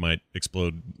grenade might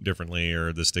explode differently,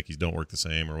 or the stickies don't work the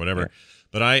same, or whatever. Right.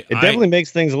 But it definitely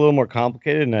makes things a little more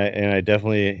complicated, and I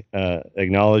definitely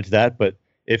acknowledge that, but.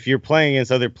 If you're playing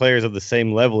against other players of the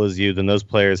same level as you, then those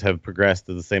players have progressed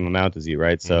to the same amount as you,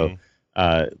 right? So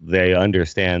they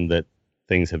understand that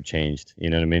things have changed. You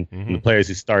know what I mean? And the players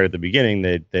who start at the beginning,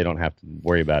 they don't have to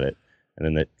worry about it. And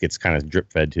then that gets kind of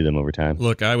drip fed to them over time.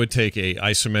 Look, I would take a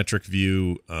isometric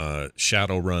view,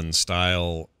 Shadowrun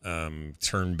style,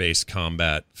 turn-based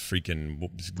combat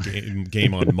freaking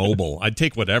game on mobile. I'd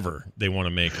take whatever they want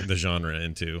to make the genre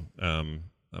into.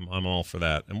 I'm all for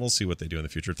that, and we'll see what they do in the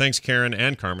future. Thanks, Karen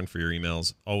and Carmen, for your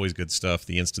emails. Always good stuff.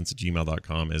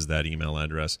 theinstance@gmail.com is that email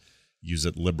address. Use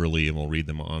it liberally, and we'll read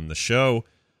them on the show.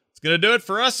 It's going to do it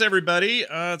for us, everybody.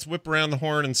 Let's whip around the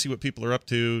horn and see what people are up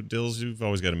to. Dills, you've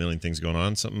always got a million things going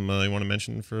on. Something you want to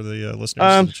mention for the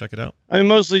listeners to check it out? I mean,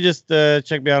 mostly just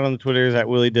check me out on the Twitters at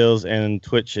Willie Dills, and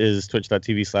Twitch is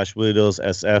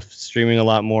twitch.tv/WillieDillsSF. Streaming a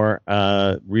lot more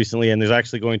recently, and there's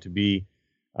actually going to be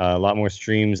a lot more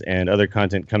streams and other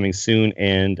content coming soon,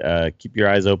 and keep your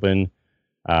eyes open.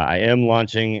 I am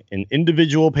launching an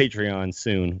individual Patreon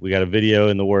soon. We got a video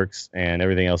in the works, and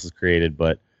everything else is created,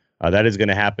 but that is going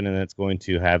to happen, and it's going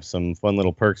to have some fun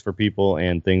little perks for people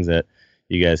and things that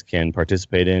you guys can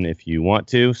participate in if you want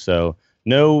to. So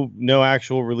no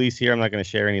actual release here. I'm not going to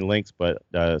share any links, but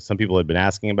some people have been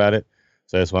asking about it.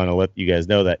 So I just want to let you guys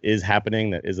know that is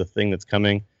happening. That is a thing that's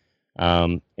coming.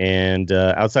 And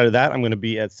outside of that, I'm going to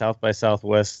be at South by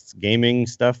Southwest's gaming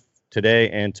stuff today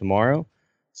and tomorrow.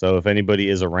 So if anybody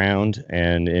is around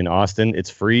and in Austin, it's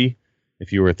free.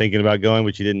 If you were thinking about going,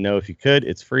 but you didn't know if you could,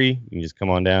 it's free. You can just come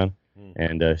on down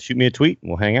and shoot me a tweet,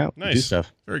 and we'll hang out. Nice. And do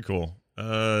stuff. Very cool.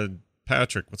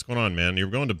 Patrick, what's going on, man? You're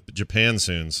going to Japan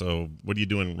soon, so what are you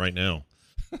doing right now?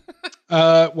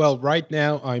 Well, right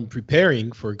now I'm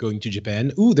preparing for going to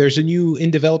Japan. Ooh, there's a new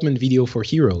in development video for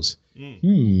Heroes.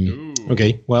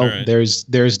 Okay, well, right. There's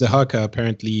the Haka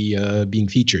apparently being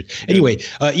featured. Anyway,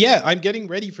 I'm getting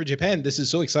ready for Japan. This is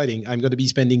so exciting. I'm going to be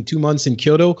spending 2 months in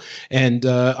Kyoto, and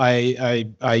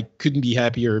I couldn't be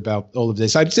happier about all of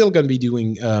this. I'm still going to be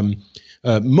doing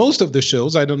most of the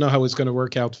shows. I don't know how it's going to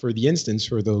work out for the instance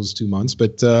for those 2 months,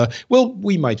 but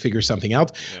we might figure something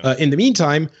out. Yeah. In the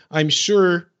meantime,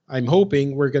 I'm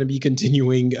hoping we're going to be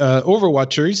continuing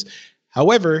Overwatchers.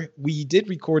 However, we did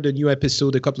record a new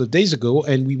episode a couple of days ago,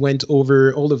 and we went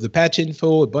over all of the patch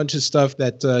info, a bunch of stuff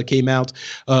that came out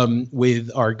with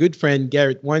our good friend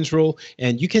Garrett Weinzroll,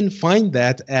 and you can find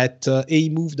that at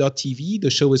amove.tv. The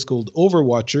show is called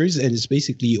Overwatchers, and it's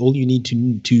basically all you need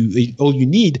all you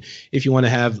need if you want to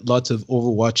have lots of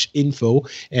Overwatch info.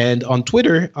 And on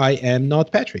Twitter, I am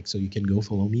Not Patrick, so you can go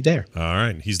follow me there. All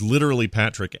right, he's literally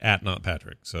Patrick at Not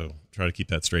Patrick, so try to keep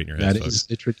that straight in your head. That is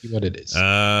literally what it is.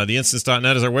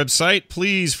 Theinstance.net is our website.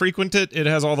 Please frequent it. It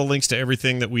has all the links to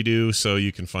everything that we do, so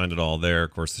you can find it all there.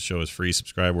 Of course, the show is free.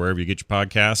 Subscribe wherever you get your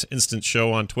podcasts. Instant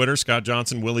Show on Twitter. Scott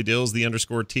Johnson, Willie Dills,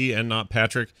 _T, and Not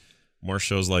Patrick. More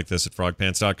shows like this at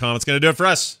frogpants.com. It's going to do it for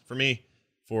us, for me,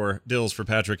 for Dills, for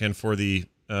Patrick, and for the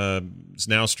it's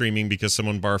now streaming because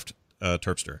someone barfed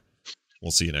Terpster.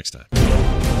 We'll see you next time.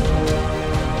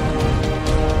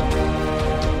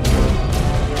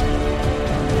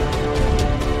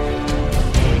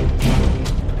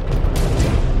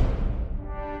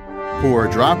 Poor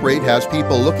drop rate has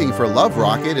people looking for Love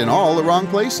Rocket in all the wrong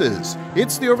places.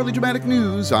 It's the Overly Dramatic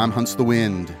News. I'm Hunts the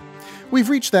Wind. We've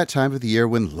reached that time of the year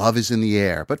when love is in the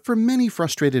air, but for many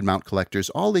frustrated mount collectors,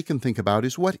 all they can think about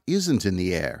is what isn't in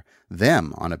the air.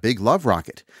 Them on a big love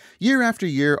rocket. Year after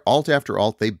year, alt after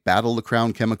alt, they battle the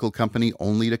Crown Chemical Company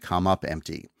only to come up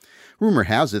empty. Rumor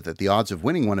has it that the odds of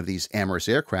winning one of these amorous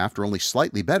aircraft are only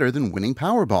slightly better than winning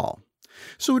Powerball.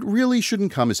 So it really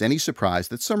shouldn't come as any surprise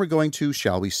that some are going to,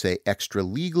 shall we say, extra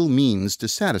legal means to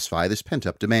satisfy this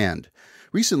pent-up demand.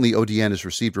 Recently, ODN has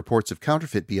received reports of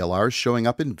counterfeit BLRs showing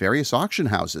up in various auction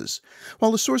houses.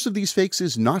 While the source of these fakes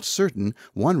is not certain,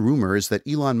 one rumor is that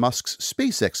Elon Musk's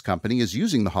SpaceX company is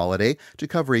using the holiday to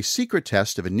cover a secret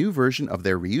test of a new version of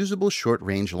their reusable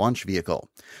short-range launch vehicle.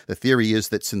 The theory is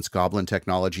that since Goblin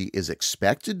technology is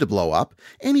expected to blow up,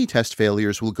 any test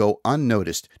failures will go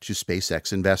unnoticed to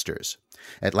SpaceX investors.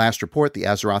 At last report, the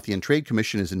Azerothian Trade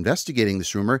Commission is investigating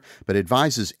this rumor, but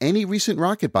advises any recent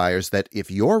rocket buyers that if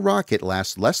your rocket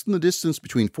lasts less than the distance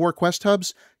between 4 Quest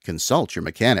hubs, consult your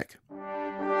mechanic.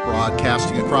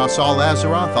 Broadcasting across all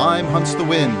Azeroth, I'm Hunts the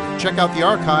Wind. Check out the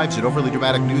archives at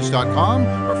overlydramaticnews.com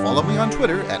or follow me on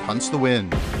Twitter at Hunts the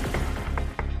Wind.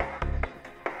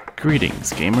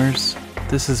 Greetings, gamers.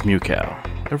 This is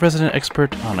Mewcow, a resident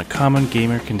expert on a common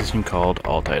gamer condition called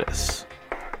altitis.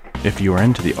 If you are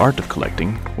into the art of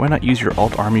collecting, why not use your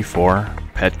alt army for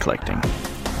pet collecting?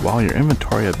 While your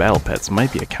inventory of battle pets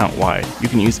might be account wide, you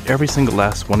can use every single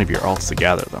last one of your alts to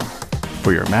gather them.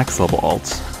 For your max level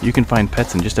alts, you can find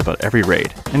pets in just about every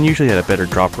raid, and usually at a better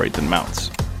drop rate than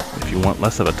mounts. If you want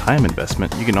less of a time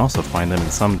investment, you can also find them in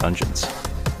some dungeons.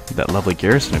 That lovely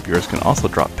garrison of yours can also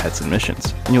drop pets in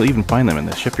missions, and you'll even find them in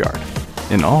the shipyard.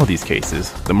 In all of these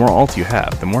cases, the more alts you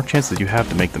have, the more chances you have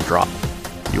to make them drop.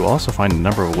 You will also find a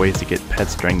number of ways to get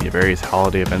pets during the various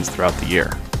holiday events throughout the year.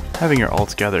 Having your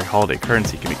alts gather holiday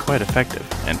currency can be quite effective,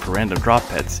 and for random drop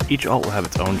pets, each alt will have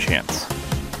its own chance.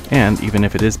 And even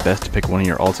if it is best to pick one of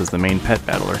your alts as the main pet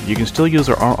battler, you can still use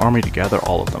our army to gather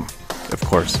all of them. Of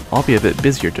course, I'll be a bit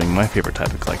busier doing my favorite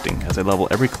type of collecting, as I level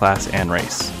every class and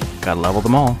race. Gotta level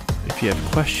them all. If you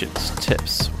have questions,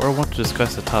 tips, or want to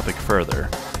discuss the topic further,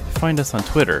 find us on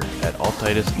Twitter at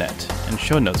altitisnet, and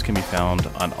show notes can be found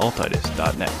on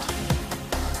altitis.net.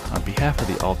 On behalf of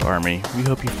the Alt Army, we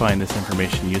hope you find this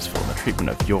information useful in the treatment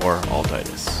of your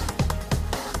altitis.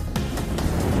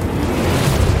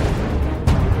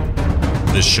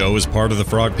 This show is part of the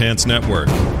Frog Pants Network.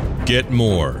 Get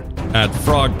more at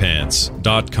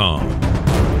frogpants.com.